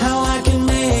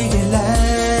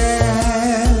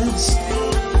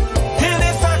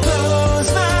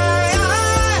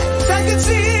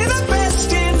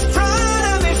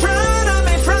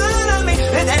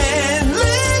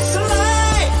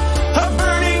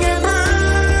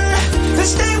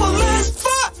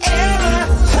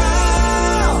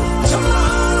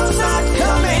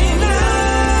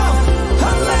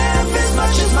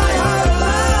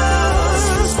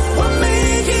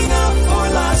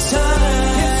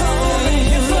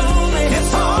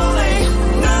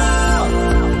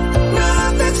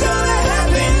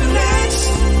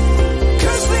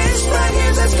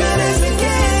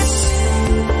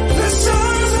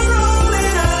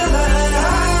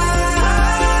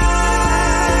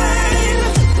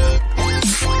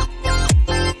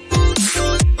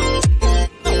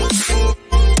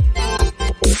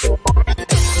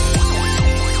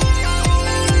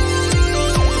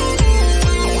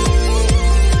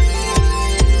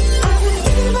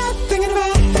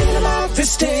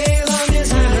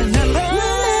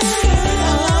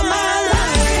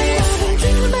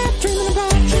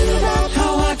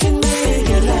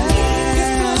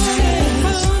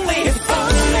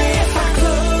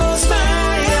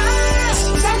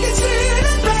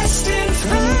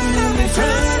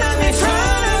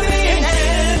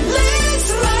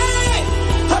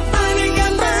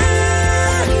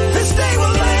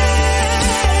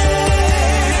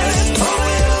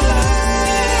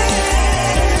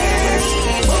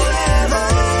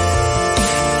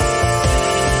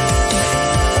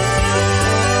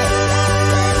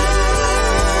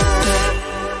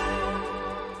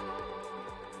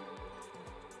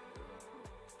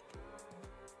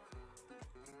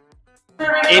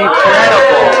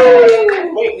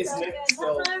Incredible. Wait, is Nick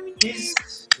still?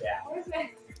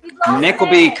 Nick will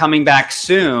be coming back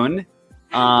soon.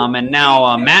 And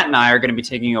now Matt and I are going to be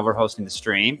taking over hosting the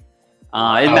stream.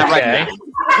 Isn't that right, Matt?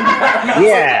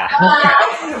 Yeah.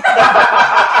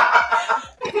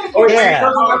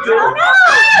 Yeah.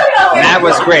 Matt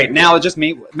was great. Now it's just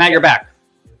me. Matt, you're back.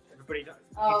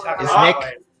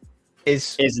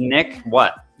 Is Nick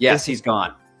what? Yes, he's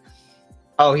gone.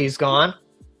 Oh, he's gone?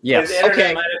 Yes.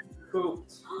 Okay. Oh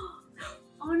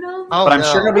no. Oh, But I'm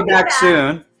sure he'll be back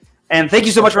soon. And thank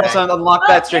you so much for also unlock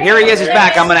that stream. Here he is. He's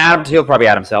back. I'm going to add him. He'll probably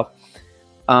add himself.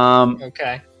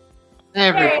 Okay.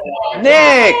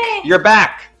 Nick, you're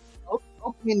back.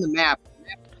 Opening the map. The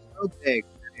map is so big.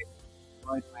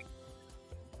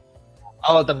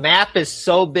 Oh, the map is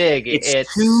so big.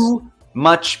 It's too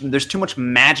much. There's too much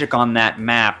magic on that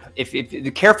map. If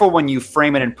be careful when you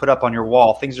frame it and put up on your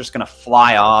wall, things are just going to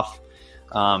fly off.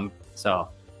 So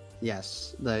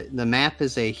yes, the map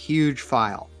is a huge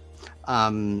file.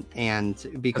 And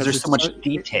because there's so much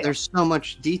detail. There's so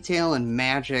much detail and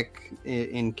magic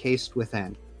encased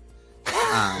within.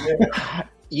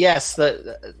 Yes,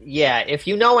 if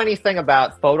you know anything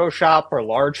about Photoshop or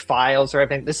large files or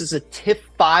anything, this is a TIFF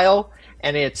file,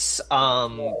 and it's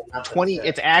 20.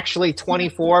 It's actually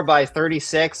 24 by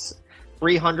 36,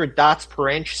 300 dots per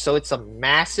inch. So it's a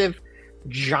massive,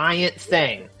 giant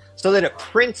thing. So that it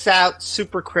prints out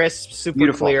super crisp, super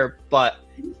Beautiful. clear. But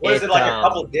What is it, like a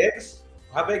couple gigs?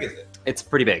 How big is it? It's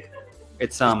pretty big.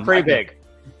 It's pretty big.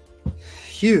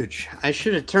 Huge. I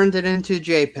should have turned it into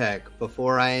JPEG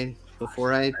before I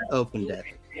opened it.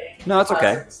 No, it's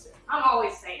okay. I'm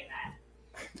always saying that.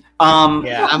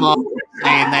 Yeah, I'm always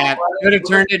saying that. Should have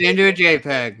turned it into a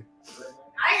JPEG.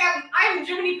 I'm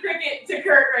Jiminy Cricket to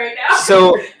Kurt right now.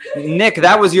 So, Nick,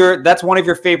 that's one of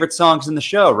your favorite songs in the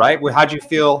show, right? How'd you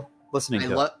feel listening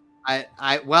to it?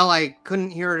 I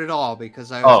couldn't hear it at all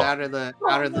because I was out of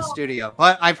the studio.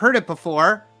 But I've heard it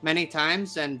before many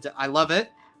times, and I love it.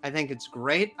 I think it's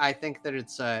great. I think that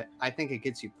I think it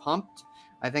gets you pumped.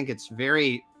 I think it's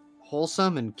very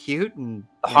wholesome and cute and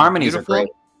harmonies beautiful. are great.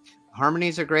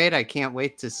 Harmonies are great. I can't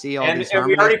wait to see all these And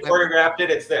we harmonies. already choreographed it.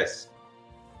 It's this.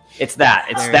 It's that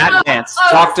dance.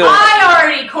 I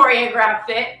already choreographed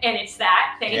it, and it's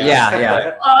that thing.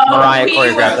 Yeah. Mariah we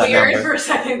choreographed were that weird number. for a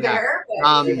second there.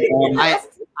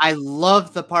 I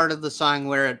love the part of the song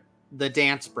where the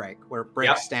dance break, where it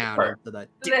breaks down into the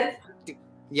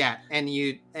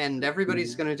and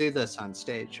everybody's gonna do this on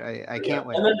stage. I can't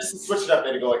wait. And then just switch it up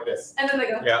and go like this. And then they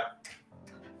go. Yeah.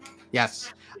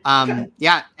 Yes. And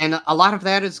a lot of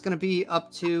that is going to be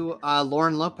up to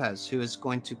Lauren Lopez, who is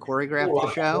going to choreograph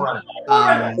the show.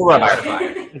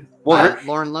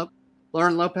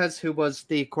 Lauren Lopez, who was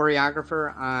the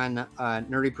choreographer on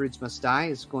Nerdy Prudes Must Die,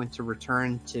 is going to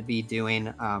return to be doing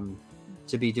the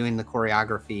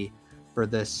choreography for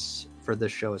this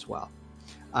show as well.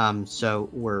 So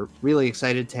we're really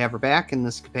excited to have her back in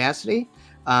this capacity,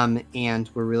 and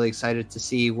we're really excited to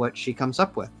see what she comes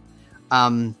up with.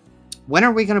 When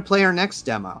are we going to play our next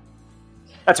demo?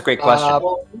 That's a great question.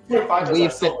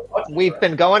 We've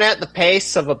been going at the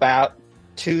pace of about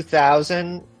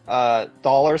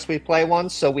 $2,000 we play one,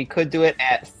 so we could do it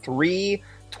at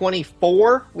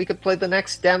 $324. We could play the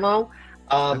next demo,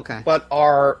 but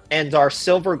our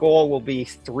silver goal will be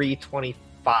 $325.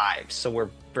 So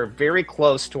we're very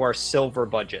close to our silver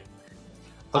budget.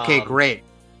 Okay, great.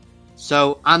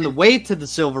 So on the way to the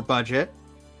silver budget,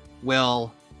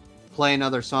 we'll play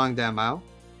another song demo,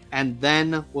 and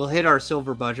then we'll hit our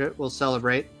silver budget. We'll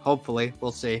celebrate. Hopefully,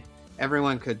 we'll see.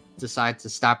 Everyone could decide to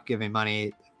stop giving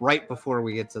money right before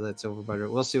we get to that silver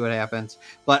budget. We'll see what happens.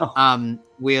 But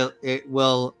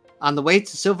we'll on the way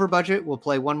to silver budget, we'll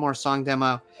play one more song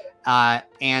demo,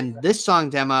 and this song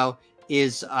demo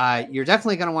is you're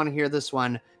definitely going to want to hear this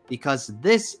one, because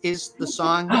this is the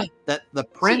song that the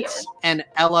Prince and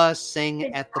Ella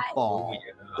sing at the ball.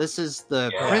 This is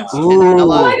the Prince and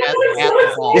Ella at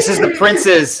the ball. This is the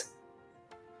Prince's.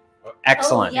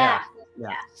 Excellent. Yeah.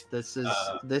 This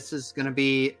is gonna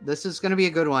be a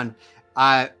good one.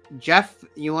 Jeff,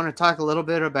 you want to talk a little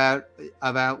bit about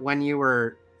when you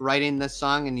were writing this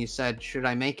song and you said, should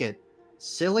I make it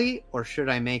silly or should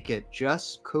I make it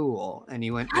just cool? And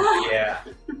you went,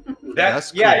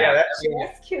 That's cool.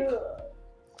 that's cool.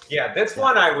 Yeah, this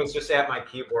one I was just at my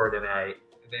keyboard and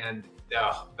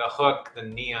the hook, the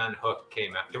neon hook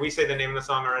came out. Did we say the name of the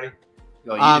song already?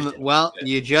 Well,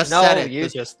 you just said it. You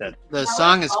just did. The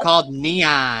song is called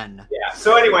Neon. Yeah.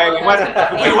 So anyway,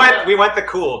 we went the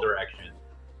cool direction,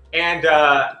 and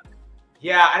I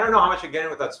don't know how much you're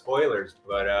getting without spoilers,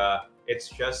 but it's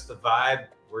just the vibe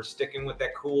we're sticking with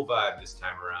that cool vibe this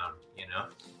time around. You know.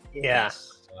 Yeah.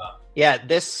 Yeah,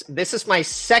 this is my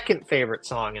second favorite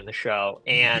song in the show,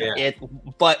 and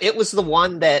but it was the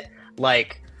one that,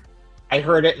 like, I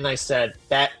heard it and I said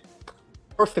that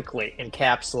perfectly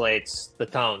encapsulates the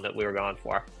tone that we were going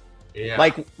for. Yeah.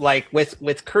 Like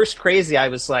with Curse Crazy, I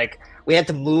was like, we had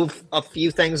to move a few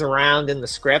things around in the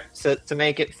script to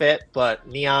make it fit, but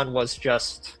Neon was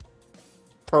just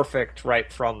perfect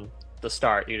right from the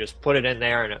start. You just put it in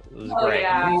there and it was great.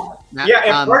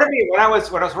 And part of me when I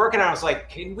was working on it, I was like,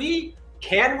 can we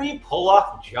pull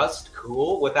off Just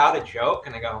Cool without a joke?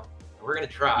 And I go, we're gonna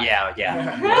try. Yeah.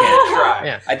 We're gonna try.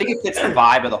 Yeah. I think it fits the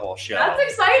vibe of the whole show. That's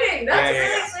exciting. That's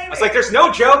really I exciting. was like, there's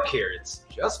no joke here. It's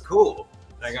just cool.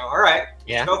 And I go, all right,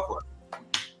 let's go for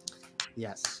it.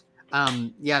 Yes.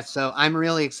 Yeah, so I'm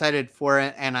really excited for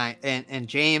it, and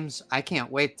James, I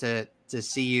can't wait to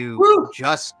see you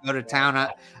just go to town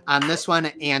on this one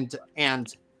and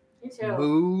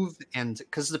move, and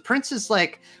because the Prince is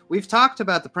like, we've talked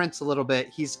about the Prince a little bit.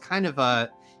 He's kind of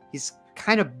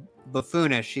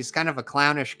buffoonish. He's kind of a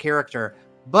clownish character,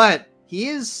 but he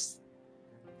is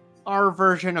our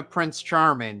version of Prince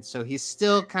Charming, so he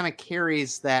still kind of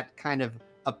carries that kind of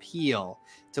appeal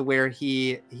to where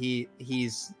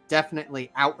he's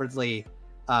definitely outwardly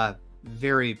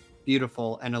very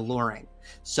beautiful and alluring.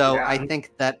 So I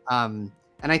think that and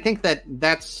I think that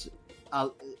that's a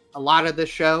lot of the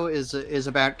show is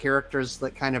about characters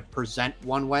that kind of present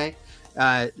one way.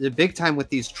 The big time with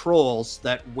these trolls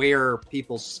that wear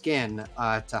people's skin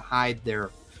to hide their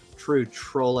true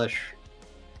trollish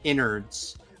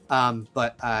innards.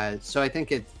 So I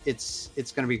think it's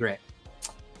going to be great.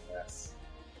 Yes,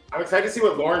 I'm excited to see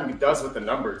what Lauren does with the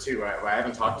number too. I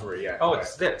haven't talked to her yet. Oh,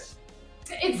 it's this.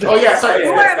 Oh yeah, sorry,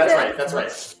 that's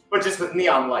right. But just with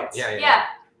neon lights. Yeah.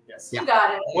 Yes. You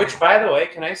got it. Which, by the way,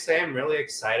 can I say I'm really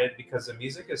excited because the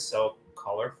music is so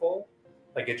colorful.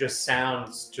 Like, it just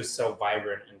sounds just so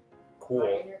vibrant and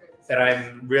cool that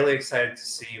I'm really excited to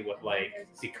see what, like,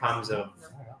 becomes of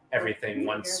everything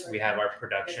once we have our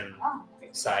production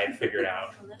side figured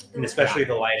out. And especially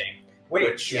the lighting.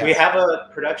 Which we have a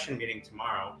production meeting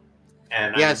tomorrow.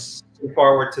 And I'm looking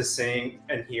forward to seeing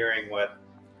and hearing what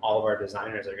all of our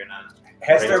designers are going to...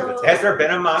 Has there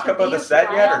been a mock-up of the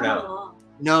set yet, or no?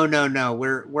 No.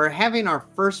 We're having our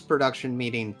first production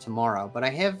meeting tomorrow, but I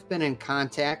have been in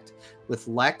contact with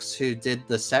Lex, who did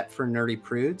the set for Nerdy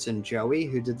Prudes, and Joey,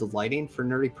 who did the lighting for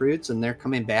Nerdy Prudes, and they're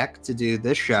coming back to do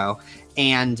this show.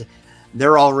 And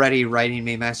they're already writing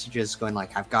me messages going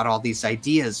like, I've got all these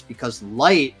ideas, because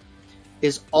light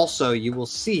is also, you will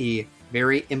see,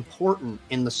 very important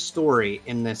in the story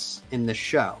in this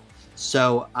show.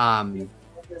 So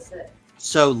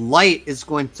so light is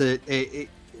going to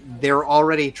they're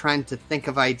already trying to think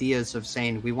of ideas of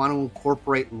saying, we want to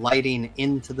incorporate lighting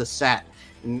into the set,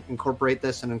 and incorporate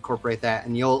this and incorporate that,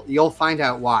 and you'll find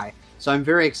out why. So I'm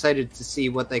very excited to see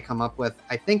what they come up with.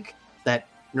 I think that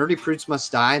Nerdy Prudes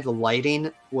Must Die, the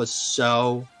lighting was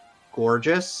so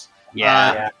gorgeous in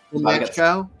that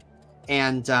show.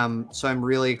 And so I'm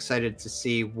really excited to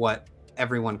see what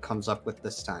everyone comes up with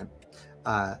this time.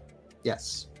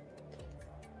 Yes.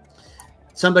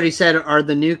 Somebody said, are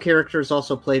the new characters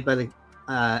also played by the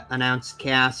announced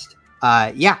cast?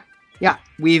 Yeah.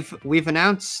 We've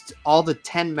announced all the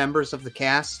 10 members of the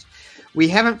cast. We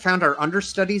haven't found our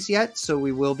understudies yet, so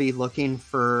we will be looking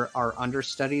for our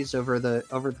understudies over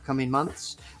the coming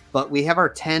months. But we have our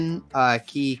 10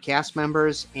 key cast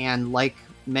members, and like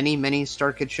many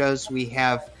Starkid shows, we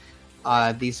have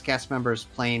these cast members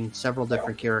playing several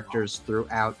different characters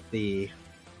throughout the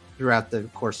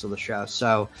course of the show.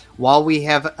 So while we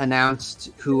have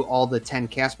announced who all the 10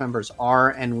 cast members are,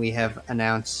 and we have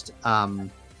announced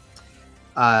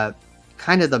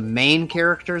kind of the main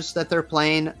characters that they're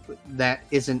playing, that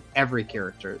isn't every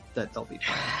character that they'll be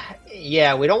playing.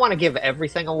 Yeah, we don't want to give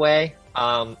everything away.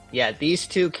 These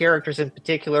two characters in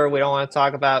particular we don't want to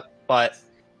talk about, but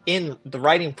in the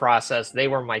writing process, they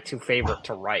were my two favorite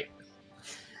to write.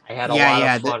 I had a lot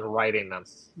of fun writing them.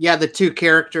 Yeah, the two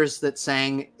characters that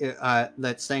sang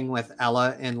with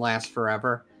Ella in Last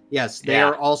Forever. Yes, they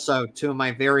are also two of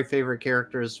my very favorite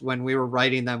characters. When we were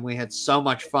writing them, we had so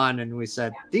much fun, and we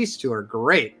said, these two are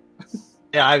great.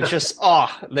 Yeah, I was just,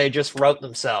 they just wrote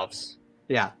themselves.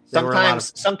 Yeah.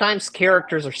 Sometimes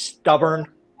characters are stubborn,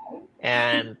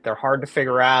 and they're hard to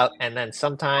figure out, and then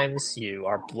sometimes you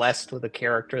are blessed with a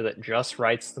character that just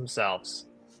writes themselves.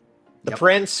 The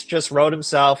Prince just wrote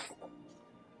himself.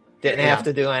 Didn't have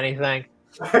to do anything.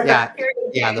 Yeah.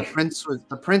 The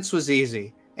Prince was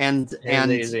easy. And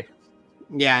easy.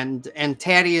 Yeah, and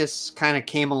Thaddeus kind of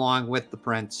came along with the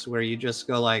Prince, where you just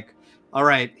go like, all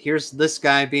right, here's this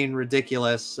guy being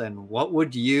ridiculous, and what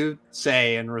would you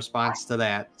say in response to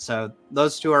that? So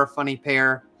those two are a funny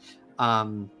pair.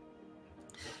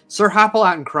 Sir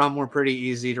Hopalot and Crumb were pretty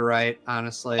easy to write,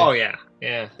 honestly. Oh yeah,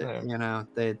 yeah. You know,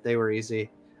 they were easy.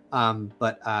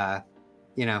 But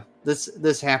you know,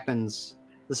 this happens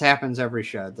every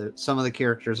show. Some of the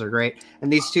characters are great,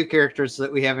 and these two characters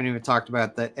that we haven't even talked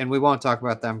about, and we won't talk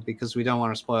about them because we don't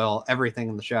want to spoil everything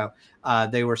in the show.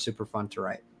 They were super fun to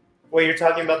write. Well, you're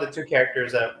talking about the two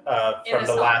characters that from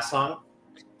the last song?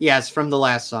 Yes, from the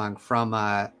last song, from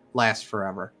Last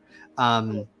Forever.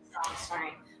 Sorry.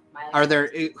 Are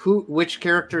there which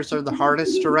characters are the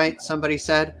hardest to write? Somebody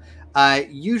said.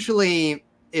 Usually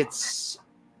it's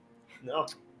no.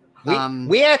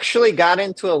 We actually got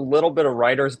into a little bit of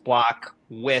writer's block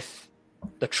with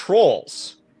the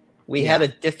trolls. We had a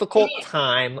difficult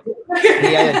time.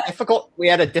 We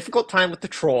had a difficult time with the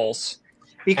trolls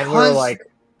because and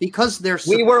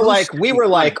we were like, we were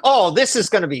like, oh, this is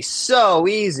going to be so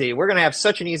easy. We're going to have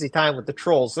such an easy time with the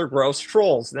trolls. They're gross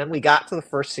trolls. And then we got to the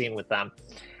first scene with them,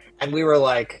 and we were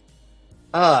like,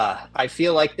 I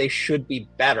feel like they should be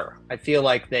better. I feel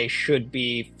like they should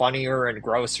be funnier and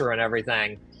grosser and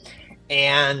everything.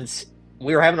 And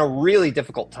we were having a really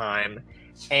difficult time.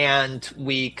 And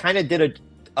we kind of did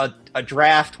a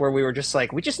draft where we were just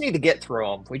like, we just need to get through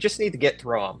them. We just need to get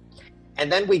through them. And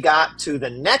then we got to the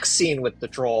next scene with the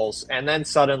trolls. And then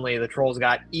suddenly the trolls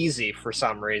got easy for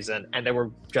some reason. And they were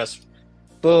just,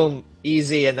 boom,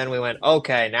 easy. And then we went,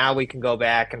 okay, now we can go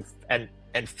back and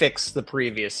fix the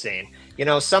previous scene. You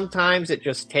know, sometimes it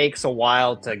just takes a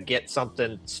while to get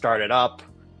something started up.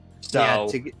 So, yeah,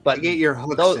 to get your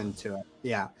hooks into it.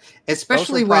 Yeah,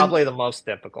 especially those were probably the most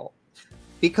difficult.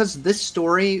 Because this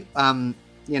story,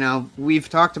 you know, we've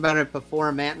talked about it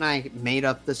before. Matt and I made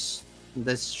up this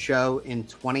show in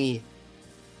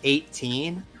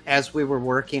 2018 as we were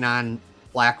working on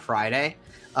Black Friday.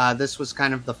 This was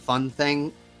kind of the fun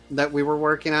thing that we were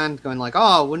working on, going like,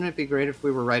 oh, wouldn't it be great if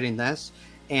we were writing this?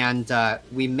 And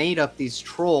we made up these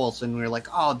trolls, and we were like,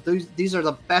 oh, these are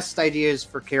the best ideas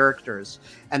for characters.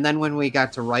 And then when we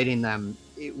got to writing them,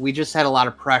 we just had a lot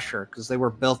of pressure because they were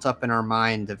built up in our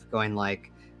mind of going like,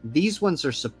 these ones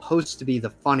are supposed to be the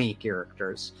funny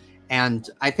characters. And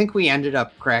I think we ended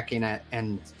up cracking it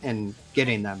and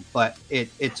getting them, but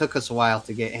it took us a while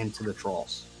to get into the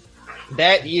trolls.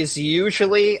 That is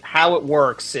usually how it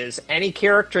works, is any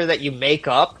character that you make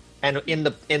up, and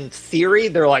in theory,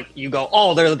 they're like, you go,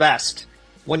 oh, they're the best.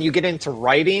 When you get into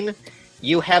writing,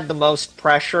 you have the most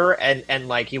pressure and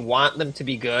like you want them to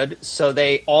be good. So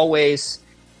they always,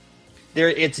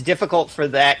 it's difficult for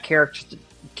that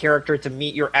character to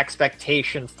meet your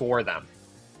expectation for them.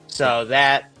 So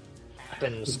that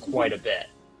happens quite a bit.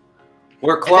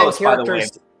 We're close, by the way.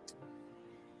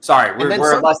 Sorry,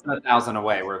 we're less than 1,000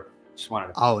 away. We're just wanted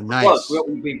to. Oh, nice. Close.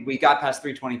 We got past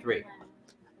 323.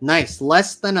 Nice.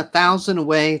 Less than 1,000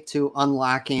 away to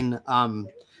unlocking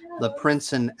the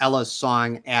Prince and Ella's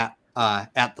song at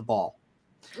the ball,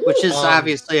 which is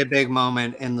obviously a big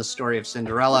moment in the story of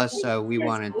Cinderella. So we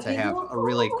wanted to have a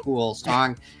really cool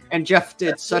song, and Jeff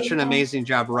did such an amazing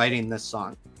job writing this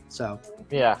song. So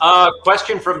yeah.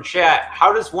 Question from chat: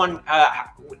 how does one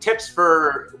tips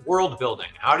for world building?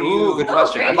 How do you? Ooh, good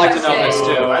question. I'd like to know this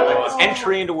too.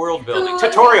 Entry into world building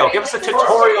tutorial. Give us a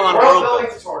tutorial on world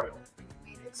building. Tutorial.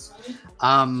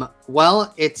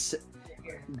 Well, it's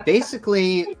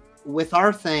basically with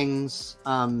our things.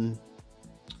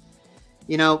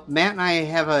 You know, Matt and I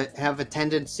have a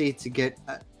tendency to get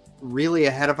really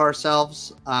ahead of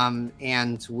ourselves,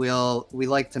 and we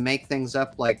like to make things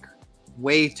up like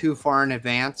way too far in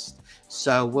advance.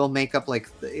 So we'll make up like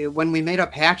when we made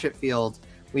up Hatchetfield,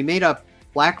 we made up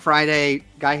Black Friday,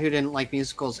 Guy Who Didn't Like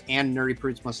Musicals, and Nerdy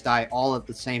Prudes Must Die all at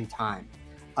the same time.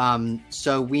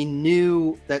 So we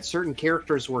knew that certain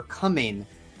characters were coming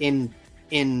in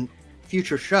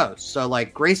future shows. So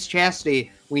like Grace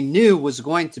Chastity, we knew was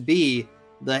going to be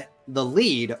the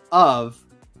lead of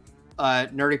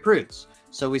Nerdy Prudes.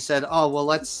 So we said, oh, well,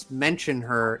 let's mention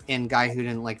her in Guy Who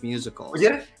Didn't Like Musicals. We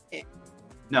did it?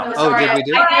 No. Oh, sorry, did we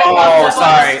do it? Oh,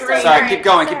 sorry. Keep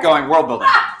going. World building.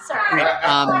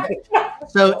 Sorry.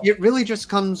 So it really just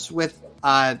comes with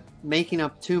making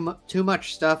up too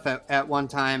much stuff at one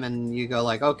time, and you go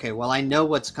like, okay, well, I know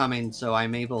what's coming, so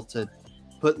I'm able to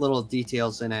put little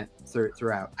details in it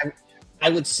throughout. I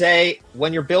would say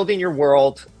when you're building your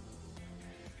world,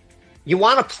 you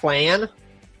want to plan,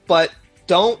 but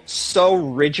don't so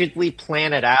rigidly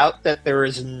plan it out that there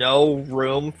is no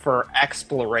room for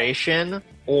exploration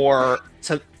or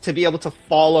to be able to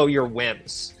follow your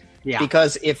whims. Yeah.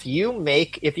 Because if you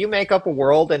make up a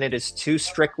world and it is too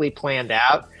strictly planned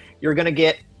out, you're going to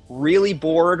get really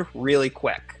bored really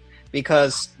quick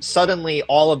because suddenly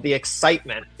all of the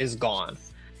excitement is gone.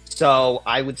 So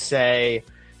I would say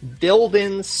build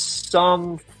in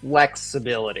some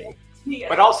flexibility.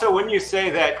 But also, wouldn't you say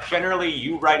that generally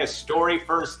you write a story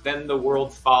first, then the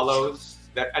world follows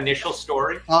that initial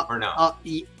story, or no?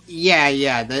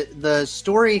 Yeah. The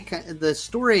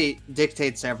story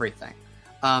dictates everything.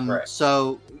 Right.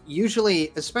 So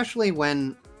usually, especially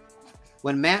when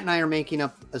Matt and I are making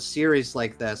up a series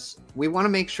like this, we want to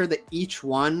make sure that each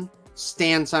one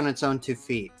stands on its own 2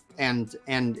 feet and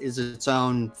is its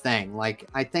own thing. Like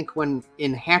I think when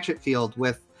in Hatchetfield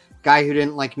with Guy Who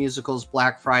Didn't Like Musicals,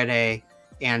 Black Friday,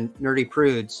 and Nerdy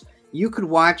Prudes, you could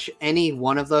watch any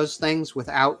one of those things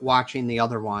without watching the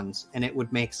other ones, and it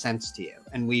would make sense to you.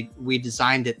 And we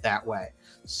designed it that way.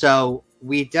 So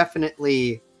we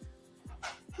definitely,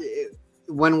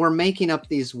 when we're making up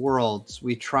these worlds,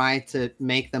 we try to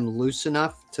make them loose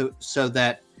enough so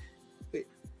that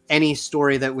any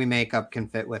story that we make up can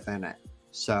fit within it.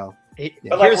 So,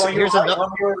 but like when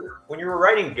you were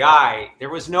writing Guy, there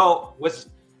was the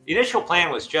initial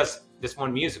plan was just this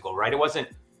one musical, right? It wasn't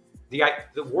the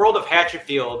world of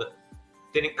Hatchetfield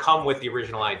didn't come with the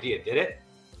original idea, did it?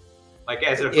 Like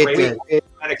as a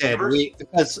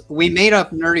because we made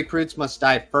up Nerdy Prudes Must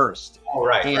Die first. Oh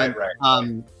right.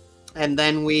 And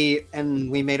then we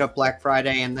made up Black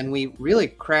Friday, and then we really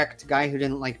cracked Guy Who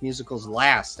Didn't Like Musicals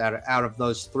last out of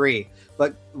those 3.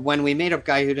 But when we made up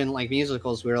Guy Who Didn't Like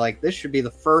Musicals, we were like, this should be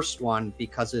the first one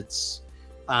because it's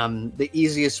the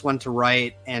easiest one to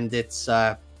write, and it's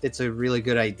a really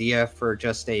good idea for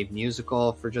just a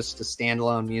musical, for just a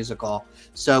standalone musical.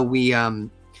 So we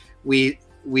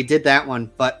did that one,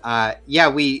 but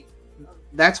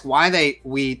that's why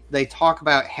they talk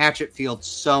about Hatchetfield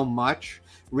so much.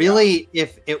 Really,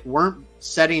 if it weren't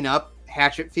setting up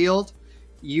Hatchetfield,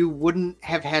 you wouldn't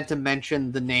have had to mention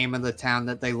the name of the town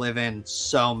that they live in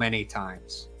so many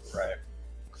times.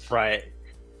 Right.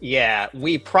 Yeah,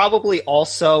 we probably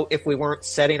also, if we weren't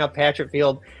setting up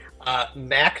Hatchetfield,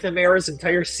 McNamara's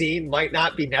entire scene might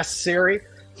not be necessary.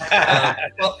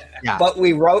 But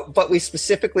we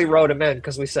specifically wrote him in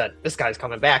because we said this guy's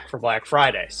coming back for Black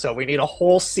Friday, so we need a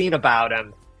whole scene about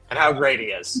him and how great he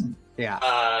is.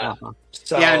 Yeah.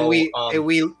 So and we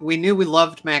knew we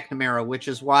loved McNamara, which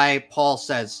is why Paul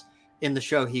says in the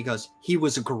show, he goes, he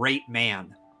was a great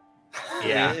man.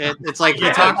 Yeah. It's like he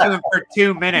talked to him for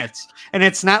 2 minutes, and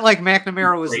it's not like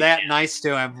McNamara was that nice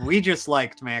to him. We just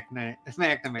liked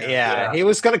McNamara. Yeah, he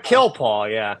was gonna kill Paul.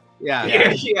 Yeah.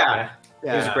 He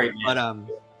was a great man.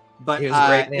 But he was a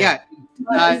great man.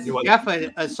 Jeff,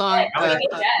 a song.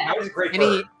 That was a great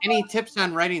Any tips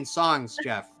on writing songs,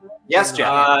 Jeff? Yes,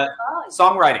 Jeff.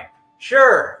 Songwriting.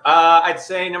 Sure. I'd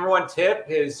say number 1 tip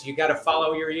is you got to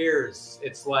follow your ears.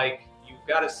 It's like you've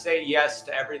got to say yes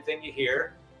to everything you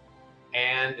hear.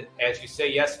 And as you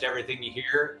say yes to everything you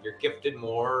hear, you're gifted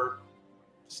more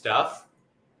stuff.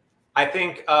 I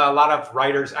think a lot of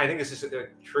writers, I think this is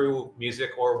true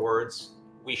music or words,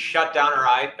 we shut down our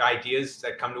ideas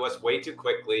that come to us way too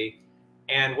quickly.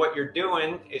 And what you're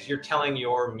doing is you're telling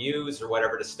your muse or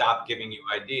whatever to stop giving you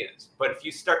ideas. But if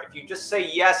you just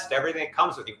say yes to everything that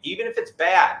comes with you, even if it's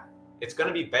bad, it's going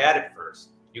to be bad at first.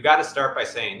 You got to start by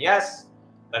saying yes,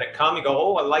 let it come. You go,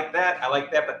 oh, I like that.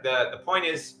 But the point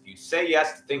is, if you say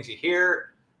yes to things you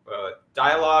hear,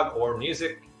 dialogue or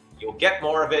music, you'll get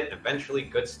more of it. And eventually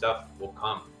good stuff will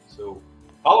come. So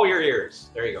follow your ears.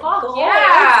 There you go. Oh,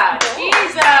 yeah.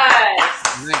 Jesus.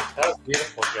 That was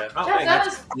beautiful, Jeff. Oh, that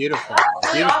was beautiful.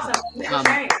 Really awesome.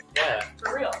 Yeah.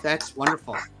 For real. That's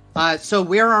wonderful. So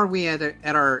where are we at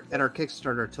our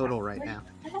Kickstarter total right now?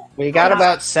 We got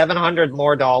about $700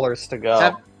 more to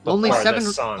go. Only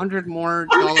 $700 more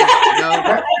to go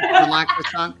to unlock the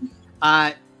song.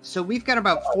 So we've got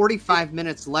about 45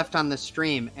 minutes left on the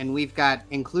stream, and we've got,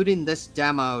 including this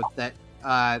demo that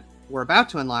we're about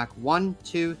to unlock, 1,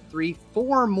 2, 3,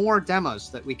 4 more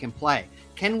demos that we can play.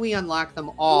 Can we unlock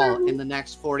them all in the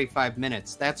next 45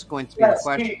 minutes? That's going to be the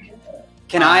question.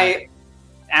 Can I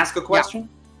ask a question?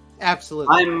 Yeah,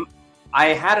 absolutely. I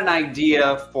had an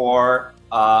idea for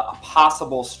a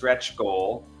possible stretch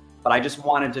goal, but I just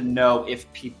wanted to know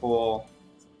if people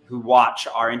who watch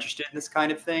are interested in this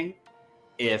kind of thing.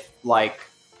 If like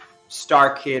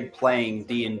Starkid playing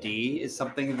D&D is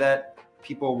something that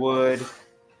people would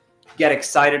get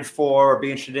excited for or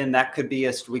be interested in, that could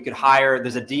be we could hire.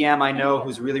 There's a DM I know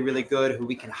who's really, really good who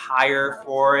we can hire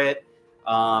for it,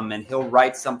 and he'll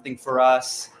write something for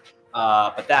us.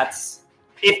 But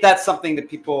if that's something that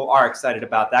people are excited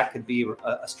about, that could be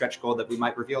a stretch goal that we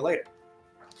might reveal later.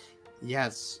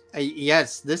 Yes.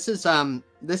 Yes. This is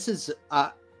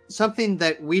something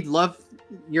that we'd love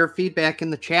your feedback in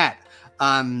the chat.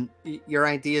 Your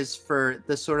ideas for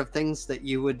the sort of things that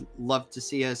you would love to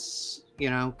see us,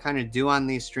 kind of do on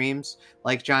these streams.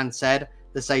 Like John said,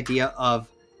 this idea of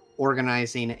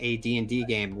organizing a D&D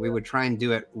game. We would try and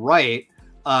do it right,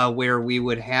 where we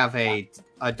would have a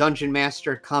dungeon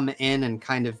master come in and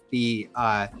kind of be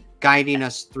guiding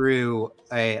us through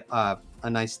a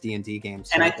nice D&D game.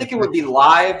 So and I think it would be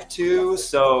live too,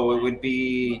 so it would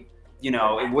be,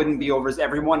 it wouldn't be over.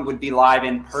 Everyone would be live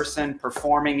in person,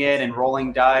 performing it and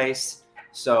rolling dice.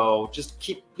 So just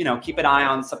keep an eye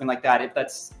on something like that. If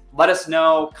that's, let us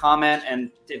know, comment,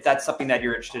 and if that's something that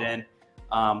you're interested in,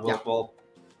 we'll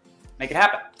make it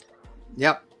happen.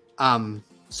 Yep.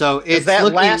 So it's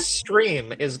that last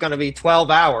stream is going to be 12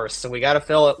 hours, so we got to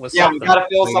fill it with something. Yeah, we got to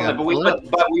fill something,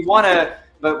 but we want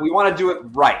to do it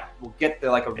right. We'll get a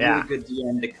really good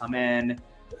DM to come in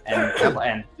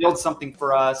and build something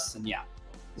for us, and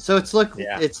So it's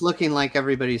looking like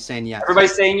everybody's saying yes.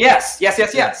 Everybody's saying yes.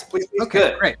 Please, okay,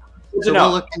 good. Great. Good So to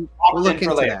know. we'll look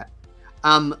into that.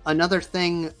 Another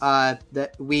thing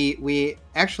that we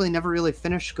actually never really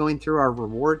finished going through our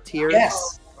reward tiers.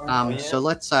 Yes. So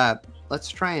let's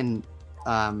try and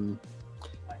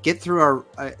get through our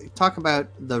talk about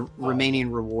the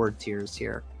remaining reward tiers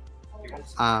here.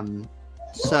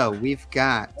 So we've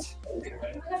got.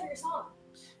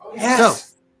 Yes. So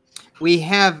we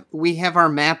have our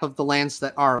map of the lands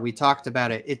that are. We talked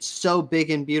about it. It's so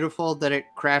big and beautiful that it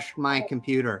crashed my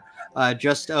computer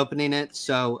just opening it.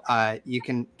 So you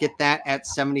can get that at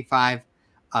 $75,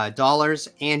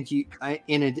 and you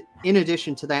in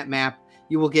addition to that map,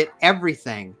 you will get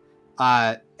everything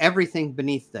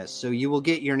beneath this. So you will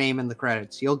get your name in the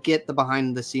credits. You'll get the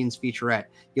behind the scenes featurette.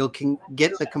 You'll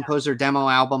get the composer demo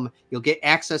album. You'll get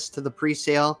access to the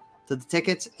pre-sale, to the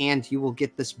tickets, and you will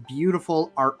get this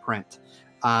beautiful art print.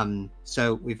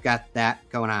 So we've got that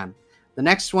going on. The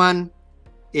next one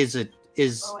is a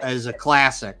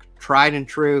classic, tried and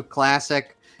true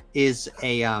classic. Is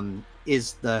the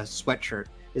sweatshirt.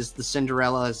 Is the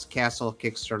Cinderella's Castle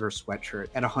Kickstarter sweatshirt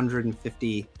at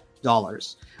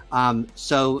 $150.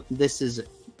 So this is,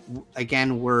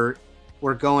 again, we're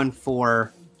going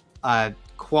for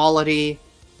quality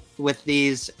with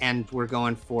these, and we're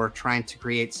going for trying to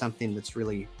create something that's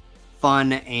really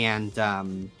fun and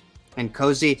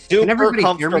cozy. Super can everybody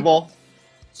comfortable. Hear me?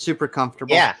 Super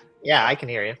comfortable. Yeah, I can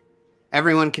hear you.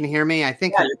 Everyone can hear me. I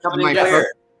think. You're coming in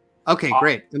clear. Okay,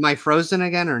 great. Am I frozen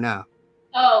again or no?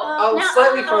 Oh,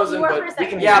 slightly frozen, but we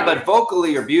can. Yeah, but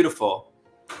vocally you're beautiful.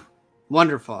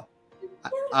 Wonderful.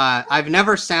 I've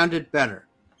never sounded better.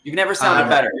 You've never sounded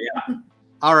better. Yeah.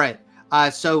 All right.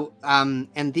 So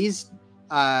and these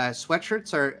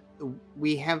sweatshirts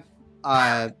we have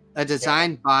a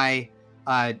design by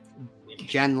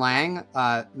Jen Lang,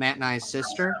 Matt and I's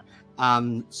sister.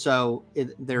 So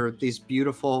they're these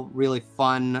beautiful, really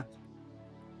fun,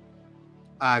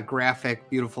 graphic,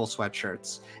 beautiful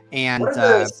sweatshirts. And what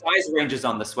are the size ranges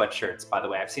on the sweatshirts, by the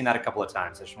way? I've seen that a couple of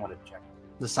times. I just wanted to check.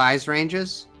 The size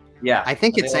ranges? Yeah. I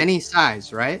think it's any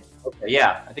size, right? Okay,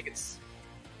 yeah. I think it's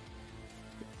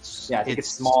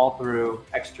small through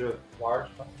extra large.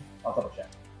 I'll double check.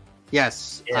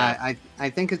 Yes. Yeah. I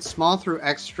think it's small through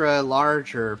extra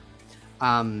large, or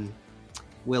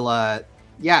we're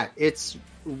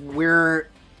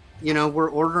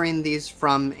ordering these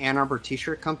from Ann Arbor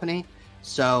T-shirt Company.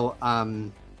 So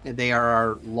they are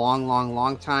our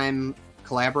long time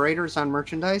collaborators on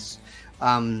merchandise.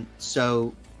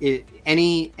 So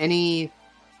any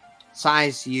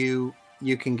size you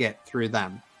can get through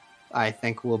them, I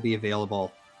think, will be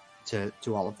available to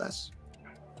all of this.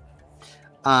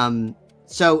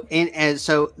 So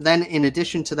then in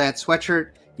addition to that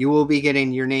sweatshirt, you will be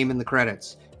getting your name in the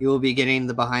credits. You will be getting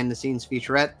the behind the scenes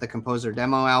featurette, the composer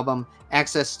demo album,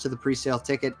 access to the pre-sale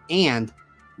ticket, and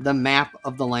the map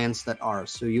of the lands that are.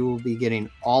 So you will be getting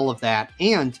all of that,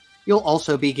 and you'll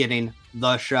also be getting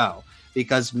the show,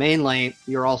 because mainly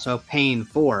you're also paying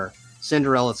for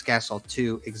Cinderella's Castle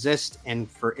to exist and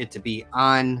for it to be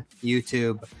on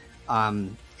YouTube.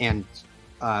 And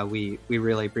we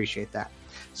really appreciate that.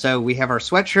 So we have our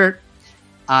sweatshirt.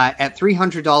 At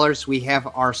 $300, we have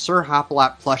our Sir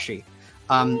Hopalot plushie.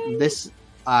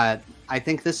 I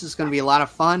think this is going to be a lot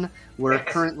of fun. We're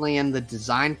currently in the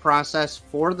design process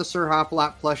for the Sir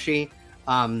Hopalot plushie.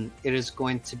 It is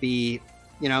going to be,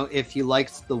 if you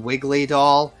liked the Wiggly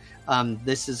doll,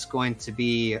 this is going to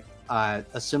be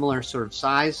a similar sort of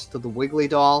size to the Wiggly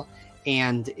doll,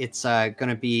 and it's going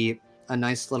to be a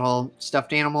nice little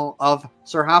stuffed animal of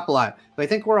Sir Hopalot, who I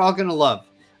think we're all going to love.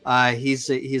 He's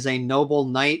a noble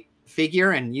knight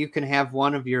figure, and you can have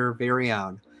one of your very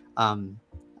own.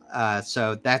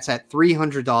 So that's at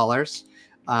 $300.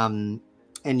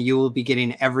 And you will be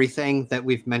getting everything that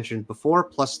we've mentioned before,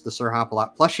 plus the Sir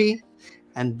Hop-a-Lot plushie.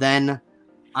 And then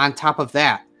on top of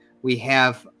that, we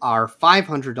have our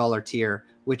 $500 tier,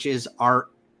 which is our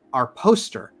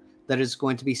poster that is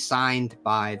going to be signed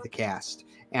by the cast.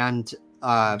 And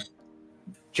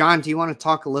John, do you want to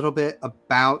talk a little bit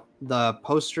about the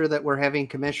poster that we're having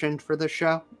commissioned for the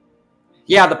show?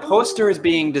 Yeah, the poster is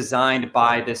being designed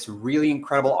by this really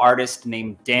incredible artist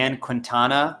named Dan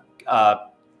Quintana.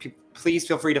 Please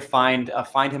feel free to find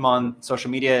him on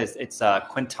social media. It's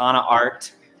Quintana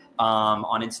Art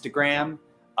on Instagram,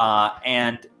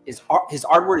 and his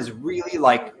artwork is really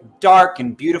like dark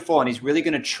and beautiful, and he's really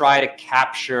going to try to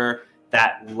capture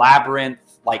that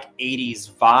labyrinth like 80s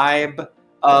vibe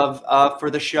of for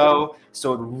the show.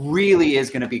 So it really is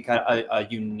going to be kind of a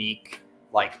unique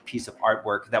like piece of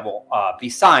artwork that will be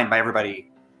signed by everybody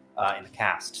in the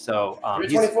cast. So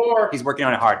he's working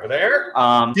on it hard. We're there.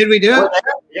 Did we do it?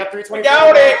 Yeah, 324. We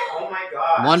got it. Oh my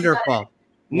god. Wonderful.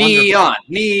 Neon.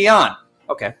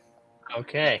 Okay,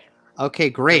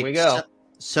 great. Here we go.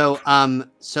 So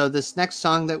this next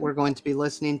song that we're going to be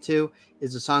listening to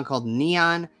is a song called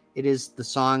Neon. It is the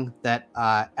song that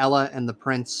Ella and the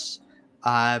Prince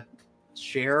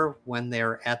share when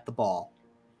they're at the ball.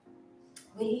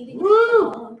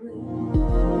 Woo!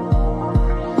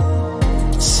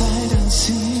 Sight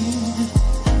unseen,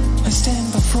 I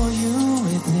stand before you,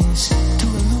 witness to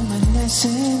a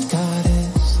luminescent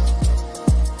goddess.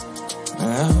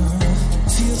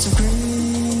 Fields of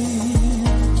green,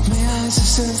 my eyes have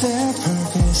served their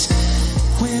purpose.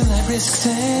 Will I risk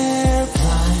their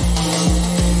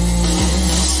blindness?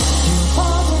 You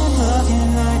are been looking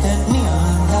like a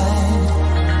neon light.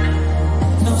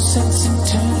 No sense in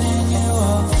turning you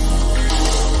off.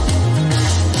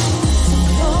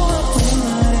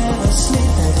 Sleep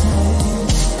at night.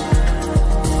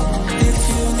 If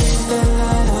you leave the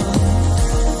light on,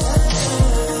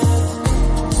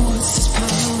 what's this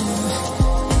power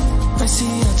I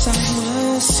see outside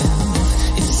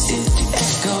myself? Is it the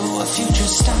echo of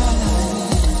future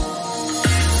starlight?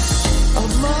 A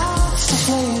monster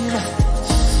flame,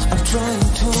 I'm trying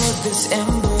toward this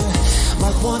ember.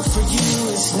 My want for you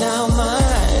is now my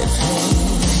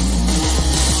flame.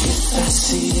 If I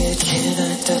see it, can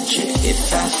I touch it?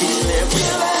 If I feel it,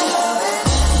 will I love it?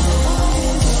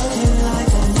 Looking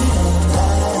like a neon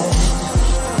light.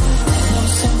 No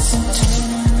sense in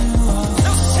turning you off.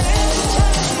 No sense in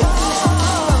turning you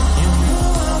off. You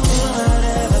know I will not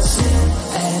ever sleep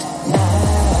at night.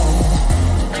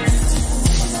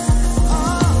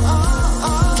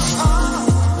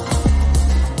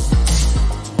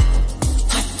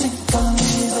 I think I'll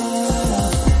leave it.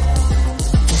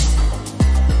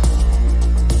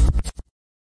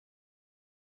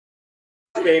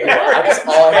 Baby oil. I just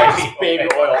all have baby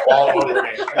oil all over me.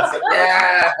 It's like,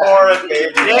 yeah, pour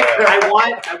baby oil. Nick,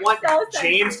 I want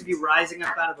James to be rising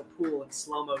up out of a pool in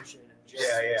slow motion.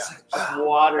 Just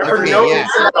water. For no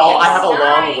reason at all, I have a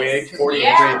long wig, 40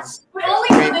 inches. But only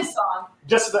for this song.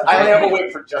 I have a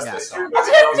wig for just this song.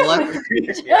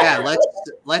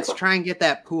 Let's try and get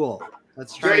that pool.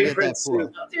 Let's try and get that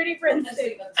pool. 30 Prince.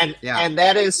 And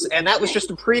that was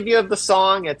just a preview of the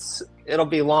song. It'll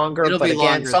be longer, but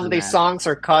again, some of these songs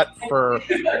are cut for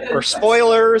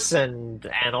spoilers and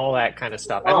all that kind of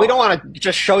stuff. And we don't want to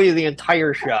just show you the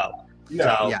entire show.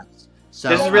 No. So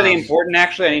this is really important.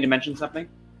 Actually, I need to mention something.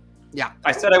 Yeah,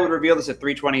 I said I would reveal this at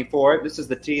 3:24. This is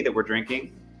the tea that we're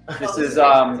drinking. This is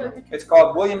it's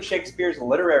called William Shakespeare's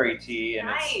Literary Tea, and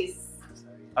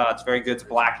it's very good. It's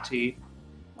black tea.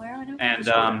 And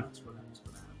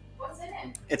what's in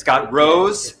it? it's got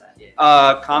rose,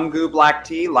 Kongu black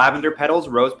tea, lavender petals,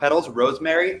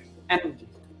 rosemary,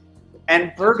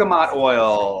 and bergamot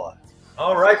oil.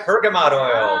 All right, bergamot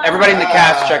oil. Everybody in the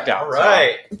cast checked out. All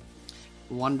right.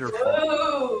 Wonderful.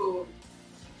 Ooh.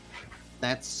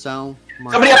 That's so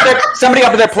much. Somebody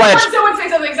up there pledged. Someone say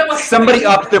something. Somebody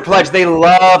upped their pledge. They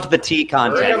loved the tea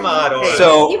content. Bergamot oil.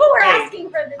 So people were asking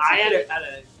for the tea. I had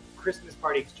a Christmas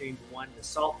party exchange the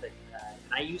salt that you had,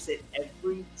 and I use it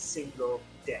every single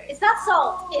day. It's not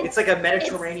salt. It's like a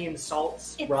Mediterranean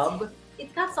salt rub.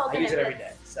 It's got salt I in it. use it every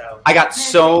day. So I got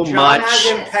so John much.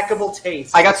 has impeccable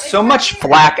taste. I got so much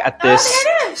flack at this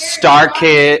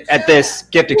Starkid at this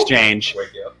gift exchange.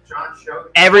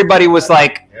 Everybody was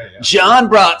like, John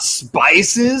brought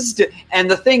spices, and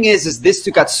the thing is this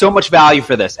got so much value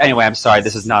for this. Anyway, I'm sorry,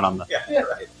 this is not on the. Yeah,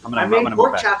 right. I'm gonna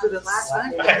pork move back. chop with it last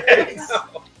night.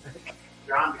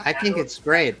 I think it's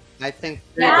great. I think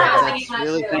Yeah, that's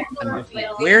really good.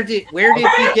 Where did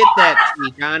you get that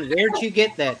tea, John? Where'd you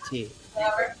get that tea?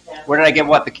 Where did I get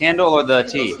what? The candle or the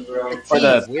tea? Or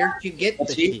the Where'd you get the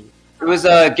tea? It was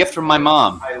a gift from my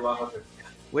mom. I love it.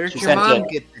 Where'd She your sent mom it.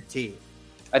 get the tea?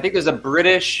 I think there's a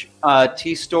British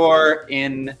tea store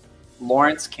in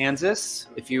Lawrence, Kansas.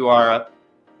 If you are,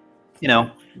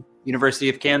 University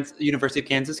of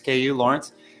Kansas, KU,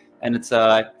 Lawrence, and it's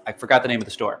I forgot the name of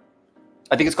the store.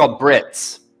 I think it's called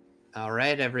Brits. All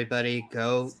right, everybody,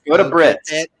 go to Brits. Get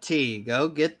that tea. Go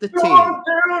get the tea.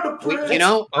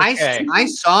 I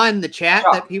saw in the chat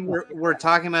that people were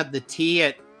talking about the tea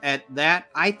at that.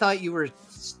 I thought you were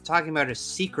talking about a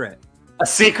secret. A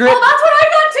secret? Well, that's what I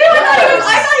thought too.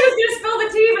 I thought he was gonna spill the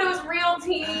tea, but it was real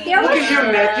tea. Look at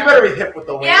you, Nick. You better be hip with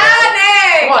the lingo. Yeah,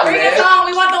 Nick. Come on, Bring Nick. us on.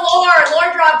 We want the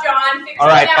lore drop, John. Fix All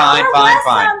it right, now.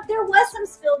 fine. There was some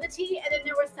spill the tea, and then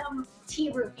there was some tea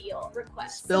reveal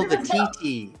requests. Spill the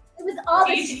tea. It was all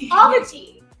the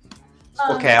tea.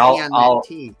 Okay,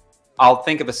 I'll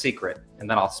think of a secret and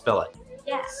then I'll spill it.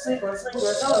 Yes.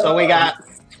 So we got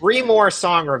 3 more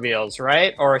song reveals,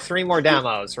 right? Or 3 more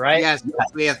demos, right? Yes,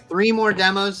 we have 3 more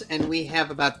demos, and we have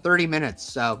about 30 minutes.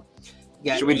 So,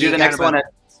 Should we do the next one at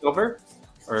silver?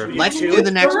 Or let's do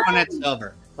the next one at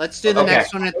silver. Let's do the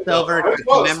next one at silver to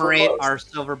commemorate our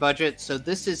silver budget. So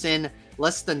this is in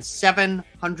less than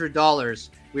 $700.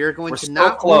 We are going to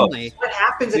not only. What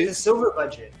happens at the silver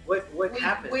budget? What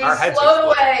happens? We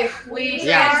float away. We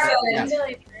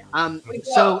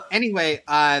So anyway,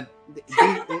 the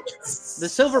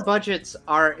silver budgets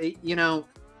are,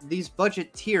 these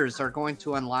budget tiers are going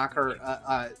to unlock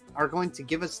are going to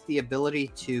give us the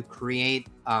ability to create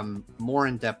more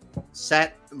in-depth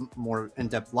set, more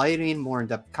in-depth lighting, more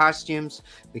in-depth costumes.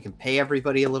 We can pay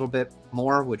everybody a little bit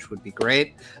more, which would be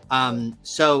great.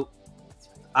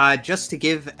 Just to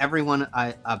give everyone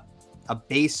a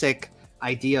basic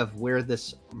idea of where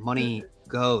this money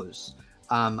goes,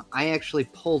 I actually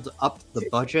pulled up the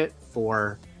budget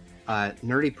for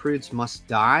Nerdy Prudes Must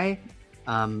Die.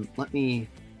 Let me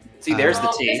see. There's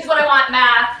the tea. This is what I want,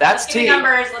 math. That's Let's give me tea.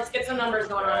 numbers. Let's get some numbers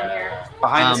going on in here.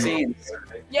 Behind the scenes.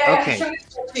 Yeah. Okay. show me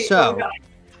the tea.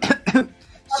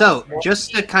 So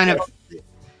just to kind of,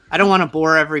 I don't want to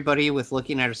bore everybody with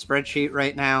looking at a spreadsheet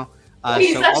right now.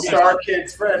 Please, So I'll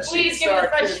Starkid spreadsheet. Please give me the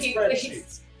spreadsheet,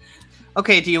 please.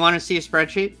 Okay, do you want to see a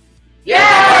spreadsheet? Yeah.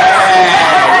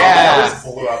 I just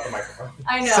blew out the microphone.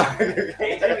 I know.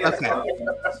 Okay.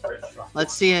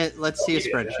 Let's see it. Let's see a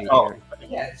spreadsheet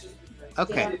here.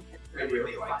 Okay.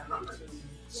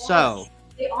 So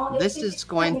this is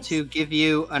going to give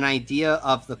you an idea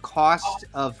of the cost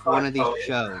of one of these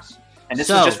shows. And this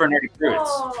was just for Nerdy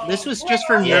Prudes. This was just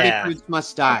for Nerdy Prudes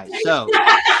Must Die. So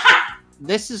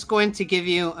this is going to give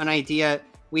you an idea.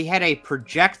 We had a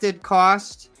projected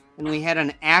cost and we had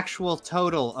an actual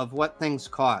total of what things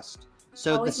cost.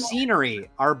 So the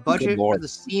scenery, our budget for the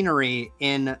scenery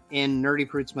in Nerdy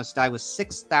Prudes Must Die was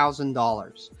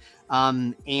 $6,000.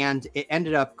 And it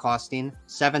ended up costing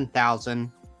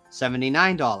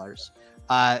 $7,079.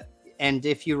 And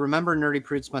if you remember Nerdy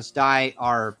Prudes Must Die,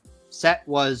 our set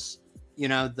was,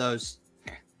 those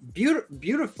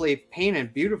beautifully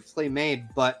painted, beautifully made,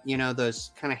 but,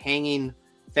 those kind of hanging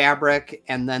fabric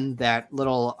and then that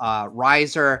little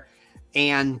riser.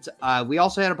 And we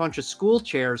also had a bunch of school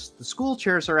chairs. The school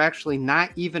chairs are actually not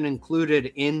even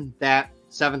included in that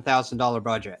 $7,000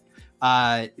 budget.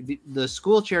 The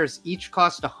school chairs each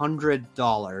cost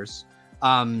 $100.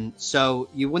 So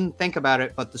you wouldn't think about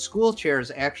it, but the school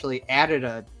chairs actually added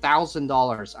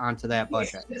 $1,000 onto that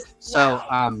budget. So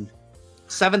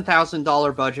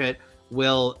 $7,000 budget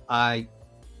will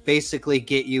basically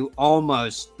get you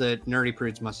almost the Nerdy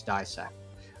Prudes Must Die set.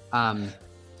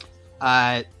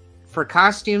 For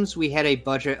costumes, we had a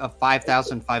budget of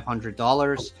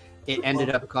 $5,500. It ended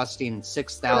up costing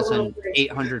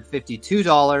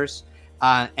 $6,852.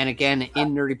 And again,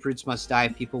 in Nerdy Prudes Must Die,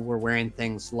 people were wearing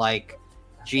things like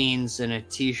jeans and a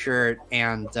t-shirt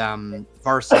and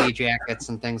varsity jackets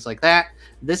and things like that.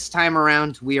 This time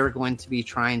around, we are going to be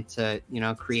trying to,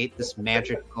 create this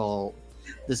magical,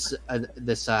 this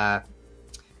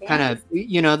kind of,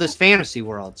 this fantasy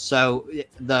world. So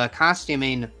the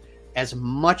costuming, as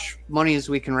much money as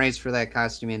we can raise for that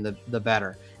costuming, the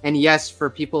better. And yes, for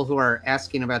people who are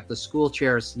asking about the school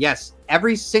chairs, yes,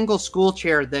 every single school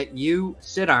chair that you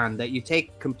sit on, that you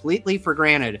take completely for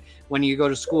granted when you go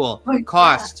to school,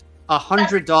 cost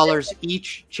 $100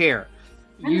 each chair.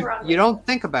 You don't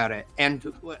think about it, and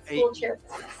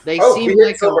they seem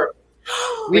like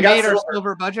we made our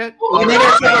silver budget. We made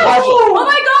our silver budget. Oh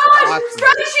my gosh!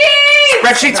 Spreadsheets!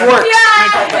 Spreadsheets work.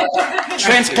 Yeah.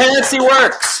 Transparency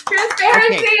works.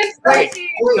 Transparency and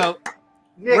spreadsheets. So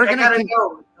Nick, we're gonna I gotta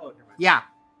go. Yeah.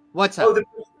 What's up?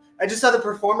 I just saw the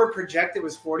performer projected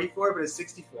was 44, but it's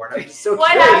 64. And I'm just so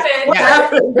What curious. happened? What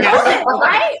happened? Yeah.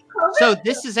 Right? So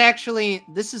this is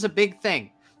a big thing.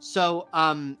 So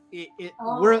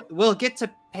we'll get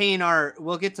to playing our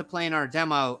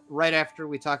demo right after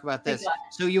we talk about this.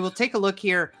 So you will take a look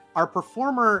here. Our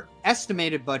performer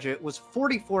estimated budget was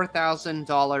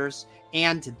 $44,000,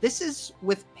 and this is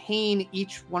with paying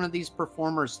each one of these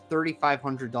performers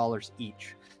 $3,500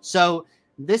 each. So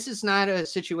this is not a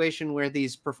situation where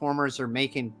these performers are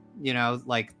making,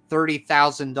 like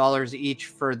 $30,000 each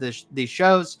for these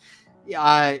shows.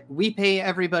 We pay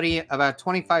everybody about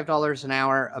 $25 an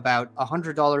hour, about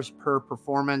 $100 per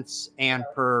performance and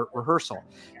per rehearsal.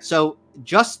 So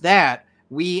just that,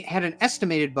 we had an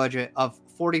estimated budget of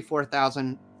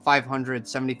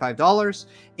 $44,575.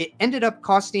 It ended up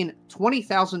costing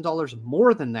 $20,000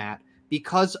 more than that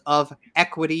because of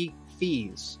equity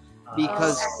fees.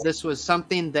 Because this was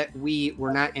something that we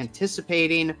were not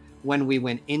anticipating when we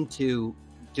went into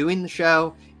doing the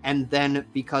show. And then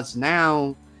because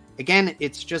now, again,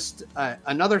 it's just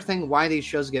another thing why these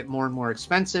shows get more and more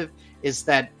expensive is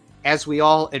that as we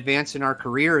all advance in our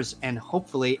careers and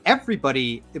hopefully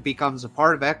everybody becomes a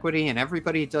part of equity and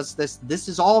everybody does this, this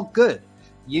is all good.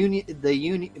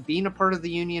 Being a part of the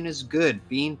union is good.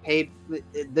 Being paid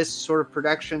this sort of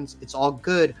productions, it's all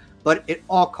good, but it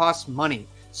all costs money.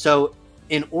 So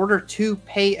in order to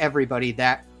pay everybody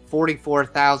that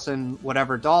 $44,000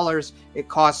 whatever dollars, it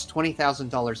costs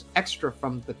 $20,000 extra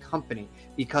from the company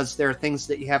because there are things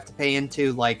that you have to pay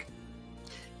into, like,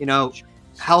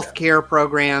 healthcare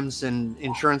programs and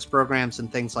insurance programs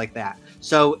and things like that.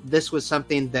 So this was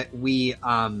something that we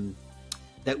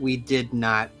did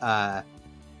not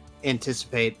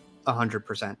anticipate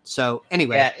 100%. So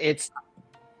anyway, yeah,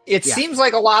 it seems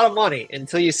like a lot of money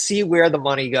until you see where the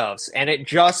money goes, and it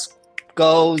just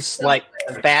goes like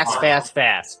fast.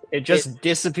 It just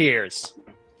disappears.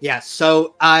 Yeah.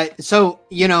 So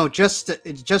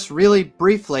just really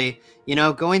briefly,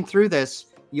 going through this,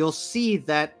 you'll see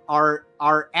that our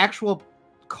actual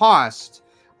cost,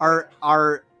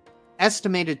 our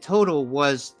estimated total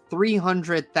was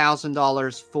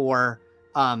 $300,000 for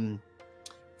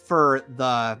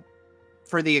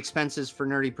the expenses for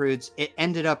Nerdy Prudes. It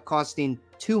ended up costing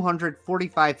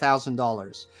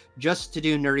 $245,000 just to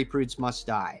do Nerdy Prudes Must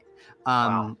Die.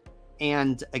 Wow.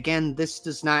 And again, this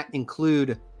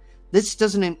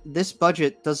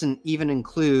budget doesn't even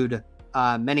include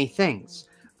many things.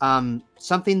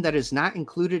 Something that is not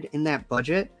included in that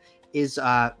budget is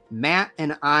Matt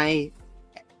and I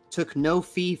took no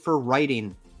fee for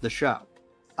writing the show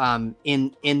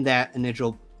in that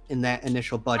initial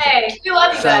budget. Hey, we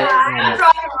love you guys. Let's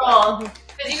rock and roll.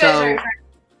 Because you guys are.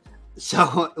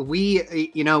 So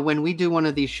we, when we do one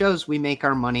of these shows, we make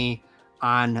our money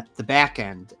on the back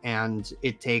end, and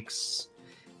it takes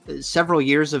several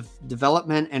years of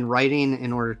development and writing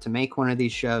in order to make one of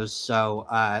these shows. So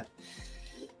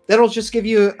that'll just give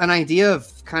you an idea of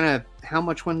kind of how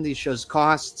much one of these shows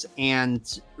costs.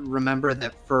 And remember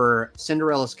that for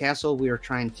Cinderella's Castle, we are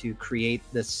trying to create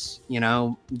this,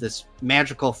 this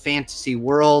magical fantasy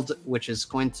world, which is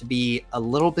going to be a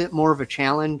little bit more of a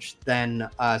challenge than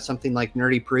something like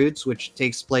Nerdy Prudes, which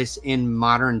takes place in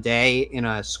modern day in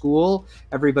a school.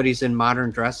 Everybody's in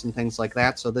modern dress and things like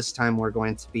that. So this time we're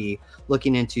going to be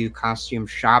looking into costume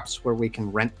shops where we can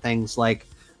rent things like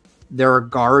there are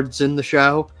guards in the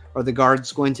show. Are the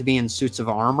guards going to be in suits of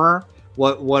armor?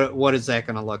 What is that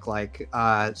going to look like?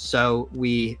 So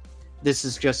this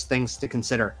is just things to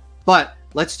consider. But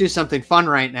let's do something fun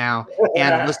right now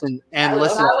and listen to it.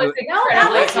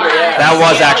 That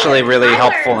was actually really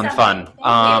helpful and fun. We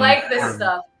like this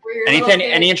stuff.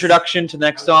 Any introduction to the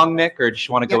next song, Nick, or just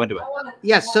want to go into it?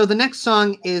 Yes. So the next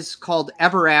song is called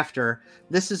Ever After.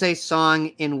 This is a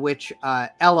song in which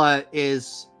Ella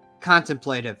is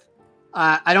contemplative.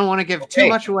 I don't want to give too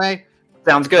much away.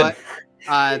 Sounds good.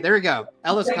 But, there we go.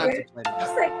 Ella's contemplative.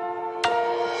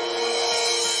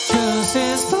 Just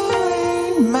as the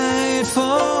rain might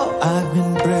fall, I've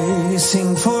been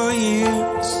bracing for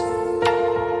years.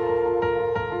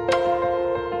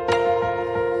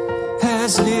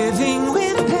 As living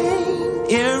with pain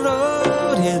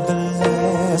eroded the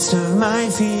last of my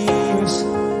fears.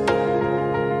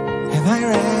 Am I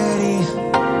ready?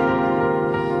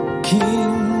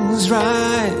 Kings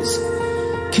rise,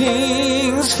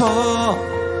 kings fall.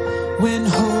 When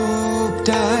hope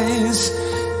dies,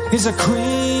 is a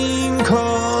queen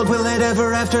called? Will it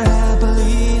ever after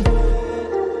happily?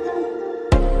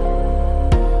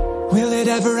 Will it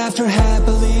ever after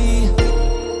happily?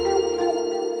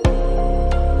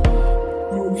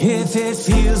 If it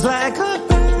feels like a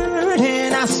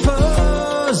burden, I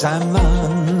suppose I'm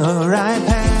on the right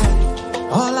path.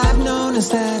 All I've known is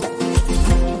that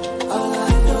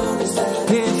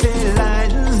if it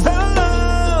lightens the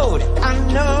load, I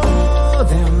know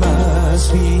there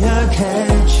must be a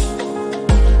catch.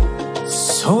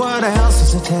 So what else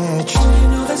is attached?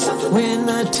 When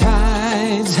the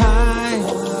tide's high,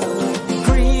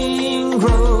 green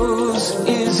grows.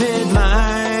 Is it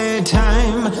my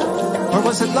time, or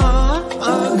was it long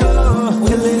ago?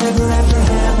 Will it ever after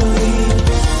happily?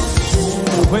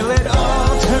 Will it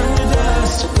all turn to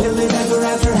dust? Will it ever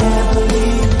after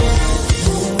happily?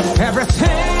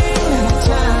 Everything that I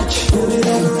touch, will it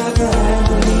ever after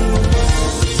happily?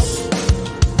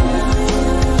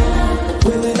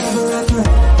 Will it ever after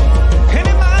happily? And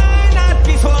it might not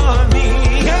be for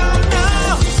me, oh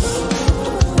no.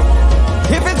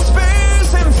 If it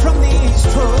spares them from these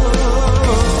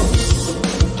troubles,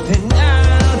 then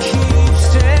I'll keep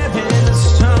stepping the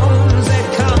stones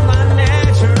that come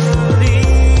unnaturally.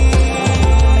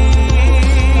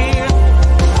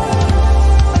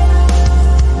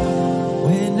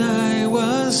 When I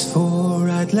was 4,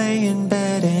 I'd lay in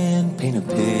bed and paint a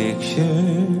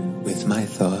picture with my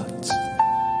thoughts.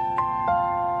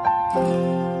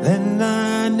 Then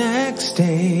the next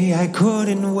day I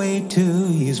couldn't wait to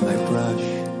use my brush.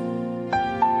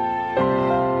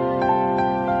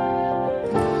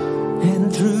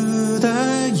 And through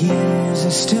the years I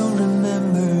still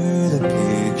remember the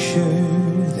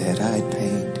picture that I'd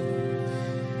paint.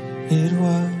 It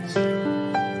was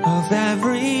of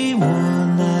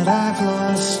everyone that I've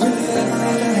lost.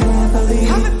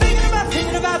 I've been thinking about,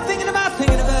 thinking about, thinking about,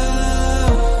 thinking about.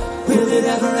 Will it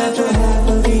ever after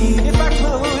happily? If I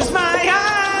close my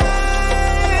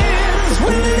eyes,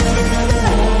 will it ever after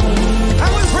happily? I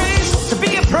was raised to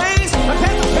be appraised, a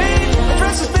path of pain, a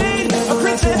dress is made, a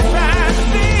princess bride to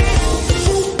be.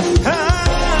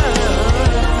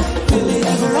 Will it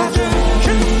ever after?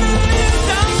 You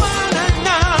don't wanna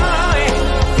know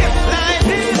if life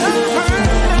is over.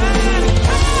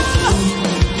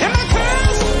 Am I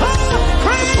cursed or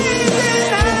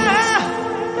crazy now?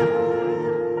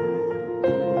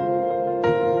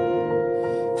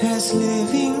 As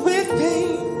living with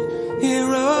pain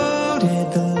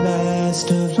eroded the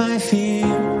last of my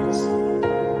fears.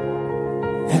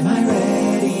 Am I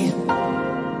ready?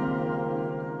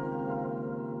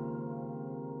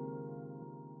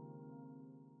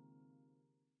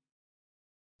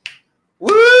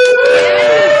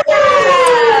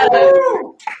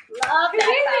 Love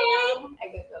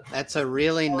that song. That's a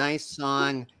really nice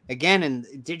song. Again, and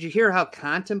did you hear how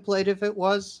contemplative it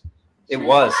was? It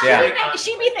was, yeah.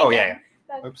 She be thinking. Oh, yeah.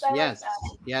 Oops. Yes,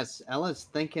 yes. Ella's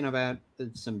thinking about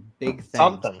some big things,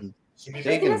 Something. some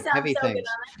big and heavy things.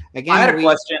 Again, I had a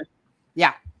question.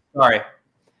 Yeah. Sorry.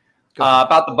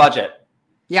 About the budget.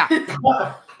 Yeah. Back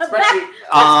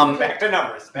to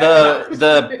numbers.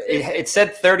 It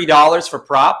said $30 for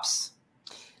props.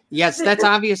 Yes, that's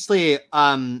obviously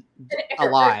a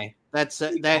lie. That's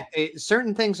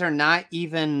certain things are not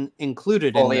even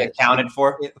included. Fully in accounted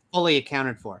for. Fully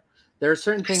accounted for. There are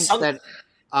certain things that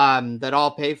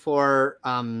I'll pay for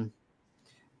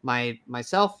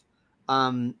myself,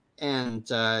 and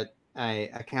I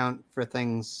account for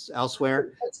things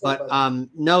elsewhere. But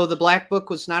no, the Black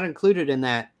Book was not included in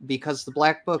that, because the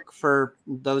Black Book, for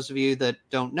those of you that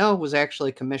don't know, was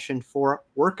actually commissioned for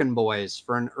Workin' Boys,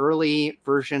 for an early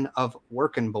version of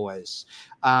Workin' Boys.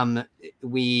 And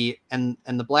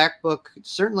the Black Book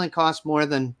certainly cost more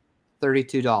than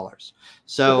 $32.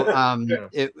 So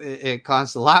it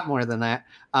costs a lot more than that.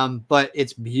 But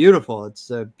it's beautiful.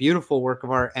 It's a beautiful work of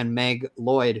art. And Meg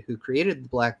Lloyd, who created the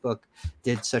Black Book,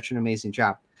 did such an amazing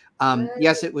job.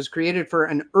 Yes, it was created for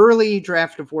an early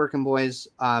draft of Workin' Boys,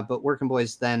 but Workin'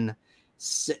 Boys then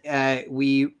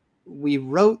we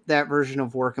wrote that version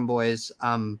of Workin' Boys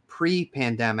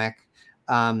pre-pandemic,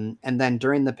 and then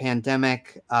during the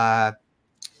pandemic,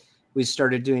 we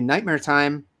started doing Nightmare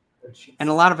Time. And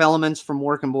a lot of elements from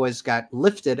Workin' Boys got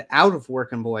lifted out of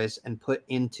Workin' Boys and put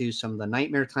into some of the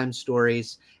Nightmare Time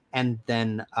stories. And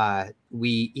then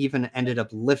we even ended up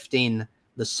lifting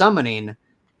the summoning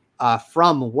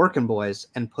from Workin' Boys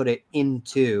and put it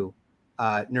into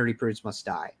Nerdy Prudes Must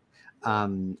Die,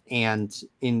 and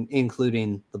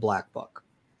including the Black Book.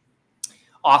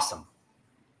 Awesome.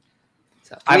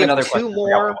 So I have another question.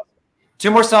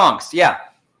 Two more songs. Yeah.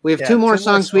 We have two more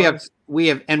songs. We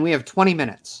have 20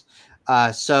 minutes.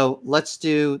 So let's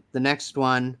do the next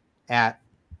one at,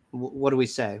 what do we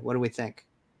say? What do we think?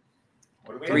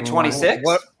 326?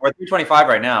 We're 325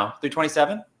 right now.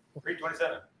 327?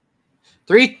 327.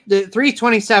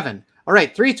 327. All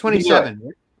right,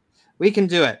 327. We can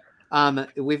do it.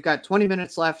 We've got 20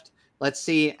 minutes left. let's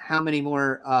see how many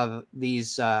more of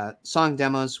these song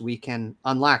demos we can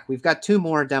unlock. We've got 2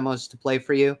 more demos to play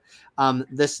for you.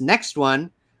 This next one,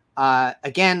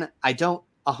 again, I don't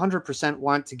 100%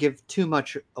 want to give too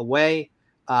much away,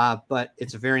 but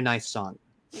it's a very nice song.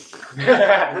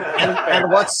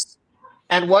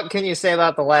 and what can you say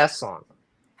about the last song?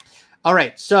 All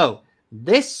right, so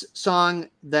this song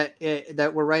that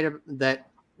that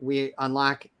we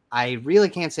unlock, I really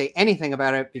can't say anything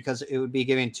about it because it would be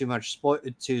giving too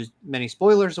many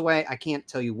spoilers away. I can't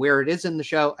tell you where it is in the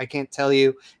show. I can't tell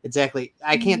you exactly.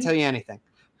 I can't tell you anything.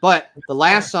 But the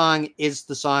last song is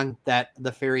the song that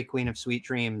the Fairy Queen of Sweet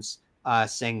Dreams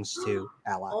sings to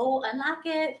Ella. Oh, unlock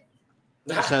it.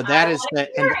 So that is and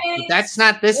that's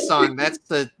not this song.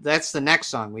 That's the next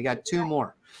song. We got 2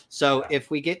 more. So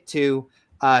if we get to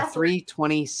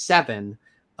 3:27,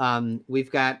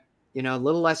 we've got a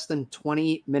little less than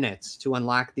 20 minutes to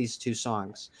unlock these 2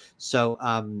 songs. So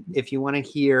if you want to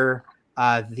hear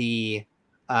the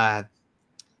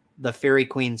Fairy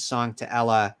Queen song to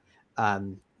Ella,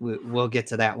 we'll get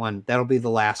to that one. That'll be the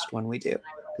last one we do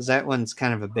because that one's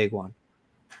kind of a big one.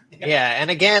 Yeah, and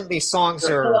again, these songs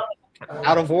are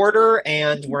out of order,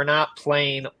 and we're not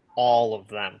playing all of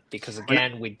them because,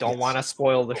 again, we don't want to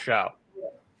spoil the show.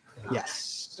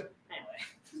 Yes.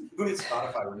 Who did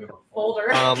Spotify remove?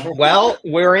 Folder. Well,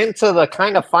 we're into the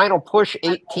kind of final push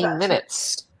 18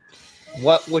 minutes.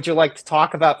 What would you like to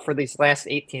talk about for these last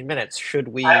 18 minutes? Should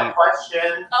we... I have a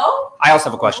question. Oh? I also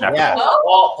have a question after Yeah. that.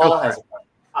 Paul has a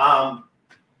question.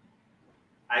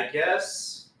 I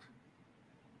guess,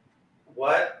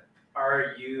 what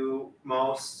are you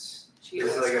most...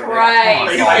 Jesus Christ.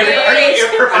 Are you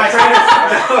sure? I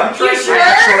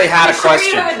actually had a You sure you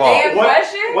question, have a Paul. damn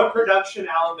question? What production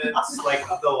elements, like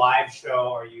of the live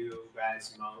show, are you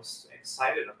guys most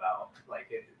excited about? Like,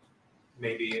 it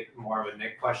maybe more of a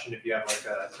Nick question if you have like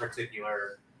a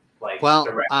particular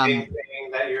directing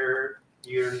thing that you're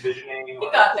envisioning. He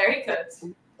got there. He could.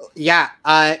 Yeah.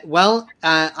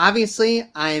 Obviously,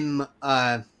 I'm.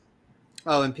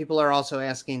 Oh, and people are also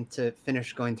asking to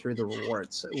finish going through the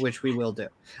rewards, which we will do.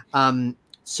 I'm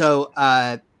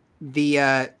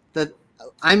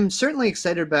certainly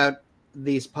excited about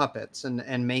these puppets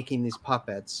and making these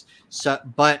puppets. So,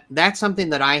 but that's something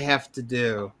that I have to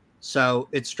do. So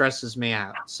it stresses me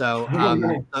out. So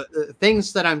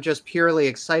things that I'm just purely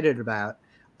excited about.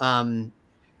 I'm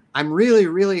really,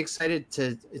 really excited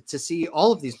to see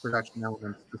all of these production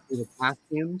elements, to see the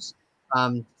costumes,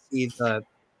 to see the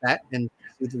set and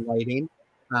see the lighting.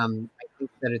 I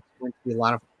think that it's going to be a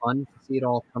lot of fun to see it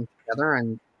all come together.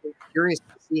 I'm curious to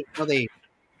see how they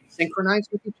synchronize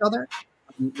with each other.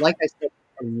 Like I said,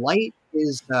 the light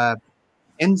is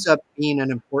ends up being an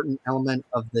important element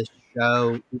of the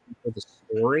show, even for the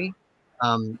story.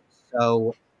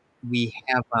 So we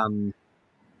have, our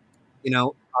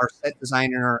set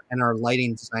designer and our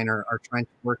lighting designer are trying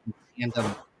to work in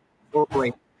tandem,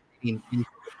 incorporate lighting into the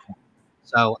show.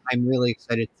 So I'm really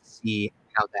excited to see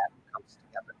how that comes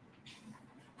together.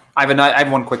 I have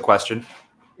one quick question.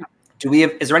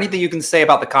 Is there anything you can say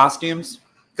about the costumes?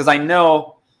 Because I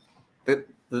know that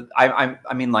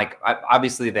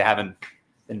obviously they haven't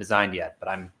been designed yet, but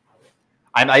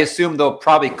I assume they'll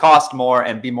probably cost more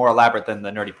and be more elaborate than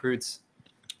the Nerdy Prudes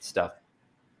stuff.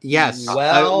 Yes.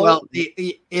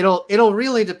 It'll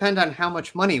really depend on how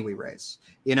much money we raise.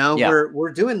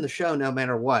 We're doing the show no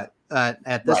matter what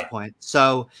at this point.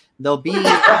 So there'll be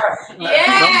Yeah.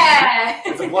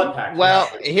 It's a blood pact. Well,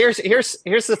 here's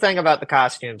the thing about the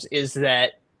costumes is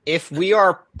that if we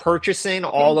are purchasing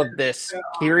all of this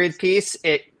period pieces,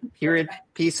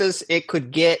 it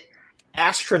could get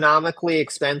astronomically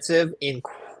expensive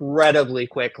incredibly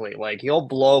quickly. Like you'll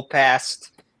blow past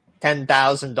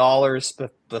 $10,000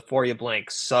 before you blink.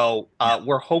 So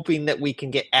we're hoping that we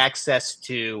can get access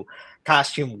to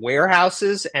costume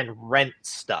warehouses and rent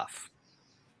stuff.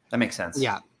 That makes sense.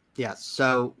 Yeah.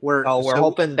 So we're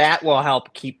hoping that will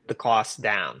help keep the costs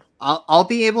down. I'll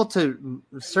be able to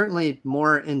certainly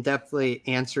more in-depthly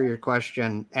answer your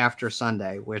question after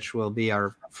Sunday, which will be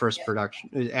our first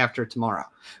production after tomorrow,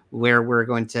 where we're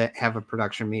going to have a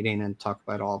production meeting and talk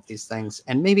about all of these things.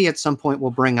 And maybe at some point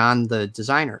we'll bring on the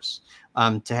designers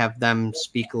to have them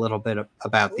speak a little bit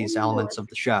about these elements of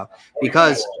the show,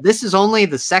 because this is only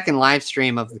the second live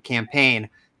stream of the campaign.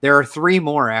 There are 3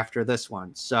 more after this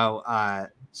one. So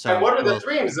and what are the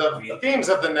themes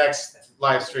of the next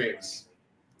live streams?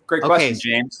 Great question,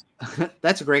 James.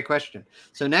 That's a great question.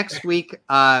 So next week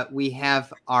we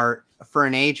have our For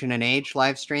an Age and an Age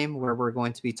live stream where we're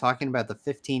going to be talking about the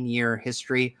 15-year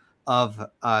history of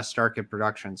Starkid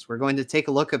Productions. We're going to take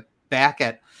a look back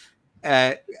at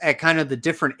at kind of the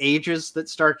different ages that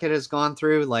Starkid has gone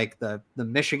through, like the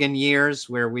Michigan years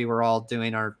where we were all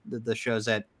doing the shows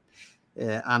at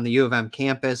on the U of M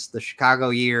campus, the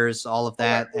Chicago years, all of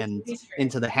that, and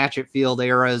into the Hatchetfield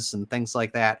eras and things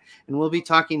like that. And we'll be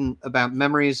talking about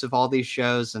memories of all these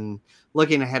shows and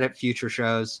looking ahead at future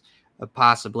shows,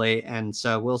 possibly. And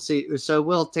so we'll see. So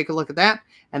we'll take a look at that.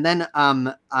 And then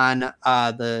on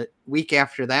the week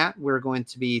after that, we're going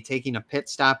to be taking a pit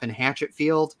stop in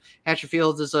Hatchetfield.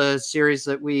 Hatchetfield is a series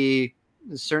that we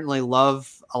certainly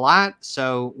love a lot.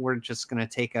 So we're just going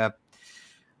to take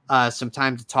some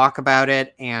time to talk about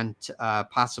it and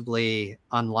possibly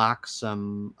unlock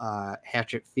some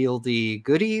Hatchetfieldy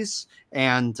goodies.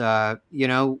 And, you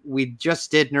know, we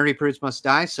just did Nerdy Prudes Must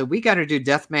Die, so we got to do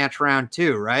Deathmatch Round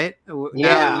 2, right?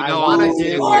 Yeah, I want to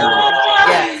do.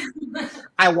 Yeah,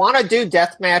 I want to do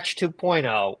Deathmatch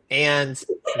 2.0, and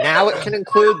now it can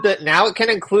include the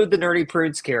Nerdy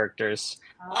Prudes characters.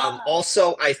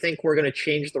 Also, I think we're going to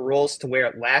change the rules to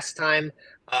where last time.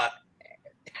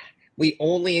 We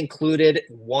only included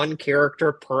one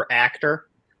character per actor,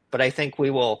 but I think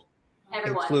we will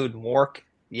include more.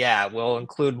 Yeah, we'll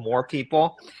include more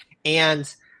people.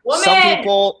 And some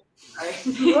people,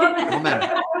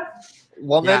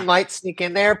 woman might sneak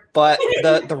in there, but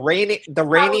the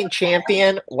reigning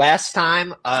champion last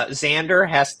time, Xander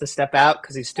has to step out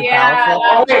because he's too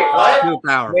powerful. Too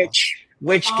powerful.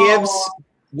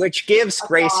 Which gives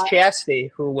Grace Chastity,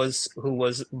 who was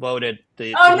voted,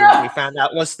 we found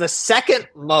out was the second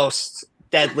most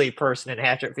deadly person in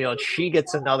Hatchetfield. She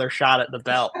gets another shot at the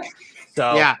belt.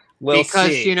 So yeah, we'll because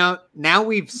see. You know, now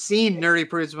we've seen Nerdy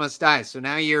Prudes Must Die, so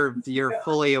now you're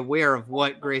fully aware of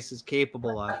what Grace is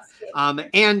capable of.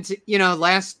 And you know,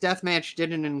 last deathmatch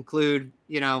didn't include,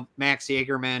 you know, Max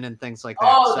Jaegerman and things like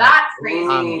that. Oh, so, that's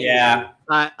crazy. Yeah.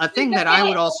 A thing that I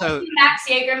would also Max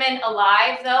Jaegerman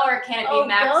alive though, or can it be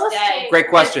Max dead? Great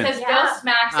question. Because Ghost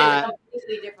Max is a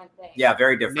completely different thing. Yeah,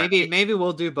 very different. Maybe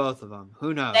we'll do both of them.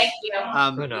 Who knows? Thank you.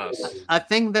 Who knows? A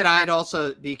thing that I'd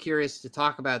also be curious to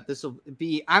talk about. This will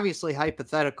be obviously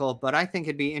hypothetical, but I think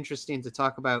it'd be interesting to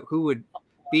talk about who would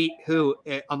beat who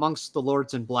amongst the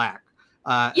Lords in Black.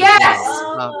 Yes.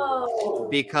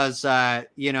 Because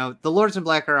you know, the Lords in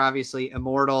Black are obviously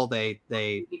immortal. They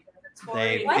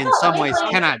in some ways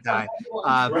cannot die.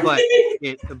 But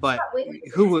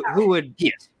who would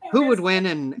win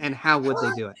and how would they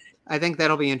do it? I think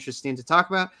that'll be interesting to talk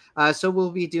about. So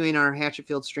we'll be doing our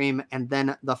Hatchetfield stream, and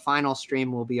then the final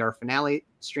stream will be our finale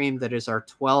stream. That is our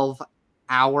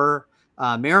 12-hour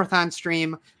marathon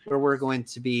stream, where we're going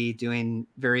to be doing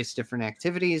various different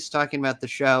activities, talking about the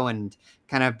show, and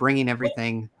kind of bringing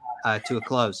everything to a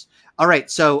close. All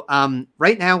right, so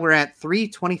right now we're at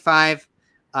 3:25.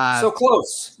 So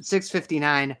close.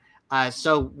 6:59.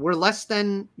 So we're less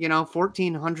than, you know,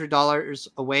 $1,400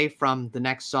 away from the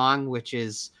next song, which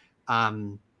is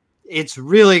it's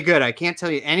really good. I can't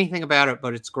tell you anything about it,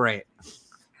 but it's great.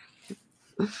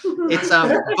 It's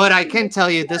but I can tell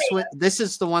you this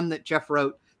is the one that Jeff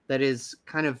wrote that is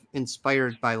kind of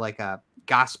inspired by like a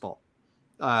gospel,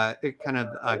 kind of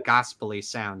a gospel-y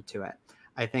sound to it.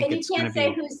 I think And it's you going can't to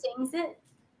say be. who sings it?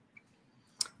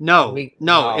 No,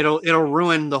 it'll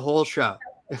ruin the whole show.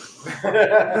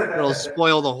 It'll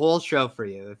spoil the whole show for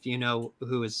you if you know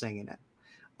who is singing it.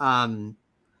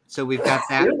 So we've got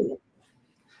that.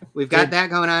 We've got that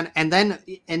going on, and then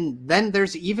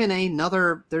there's even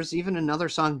another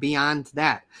song beyond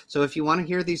that. So if you want to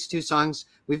hear these two songs,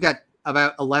 we've got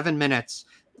about 11 minutes.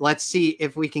 Let's see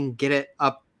if we can get it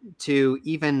up to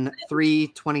even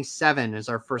 3:27 is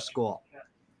our first goal.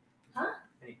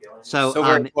 So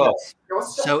very close.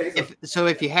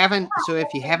 if you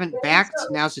haven't backed,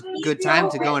 now's a good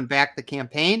time to go and back the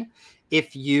campaign.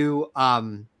 If you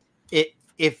have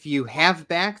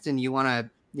backed and you want to,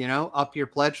 you know, up your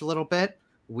pledge a little bit,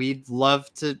 we'd love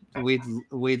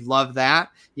that.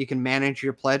 You can manage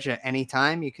your pledge at any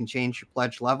time. You can change your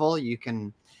pledge level. You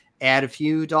can add a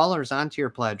few dollars onto your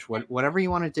pledge, whatever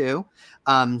you want to do.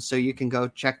 So you can go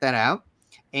check that out.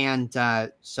 And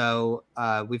so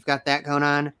we've got that going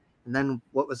on. And then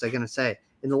what was I going to say?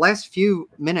 In the last few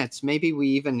minutes, maybe we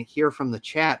even hear from the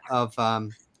chat of, I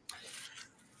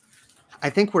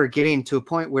think we're getting to a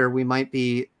point where we might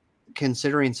be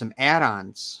considering some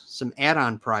add-ons, some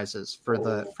add-on prizes for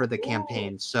the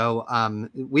campaign. So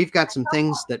we've got some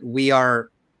things that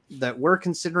we're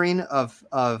considering of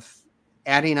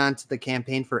adding on to the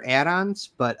campaign for add-ons.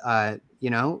 But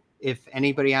you know, if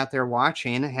anybody out there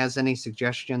watching has any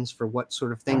suggestions for what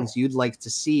sort of things you'd like to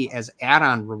see as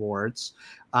add-on rewards,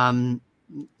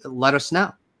 let us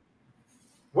know.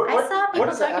 I saw people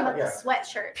talking about the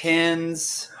sweatshirt.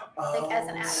 Pins. like as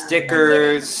an add-on.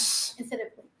 Stickers. Instead of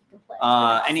you can play.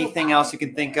 Anything else you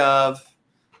can think of?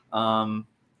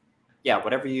 Yeah,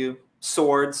 whatever you.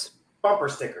 Swords. Bumper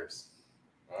stickers.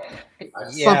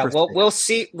 Yeah, well, we'll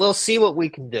see what we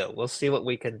can do. We'll see what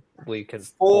we can pull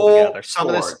Full together. Some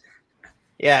of this,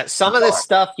 some of this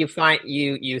stuff you find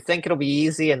you think it'll be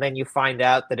easy, and then you find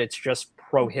out that it's just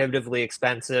prohibitively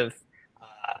expensive,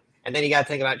 and then you got to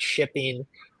think about shipping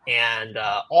and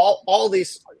all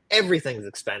these. Everything's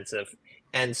expensive,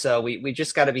 and so we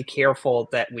just got to be careful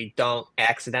that we don't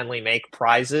accidentally make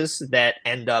prizes that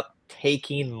end up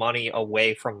taking money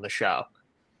away from the show.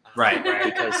 Right.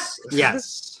 Because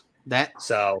yes, that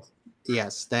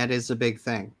is a big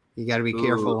thing. You got to be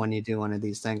careful when you do one of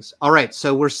these things. All right,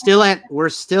 so we're still at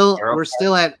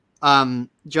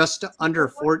just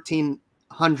under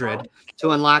 1,400 to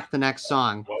unlock the next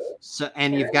song. So,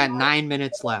 and you've got 9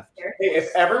 minutes left. Hey,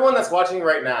 if everyone that's watching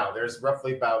right now, there's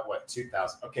roughly about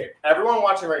 2,000. Okay, everyone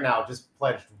watching right now just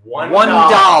pledged $1.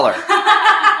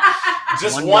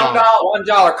 Just $1.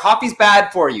 $1. Coffee's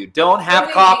bad for you. Don't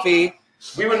have coffee.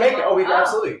 We would make it. Oh, we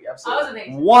absolutely.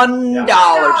 $1.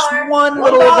 Just one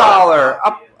little dollar.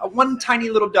 One tiny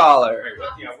little dollar.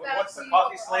 What's the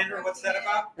coffee slander? What's that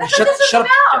about? Shut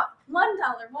up. $1.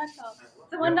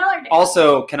 The $1 day.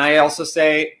 Also, can I also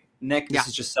say, Nick, this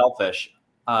is just selfish.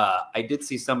 I did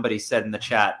see somebody said in the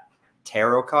chat,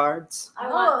 tarot cards.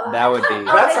 That would be.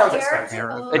 That sounds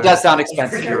expensive. It does sound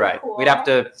expensive. You're right. We'd have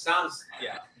to. Sounds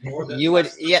You would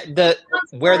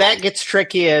where that gets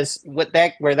tricky is it's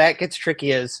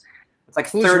like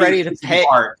who's 30 ready to pieces of pay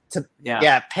art.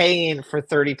 paying for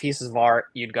 30 pieces of art.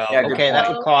 You'd go, Yeah, good okay, that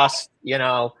point. would cost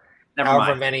Never however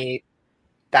mind. many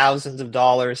thousands of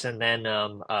dollars, and then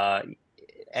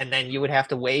you would have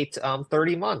to wait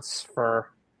 30 months for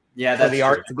the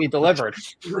art to be delivered.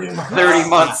 30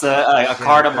 months, a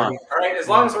card a month. All right, as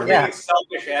long as we're doing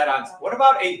selfish add-ons, what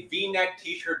about a V-neck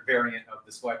T-shirt variant of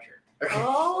the sweatshirt?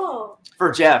 Oh.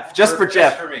 For Jeff, just for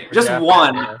Jeff, for me. just Jeff.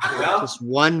 one. Just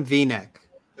one V-neck.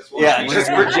 Yeah,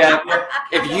 just for Jeff.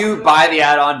 If you buy the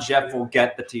add-on, Jeff will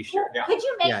get the T-shirt. Could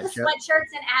you make Yeah, the Jeff. sweatshirts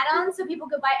and add-ons so people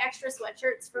could buy extra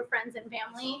sweatshirts for friends and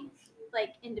family,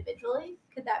 like individually?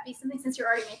 Could that be something since you're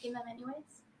already making them anyways?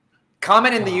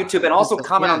 Comment in the YouTube and also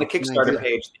comment on the that's an Kickstarter idea.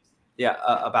 page. Yeah,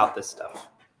 about this stuff.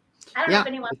 I don't know if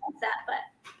anyone wants that, but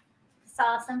I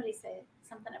saw somebody say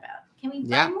something about, can we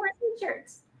buy more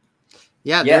t-shirts?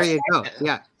 Yeah, Yes. there you go.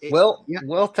 Yeah,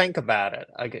 We'll think about it.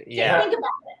 Yeah. Think about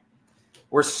it.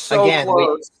 We're so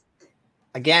close.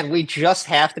 We just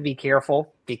have to be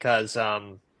careful because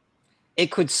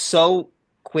it could so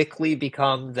quickly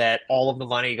become that all of the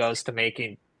money goes to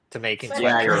making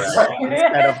sweatshirts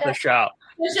instead of the show.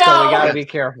 So we got to be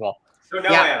careful. So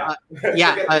Yeah,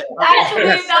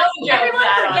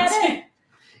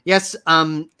 Yes.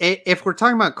 If we're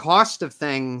talking about cost of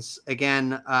things,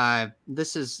 again,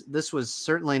 this was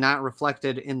certainly not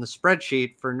reflected in the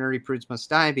spreadsheet for Nerdy Prudes Must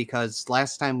Die, because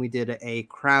last time we did a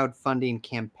crowdfunding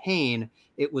campaign,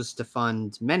 it was to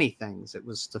fund many things. It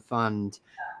was to fund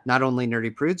not only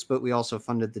Nerdy Prudes, but we also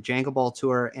funded the Jangle Ball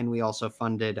tour, and we also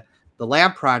funded the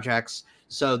lab projects.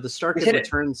 So the Starkid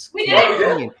returns. We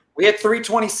had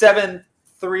 327.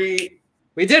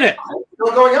 We did it.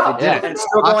 Still going up. And it's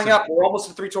still going up. We're almost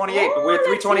at 328, but we're at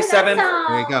 327.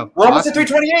 There you go. We're almost at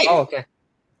 328. Oh, okay.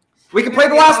 We can play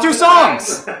the last two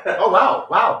songs. Oh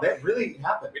wow, that really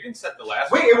happened. We didn't set the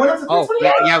last. Wait, it went up to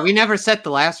 328. Yeah, we never set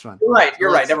the last one.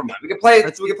 You're right. Never mind. We can play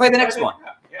the next one.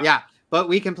 Yeah, but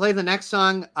we can play the next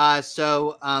song.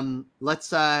 So let's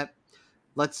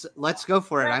go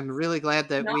for it. I'm really glad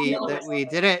that we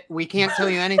did it. We can't tell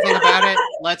you anything about it.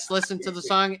 Let's listen to the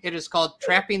song. It is called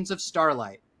Trappings of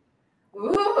Starlight.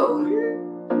 Ooh.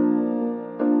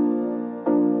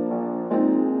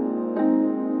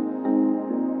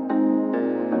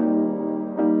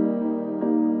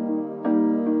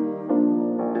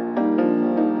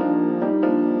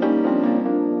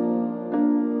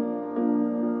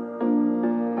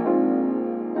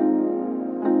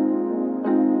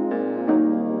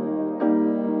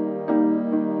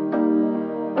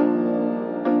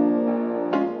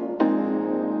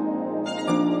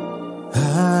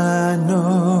 I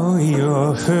know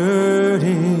you're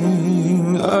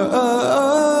hurting. Oh,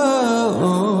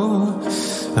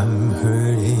 I'm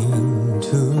hurting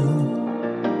too.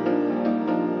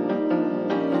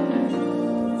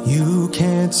 You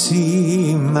can't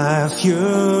see my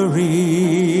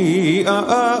fury.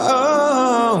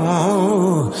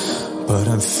 Oh, but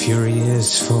I'm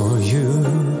furious for you.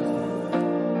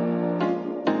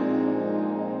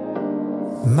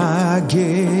 My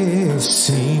gift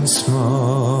seems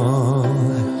small,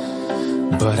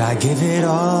 but I give it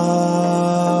all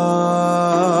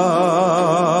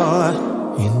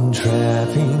in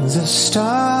trappings of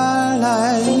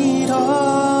starlight.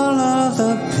 All of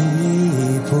the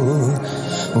people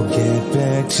will get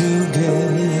back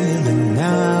together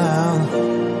now.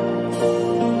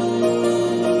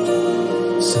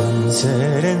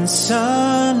 Sunset and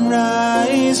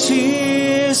sunrise,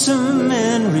 fearsome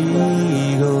and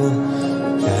regal,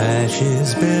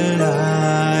 ashes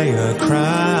belie a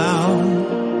crown.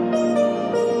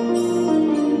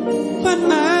 But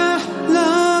my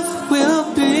love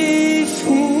will be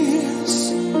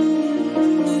fierce,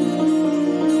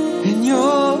 and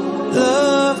your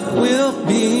love will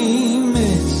be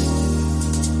missed.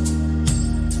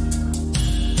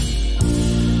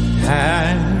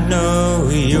 I know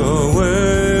you're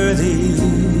worthy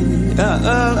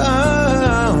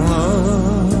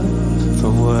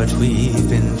for what we've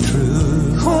been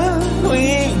through,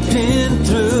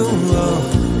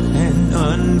 an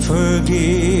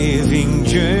unforgiving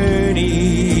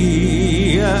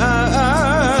journey.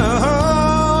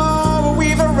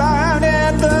 We've arrived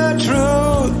at the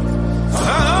truth.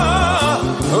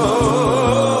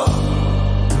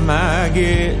 My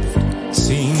gift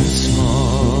seems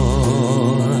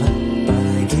small, but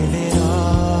I give it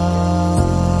all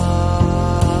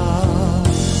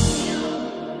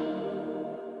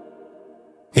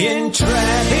in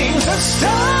trappings of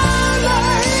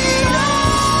starlight.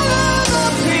 All of the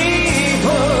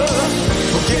people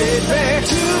will get back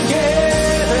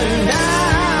together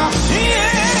now.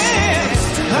 Yeah.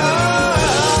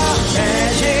 Oh,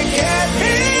 magic at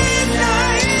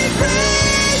midnight,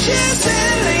 precious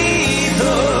and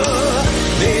lethal,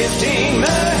 lifting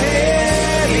the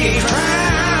heavy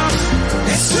crown.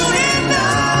 And soon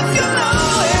enough you'll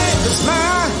know it, 'cause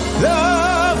my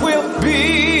love will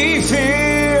be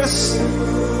fierce,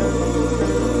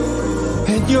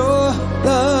 and your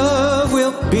love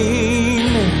will be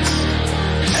mixed.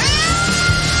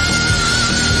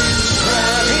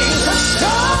 Trappings of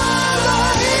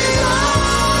starlight,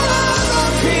 all of the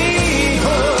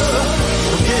people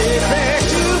will get back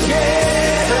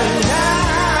together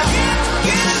now.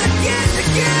 Get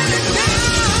together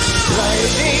now.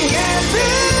 Lightning at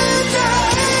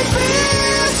midnight,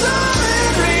 fearsome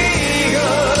and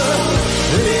regal,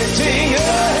 lifting a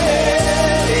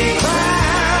heavy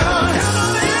crown.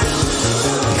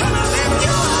 Come on, lift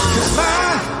yours, 'cause my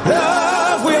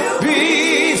love will be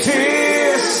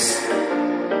fierce,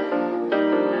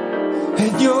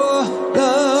 and your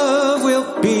love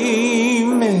will be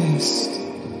missed.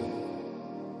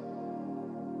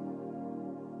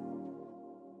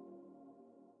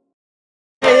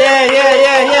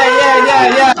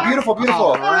 Yeah. Beautiful, beautiful.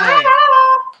 All right.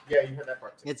 Yeah, you heard that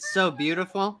part too. It's so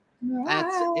beautiful. Isn't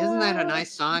that a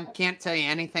nice song? Can't tell you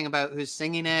anything about who's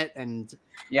singing it, and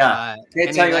Yeah. Can't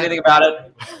any tell of you that. anything about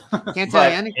it. Can't tell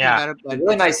But, you anything yeah. about it. But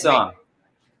Really it's nice great.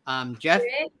 song. Jeff,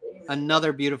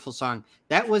 another beautiful song.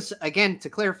 That was, again, to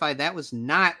clarify, that was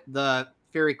not the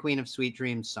Fairy Queen of Sweet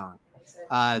Dreams song.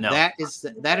 No. That is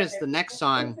the next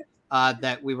song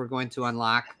that we were going to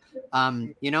unlock.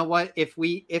 You know what? If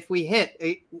we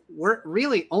hit, we're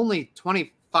really only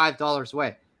 $25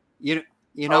 away. You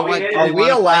know what? Are we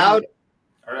allowed?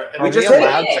 We Are just we hit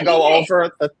allowed it. to go We hit it.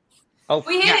 over the? Oh,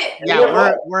 We hit it.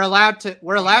 Yeah, we're allowed to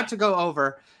go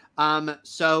over.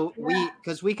 So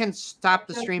because we can stop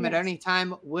the stream at any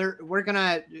time. We're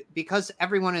gonna, because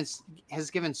everyone has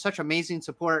given such amazing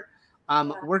support.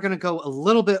 We're gonna go a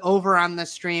little bit over on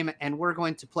this stream, and we're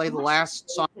going to play the last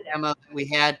song demo that we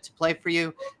had to play for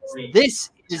you. This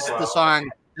is the song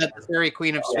that the Fairy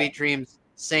Queen of Sweet Dreams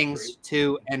sings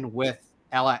to and with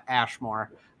Ella Ashmore.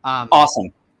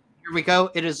 Awesome. Here we go.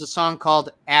 It is a song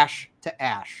called Ash to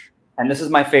Ash. And this is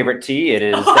my favorite tea. It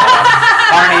is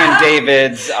Barney and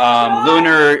David's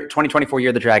Lunar 2024 Year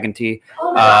of the Dragon tea.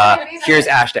 Here's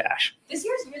Ash to Ash. This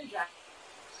year's Year of the Dragon.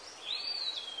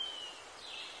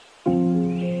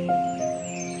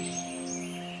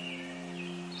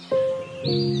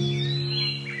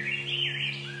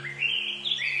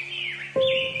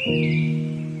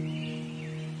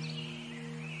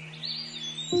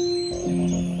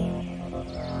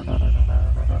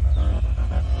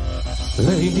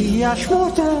 Lady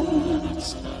Ashmore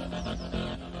danced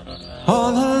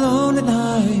all alone at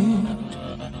night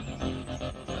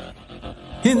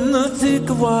in the thick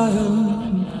of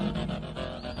wild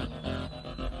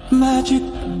magic.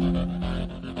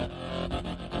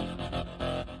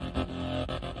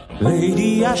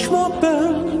 Lady Ashmore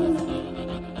burned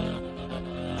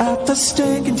at the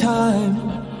stake in time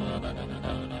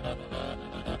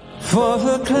for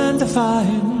her clan to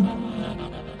find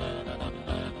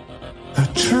a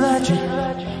tragic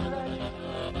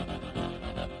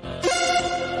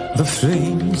The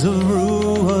flames of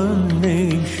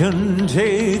ruination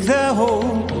take their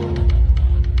hold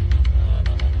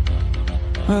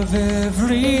of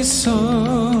every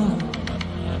soul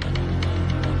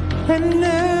and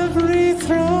every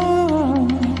throne.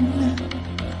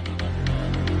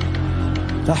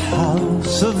 The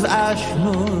house of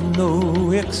Ashmore, no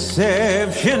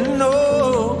exception,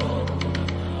 no.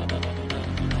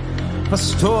 A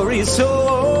story so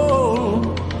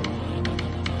old,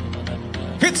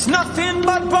 it's nothing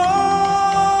but bones.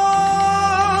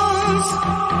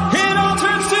 It all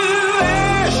turns to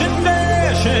ash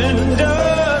and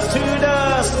dust to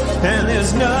dust, and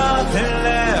there's nothing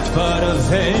left but a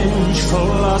vengeful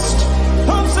lust.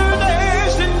 Hopes are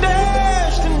dashed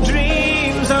and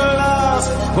dreams are lost.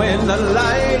 When the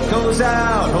light goes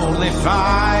out, only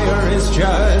fire is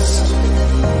just.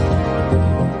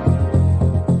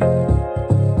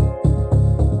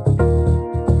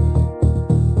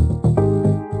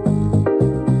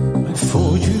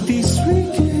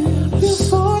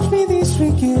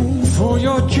 For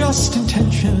your just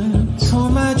intentions, for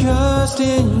my just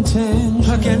intent,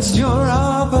 against your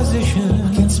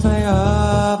opposition, against my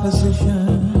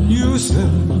opposition, use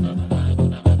them.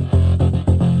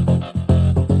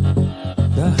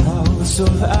 The house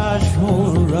of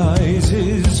Ashmore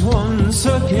rises once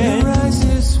again,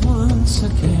 rises once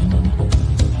again.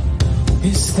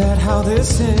 Is that how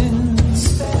this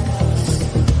ends?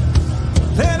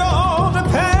 Then all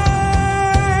depends.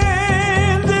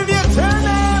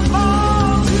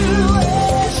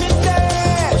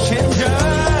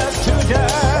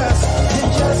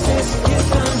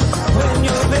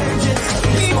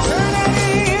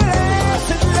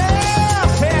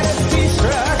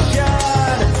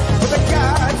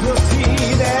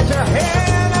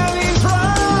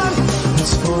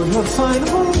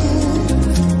 Final,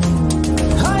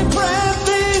 I grant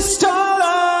thee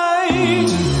starlight,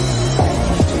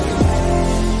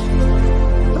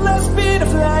 the speed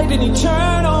of light in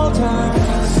eternal dark.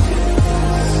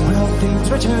 When all things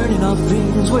return and all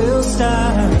things will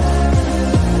start.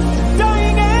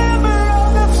 Dying ember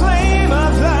of the flame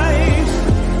of life,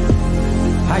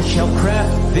 I shall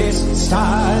craft this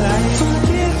starlight.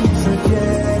 Forgive and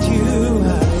forget you, I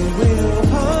will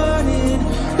pardon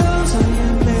those I am.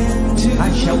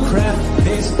 I shall craft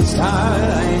this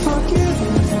starlight. Forgive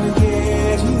and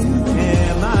forget you.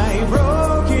 Am I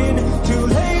broken? Too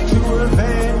late to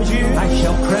avenge you. I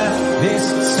shall craft this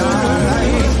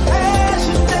starlight. Ash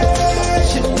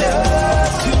and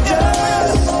dust to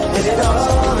dust, and it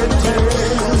all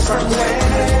returns from where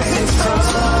it's from.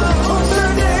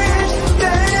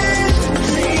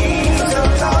 Dreams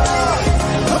are lost,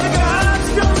 but the gods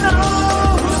don't know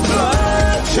whose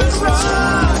blood should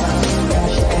run.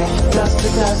 Dust to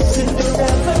dust,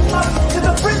 Cinderella, up to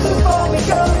the prison before we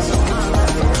go.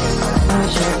 I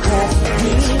shall craft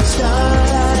me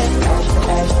starlight.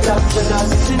 Ash, dust to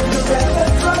dust, Cinderella,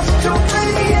 trust to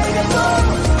radiate and glow.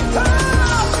 Oh,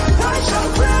 I shall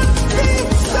craft me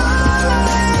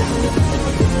starlight.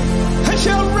 I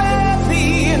shall wrap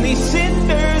thee in these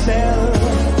cinders, Elle.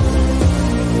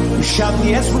 You shall be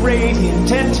as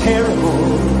radiant and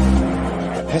terrible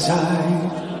as I.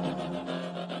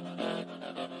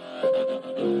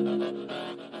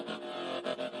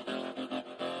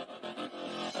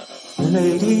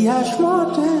 Lady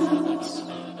Ashmore dance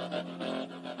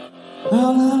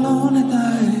all alone at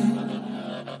night,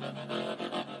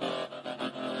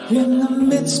 in the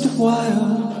midst of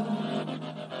wild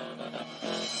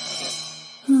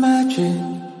magic.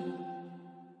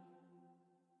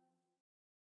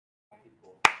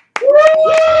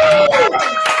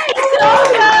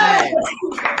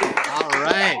 All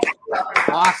right.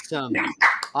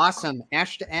 Awesome.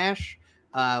 Ash to Ash.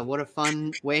 What a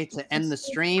fun way to end the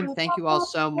stream. Thank you all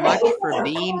so much for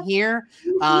being here.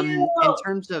 In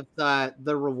terms of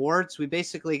the rewards, we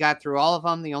basically got through all of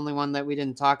them. The only one that we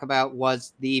didn't talk about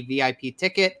was the VIP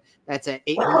ticket. That's at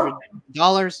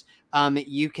 $800.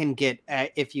 You can get,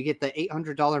 if you get the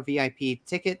 $800 VIP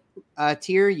ticket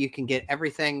tier, you can get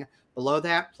everything below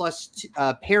that, plus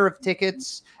a pair of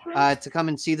tickets to come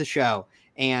and see the show.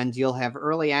 And you'll have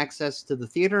early access to the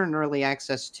theater and early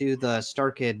access to the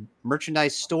Starkid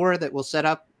merchandise store that we'll set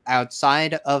up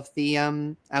outside of the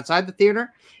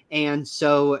theater. And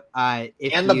so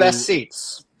the best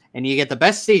seats. And you get the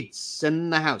best seats in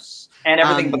the house. And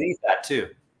everything beneath that too,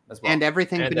 as well. And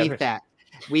everything beneath that.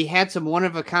 We had some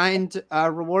one-of-a-kind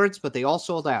rewards, but they all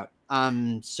sold out.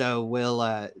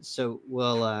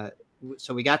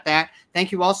 So we got that.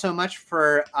 Thank you all so much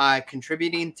for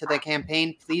contributing to the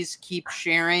campaign. Please keep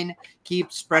sharing,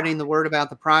 keep spreading the word about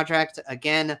the project.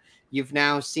 Again, you've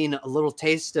now seen a little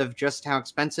taste of just how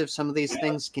expensive some of these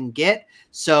things can get.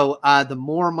 So the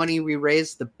more money we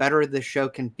raise, the better the show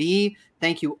can be.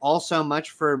 Thank you all so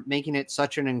much for making it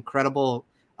such an incredible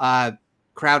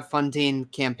crowdfunding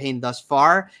campaign thus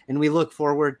far, and we look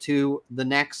forward to the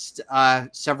next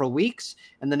several weeks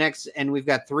and we've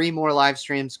got 3 more live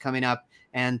streams coming up,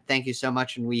 and thank you so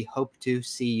much, and we hope to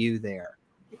see you there.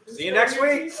 See you next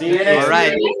week. See you next All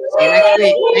right. week. See you next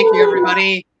week. Thank you,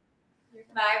 everybody.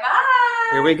 Bye-bye.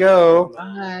 Here we go.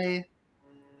 Bye.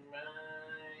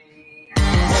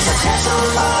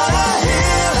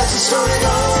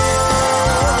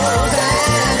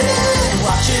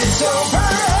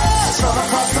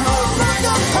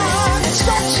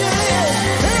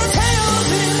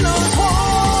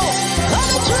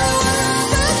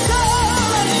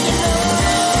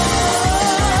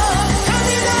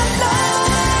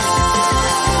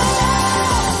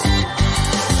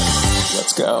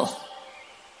 Let's go.